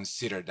you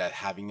consider that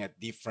having a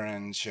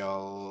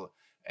differential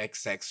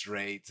XX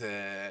rate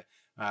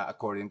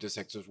according to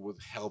sectors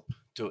would help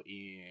to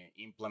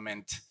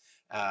implement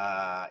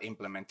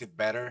it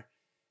better,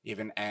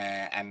 even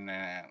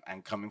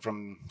and coming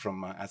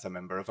from as a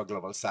member of a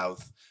global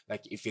South,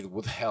 like if it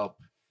would help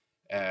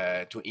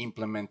to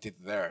implement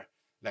it there,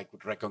 like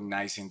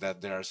recognizing that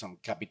there are some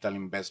capital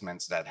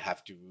investments that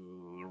have to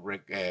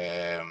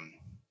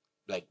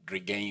like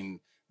regain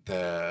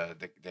the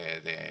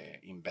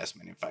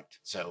investment, in fact.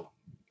 So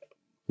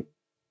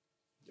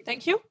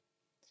thank you.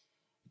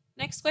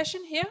 Next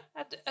question here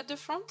at the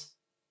front.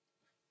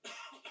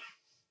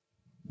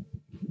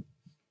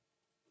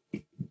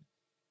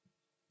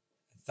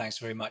 Thanks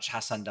very much.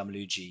 Hassan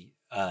Damluji,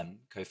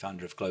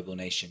 co-founder of Global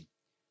Nation.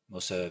 I'm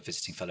also a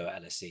visiting fellow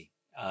at LSE.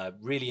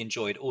 Really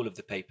enjoyed all of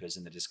the papers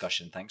in the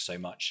discussion. Thanks so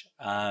much.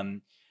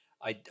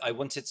 I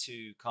wanted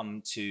to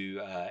come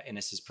to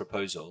Ines's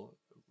proposal.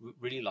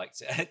 Really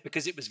liked it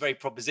because it was very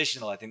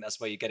propositional. I think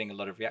that's why you're getting a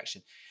lot of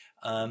reaction.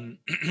 I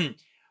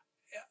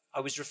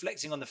was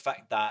reflecting on the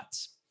fact that,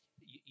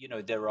 you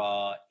know, there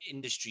are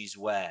industries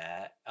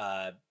where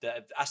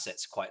the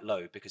assets are quite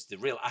low because the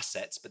real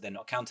assets, but they're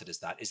not counted as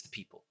that, is the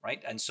people,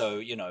 right? And so,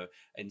 you know,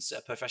 in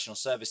professional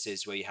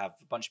services where you have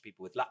a bunch of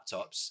people with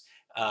laptops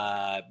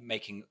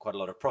making quite a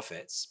lot of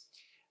profits,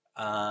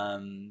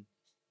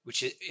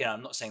 which is, you know,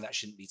 I'm not saying that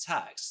shouldn't be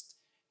taxed,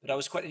 but I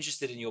was quite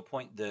interested in your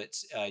point that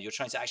you're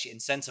trying to actually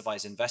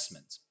incentivize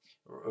investment,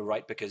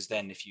 right? Because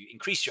then if you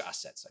increase your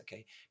assets,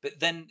 okay, but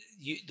then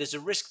there's a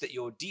risk that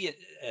you're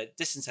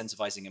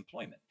disincentivizing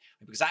employment,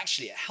 because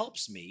actually it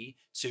helps me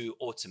to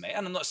automate.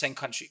 And I'm not saying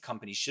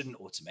companies shouldn't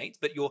automate,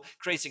 but you're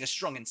creating a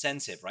strong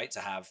incentive, right, to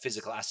have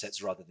physical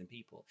assets rather than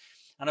people.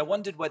 And I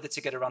wondered whether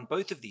to get around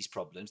both of these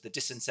problems, the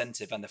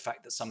disincentive and the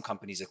fact that some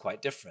companies are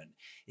quite different,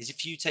 is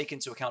if you take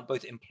into account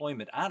both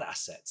employment and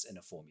assets in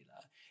a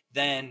formula,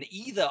 then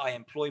either I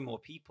employ more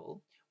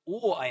people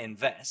or I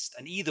invest,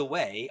 and either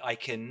way I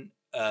can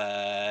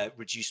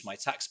reduce my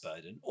tax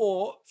burden,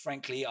 or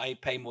frankly I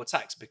pay more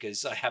tax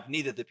because I have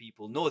neither the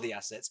people nor the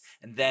assets,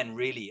 and then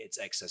really it's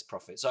excess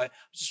profit. So I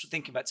was just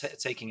thinking about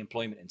taking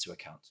employment into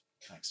account.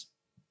 Thanks.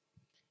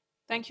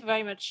 Thank you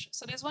very much.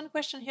 So there's one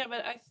question here,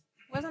 but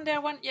wasn't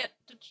there one yet?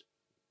 The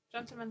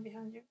gentleman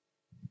behind you.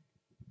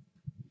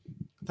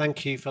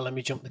 Thank you for letting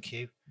me jump the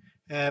queue.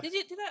 Did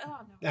I? Oh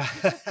no.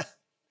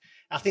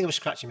 I think I was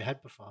scratching my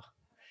head before.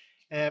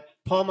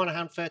 Paul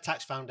Monaghan, Fair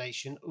Tax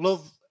Foundation.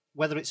 Love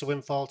whether it's a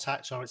windfall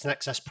tax or it's an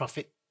excess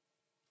profit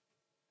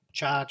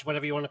charge,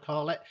 whatever you want to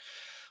call it.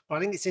 But I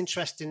think it's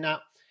interesting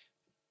that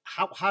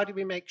how do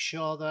we make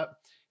sure that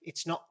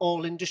it's not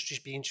all industries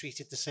being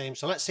treated the same?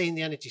 So let's say in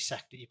the energy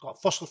sector, you've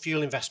got fossil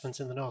fuel investments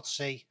in the North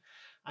Sea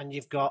and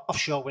you've got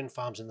offshore wind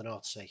farms in the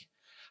North Sea.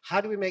 How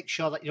do we make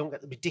sure that you don't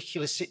get the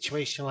ridiculous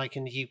situation like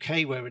in the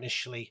UK where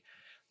initially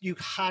you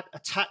had a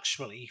tax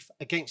relief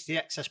against the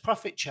excess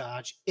profit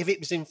charge if it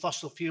was in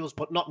fossil fuels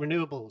but not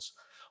renewables?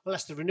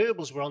 Unless the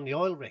renewables were on the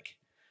oil rig,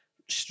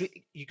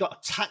 you got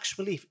a tax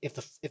relief if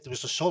there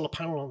was a solar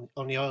panel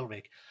on the oil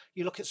rig.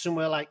 You look at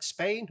somewhere like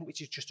Spain, which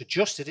has just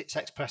adjusted its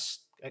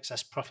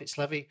excess profits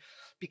levy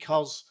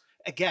because,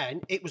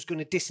 again, it was going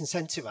to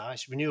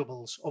disincentivize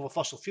renewables over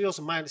fossil fuels.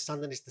 And my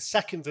understanding is the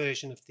second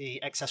version of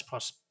the excess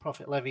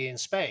profit levy in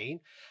Spain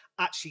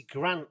actually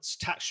grants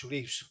tax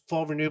reliefs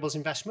for renewables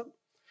investment.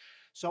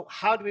 So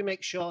how do we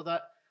make sure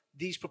that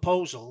these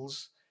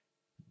proposals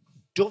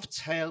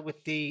dovetail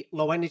with the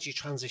low energy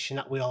transition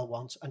that we all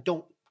want and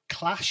don't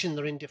clash and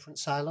they're in different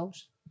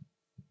silos?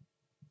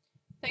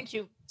 Thank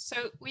you. So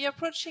we are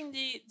approaching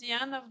the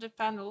end of the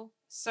panel.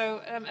 So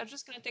I'm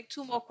just going to take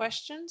 2 more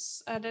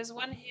questions. There's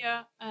one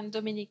here and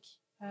Dominique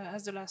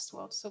has the last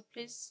word. So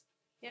please,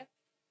 yeah,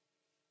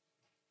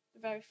 the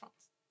very front.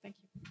 Thank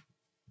you.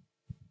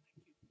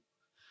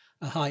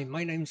 Hi,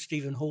 my name's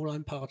Stephen Hall.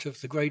 I'm part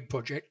of the GRADE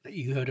project that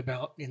you heard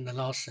about in the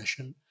last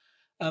session.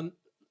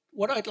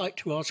 What I'd like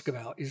to ask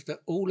about is that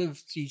all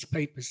of these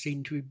papers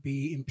seem to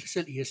be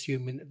implicitly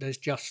assuming that there's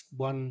just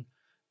one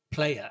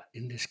player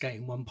in this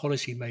game, one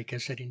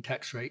policymaker setting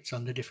tax rates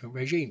under different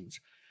regimes.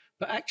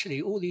 But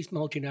actually, all these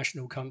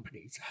multinational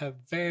companies have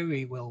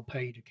very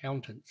well-paid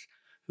accountants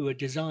who are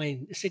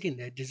sitting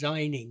there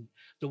designing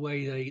the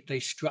way they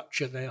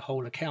structure their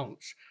whole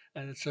accounts,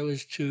 so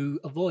as to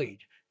avoid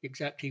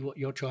exactly what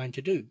you're trying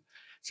to do.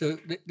 So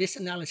this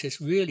analysis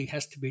really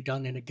has to be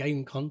done in a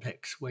game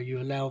context where you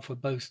allow for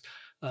both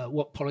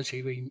what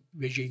policy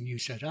regime you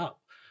set up,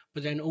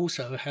 but then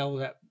also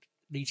how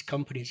these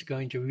companies are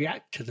going to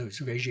react to those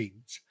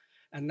regimes.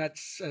 And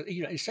that's,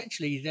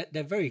 essentially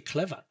they're very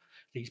clever,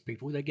 these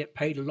people. They get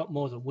paid a lot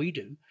more than we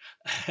do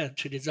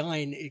to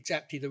design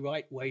exactly the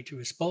right way to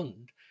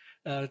respond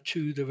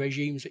to the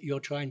regimes that you're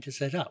trying to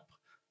set up.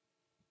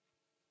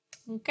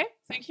 Okay,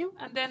 thank you.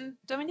 And then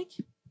Dominic?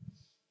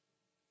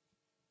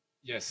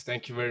 Yes,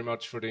 thank you very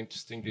much for the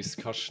interesting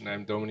discussion.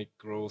 I'm Dominic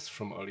Gross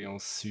from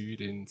Allianz Süd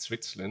in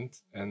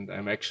Switzerland, and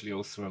I'm actually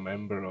also a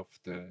member of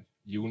the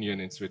union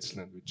in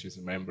Switzerland, which is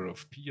a member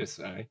of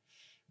PSI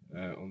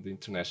on the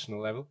international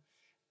level.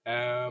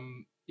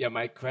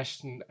 My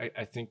question,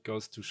 I think,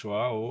 goes to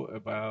João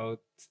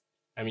about,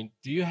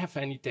 do you have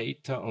any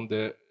data on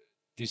the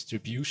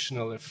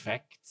distributional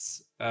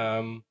effects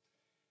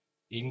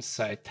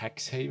inside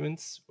tax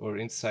havens or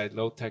inside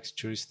low tax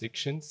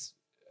jurisdictions,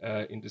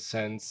 in the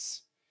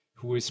sense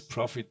who is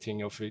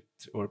profiting of it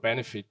or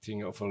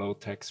benefiting of a low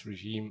tax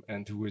regime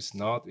and who is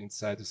not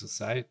inside the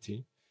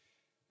society?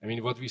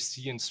 What we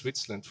see in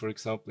Switzerland, for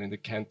example, in the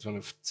canton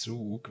of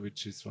Zug,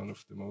 which is one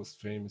of the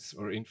most famous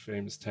or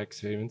infamous tax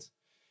havens,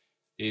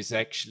 is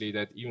actually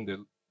that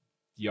even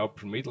the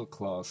upper middle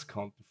class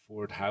can't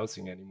afford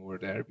housing anymore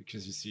there,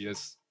 because you see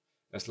as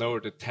lower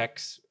the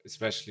tax,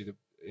 especially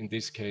in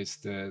this case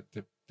the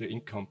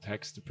income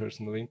tax, the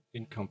personal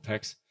income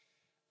tax,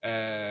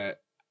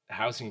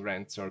 housing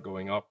rents are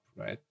going up,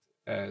 right?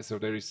 So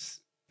there is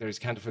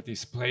kind of a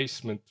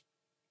displacement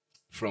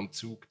from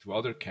Zug to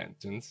other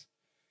cantons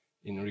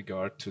in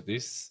regard to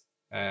this,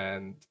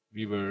 and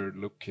we are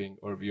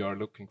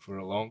looking for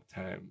a long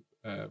time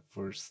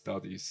for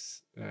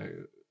studies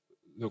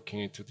looking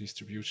into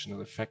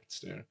distributional effects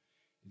there.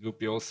 It would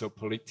be also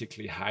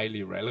politically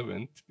highly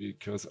relevant,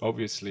 because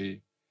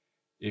obviously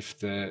if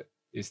the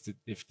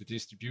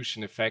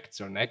distribution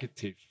effects are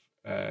negative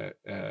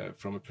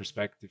from a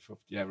perspective of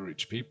the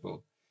average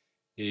people,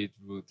 it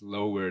would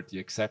lower the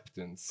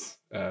acceptance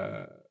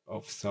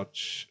of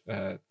such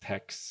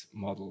tax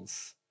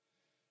models.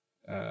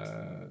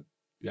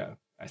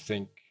 I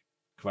think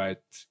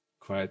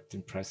quite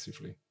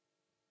impressively.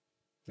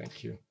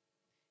 Thank you.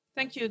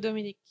 Thank you,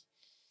 Dominic.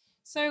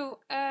 So,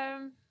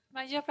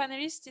 my dear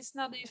panelists, it's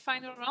now the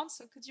final round.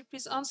 So could you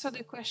please answer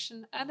the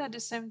question and at the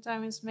same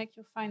time make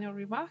your final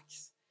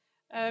remarks?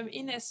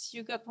 Ines,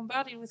 you got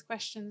bombarded with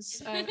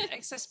questions.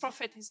 Excess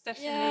profit is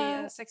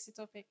definitely a sexy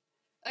topic.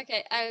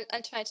 Okay,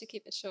 I'll try to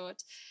keep it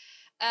short.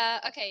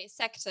 Okay,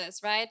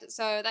 sectors, right?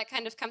 So that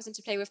kind of comes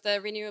into play with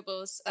the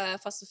renewables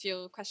fossil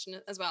fuel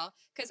question as well.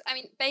 Because,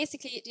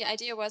 basically the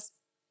idea was,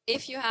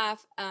 if you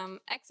have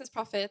excess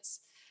profits,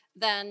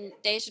 then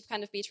they should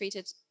kind of be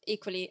treated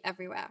equally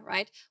everywhere,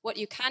 right? What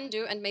you can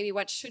do, and maybe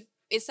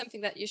is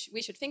something that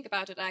we should think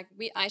about it,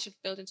 I should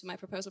build into my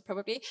proposal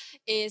probably,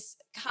 is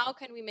how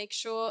can we make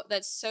sure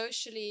that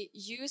socially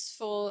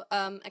useful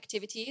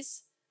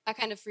activities are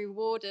kind of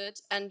rewarded,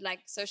 and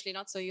socially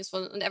not so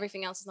useful, and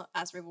everything else is not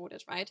as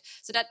rewarded, right?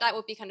 So that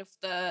would be kind of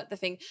the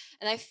thing.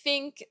 And I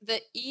think the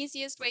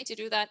easiest way to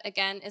do that,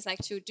 again, is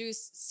to do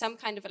some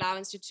kind of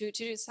allowance, to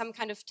do some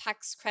kind of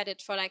tax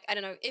credit for, I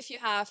don't know, if you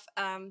have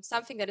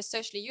something that is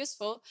socially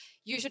useful,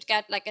 you should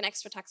get an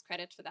extra tax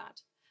credit for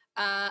that.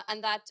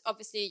 And that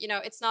obviously,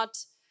 it's not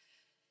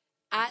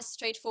as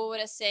straightforward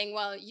as saying,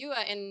 well, you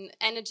are in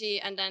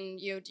energy and then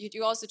you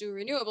also do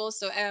renewables,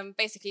 so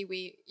basically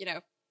we,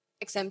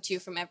 exempt you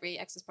from every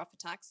excess profit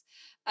tax.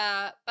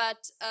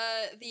 But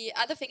the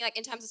other thing,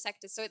 in terms of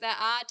sectors, so there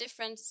are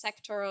different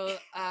sectoral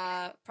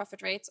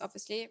profit rates,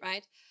 obviously,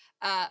 right?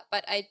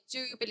 But I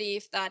do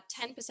believe that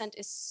 10%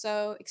 is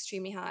so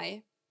extremely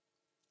high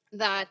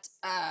that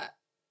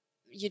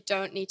you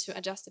don't need to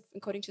adjust it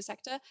according to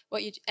sector.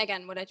 What you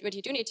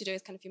do need to do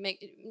is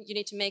you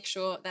need to make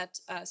sure that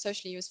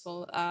socially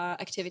useful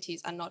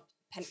activities are not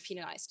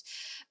penalized.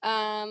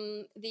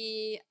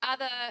 The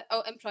other,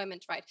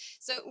 employment, right?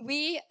 So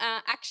we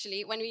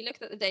actually, when we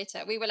looked at the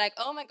data, we were like,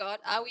 oh my God,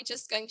 are we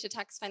just going to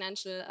tax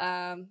financial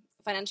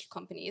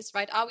companies,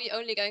 right? Are we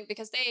only going,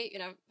 because they,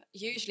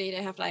 usually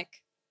they have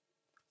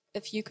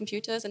a few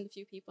computers and a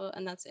few people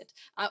and that's it.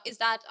 Is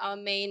that our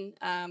main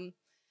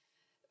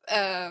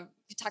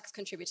tax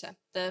contributor,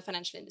 the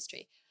financial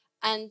industry?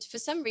 And for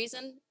some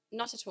reason,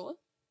 not at all.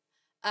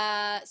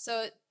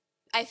 So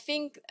I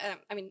think,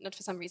 not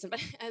for some reason,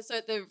 but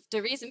so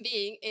the reason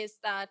being is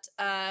that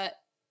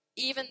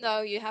even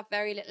though you have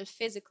very little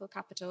physical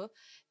capital,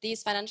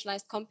 these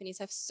financialized companies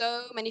have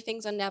so many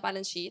things on their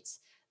balance sheets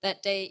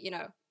that they,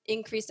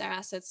 increase their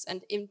assets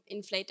and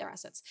inflate their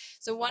assets.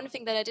 So one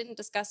thing that I didn't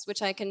discuss,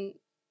 which I can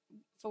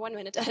for 1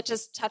 minute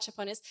just touch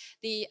upon is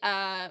the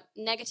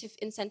negative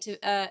incentive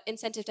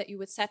that you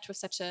would set with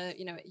such a,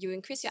 you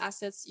increase your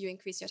assets, you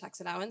increase your tax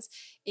allowance,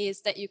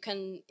 is that you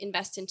can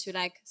invest into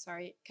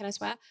sorry, can I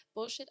swear?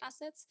 Bullshit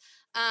assets.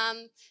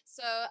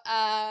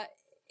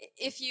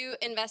 If you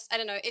invest, I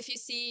don't know, if you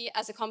see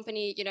as a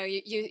company,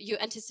 you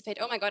anticipate,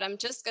 oh my God, I'm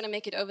just going to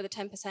make it over the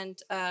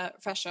 10%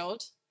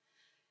 threshold.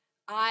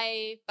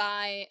 I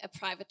buy a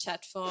private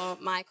jet for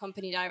my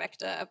company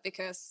director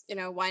because,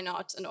 why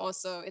not? And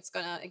also it's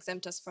going to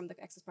exempt us from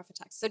the excess profit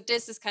tax. So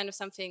this is kind of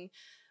something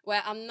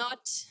where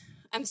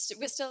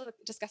we're still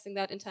discussing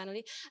that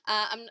internally.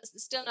 I'm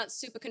still not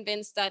super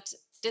convinced that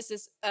this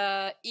is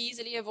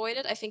easily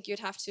avoided. I think you'd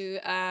have to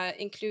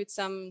include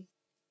some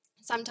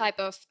type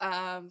of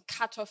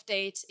cutoff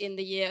date in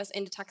the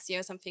tax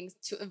year or something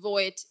to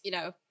avoid,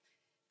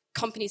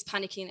 companies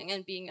panicking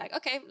and being like,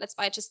 okay, let's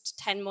buy just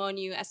 10 more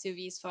new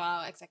SUVs for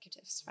our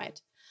executives,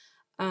 right?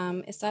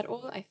 Is that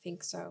all? I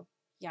think so.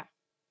 Yeah.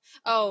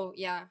 Oh,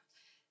 yeah.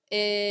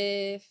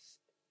 If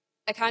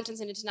accountants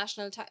in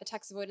international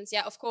tax avoidance,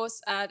 yeah, of course,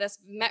 there's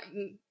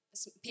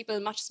people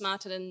much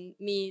smarter than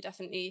me,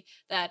 definitely,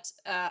 that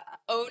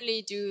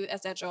only do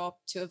as their job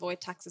to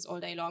avoid taxes all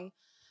day long.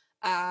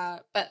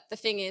 But the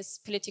thing is,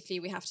 politically,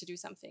 we have to do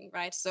something,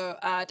 right? So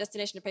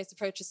destination-based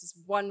approaches is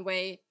one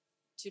way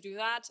to do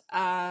that.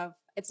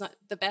 It's not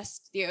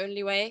the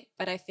only way,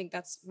 but I think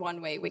that's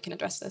one way we can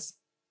address this.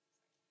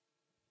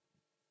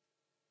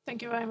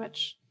 Thank you very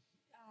much.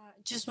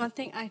 Just one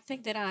thing, I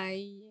think that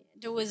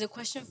there was a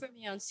question for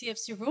me on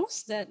CFC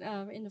rules that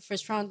in the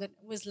first round that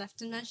was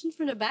left unmentioned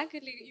from the back.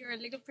 You're a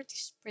legal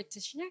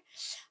practitioner.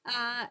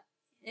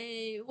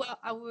 It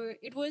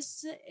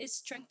was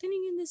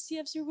strengthening in the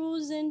CFC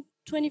rules in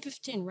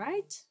 2015,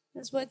 right?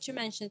 That's what you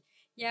mentioned.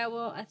 Yeah,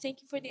 well, I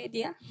thank you for the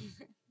idea.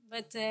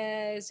 But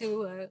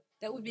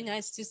that would be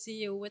nice to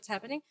see what's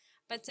happening.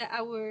 But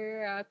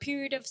our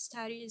period of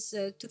study is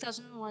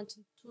 2001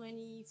 to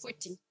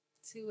 2014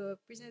 to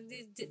present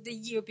the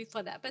year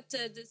before that. But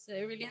just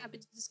really happy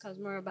to discuss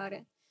more about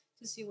it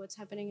to see what's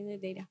happening in the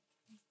data.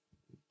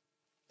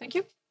 Thank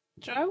you.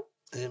 João?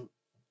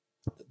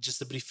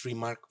 Just a brief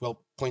remark,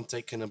 point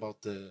taken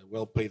about the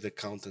well-paid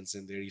accountants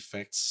and their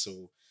effects.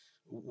 So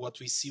what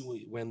we see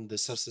when the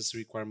substance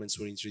requirements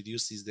were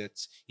introduced is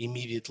that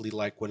immediately,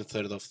 like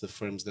 1/3 of the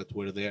firms that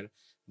were there,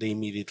 they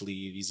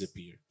immediately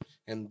disappear.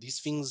 And these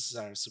things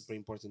are super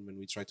important when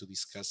we try to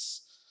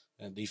discuss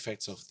the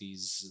effects of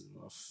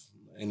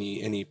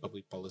any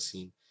public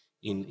policy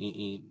in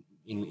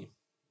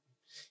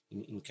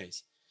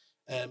case.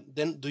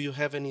 Then, do you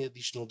have any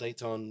additional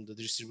data on the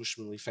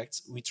distributional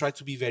effects? We try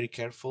to be very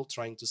careful,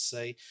 trying to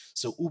say,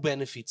 so who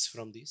benefits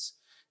from this?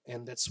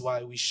 And that's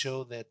why we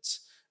show that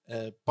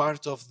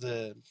part of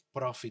the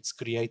profits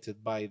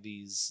created by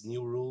these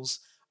new rules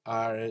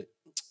are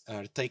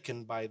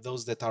taken by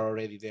those that are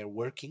already there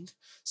working.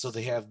 So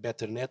they have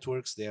better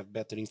networks, they have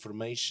better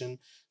information,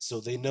 so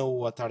they know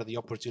what are the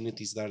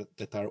opportunities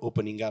that are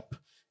opening up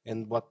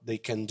and what they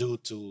can do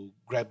to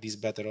grab these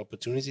better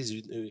opportunities.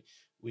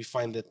 We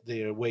find that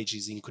their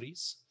wages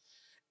increase,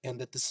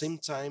 and at the same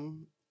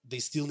time they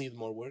still need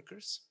more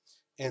workers,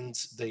 and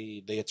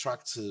they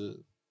attract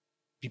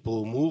people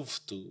who move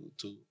to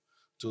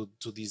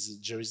this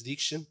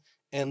jurisdiction,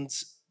 and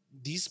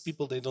these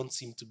people, they don't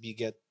seem to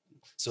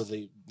so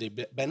they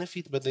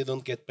benefit, but they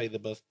don't get paid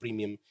above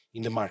premium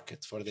in the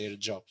market for their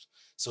jobs.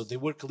 So they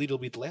work a little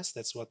bit less,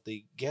 that's what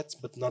they get,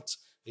 but not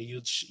a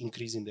huge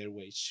increase in their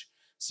wage.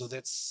 So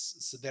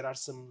there are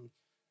some,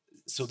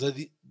 so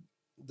the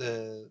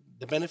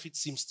benefit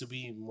seems to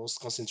be most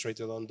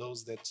concentrated on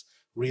those that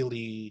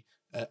really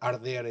are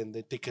there and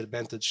they take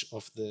advantage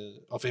of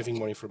having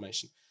more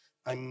information.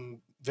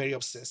 I'm very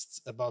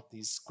obsessed about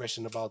this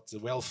question about the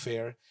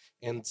welfare,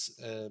 and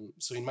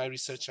so in my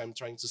research I'm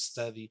trying to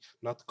study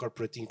not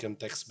corporate income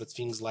tax but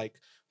things like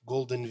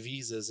golden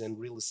visas and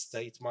real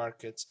estate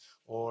markets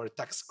or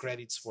tax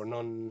credits for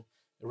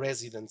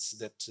non-residents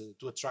that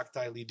to attract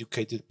highly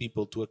educated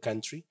people to a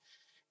country.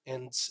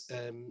 And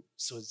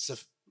so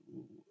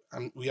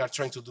we are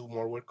trying to do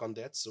more work on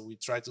that. So we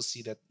try to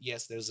see that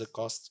yes, there's a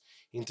cost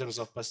in terms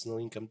of personal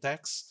income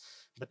tax,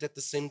 but at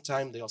the same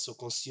time, they also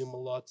consume a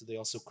lot. They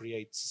also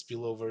create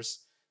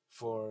spillovers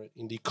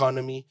in the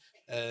economy.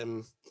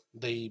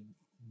 They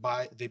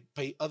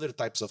pay other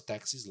types of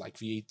taxes like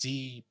VAT,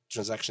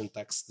 transaction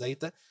tax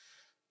data.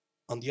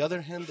 On the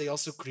other hand, they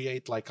also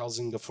create like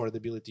housing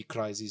affordability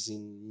crises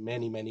in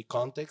many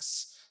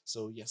contexts.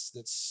 So yes,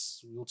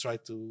 we'll try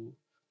to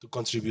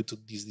contribute to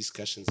these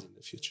discussions in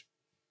the future.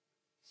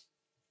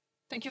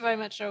 Thank you very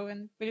much, Joe,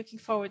 and we're looking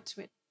forward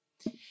to it.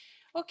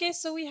 Okay,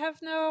 so we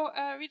have now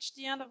reached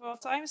the end of our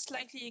time,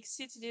 slightly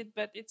exceeded it,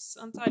 but it's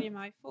entirely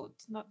my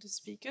fault, not the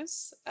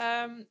speakers.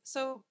 I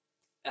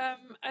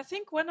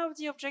think one of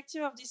the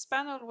objectives of this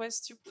panel was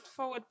to put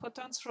forward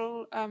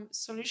potential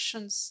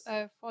solutions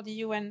for the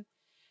UN,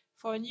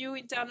 for a new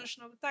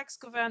international tax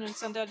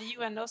governance under the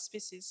UN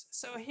auspices.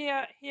 So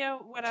here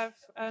what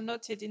I've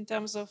noted in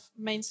terms of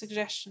main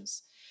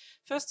suggestions.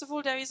 First of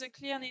all, there is a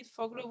clear need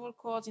for global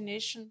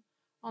coordination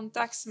on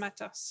tax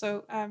matters.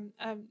 So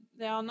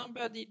there are a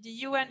number. The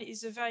UN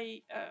is a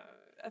very,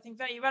 I think,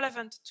 very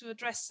relevant to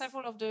address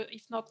several of the,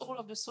 if not all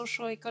of the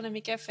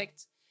socio-economic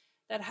effects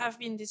that have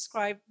been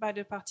described by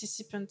the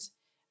participants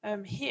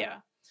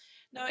here.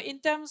 Now, in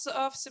terms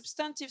of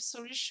substantive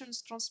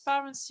solutions,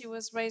 transparency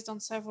was raised on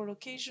several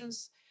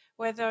occasions,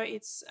 whether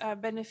it's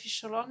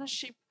beneficial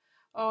ownership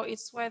or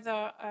it's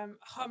whether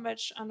how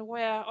much and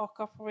where our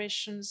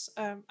corporations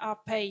are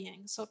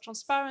paying. So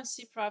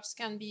transparency perhaps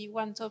can be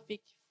one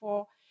topic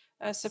for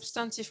a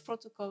substantive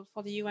protocol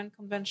for the UN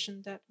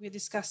Convention that we're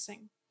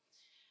discussing.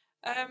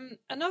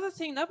 Another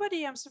thing,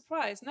 I'm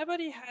surprised,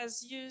 nobody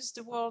has used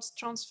the word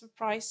transfer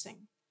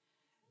pricing.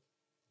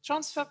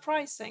 Transfer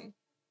pricing,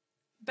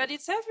 but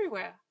it's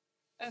everywhere,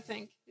 I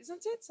think,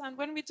 isn't it? And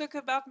when we talk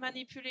about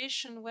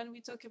manipulation, when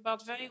we talk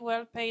about very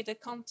well-paid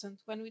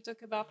accountant, when we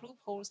talk about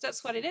loopholes,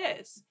 that's what it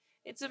is.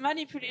 It's a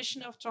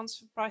manipulation of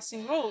transfer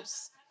pricing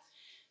rules.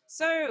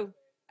 So,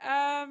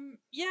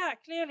 yeah,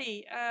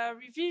 clearly,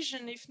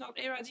 revision, if not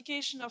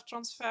eradication of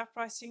transfer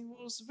pricing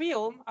rules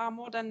are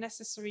more than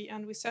necessary,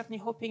 and we're certainly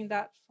hoping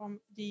that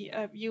from the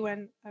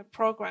UN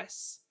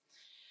progress.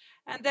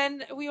 And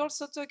then we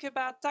also talk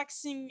about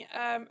taxing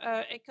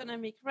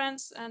economic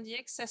rents, and the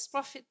excess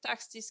profit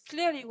tax. This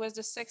clearly was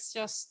the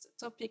sexiest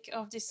topic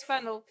of this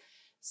panel.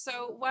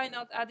 So why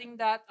not adding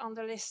that on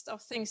the list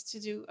of things to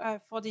do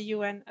for the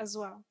UN as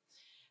well?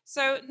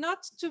 So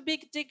not too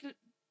big,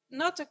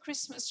 not a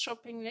Christmas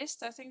shopping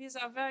list. I think these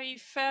are very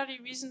fairly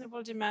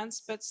reasonable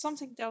demands, but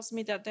something tells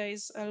me that there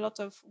is a lot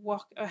of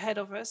work ahead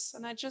of us.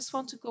 And I just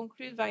want to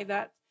conclude by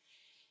that.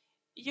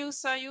 You,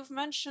 sir, you've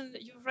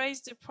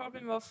raised the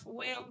problem of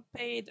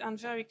well-paid and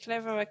very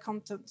clever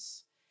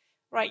accountants.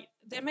 Right,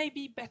 they may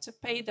be better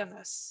paid than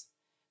us,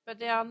 but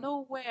they are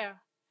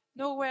nowhere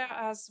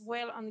as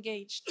well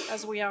engaged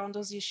as we are on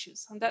those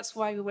issues. And that's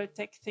why we will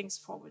take things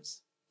forward.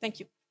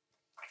 Thank you.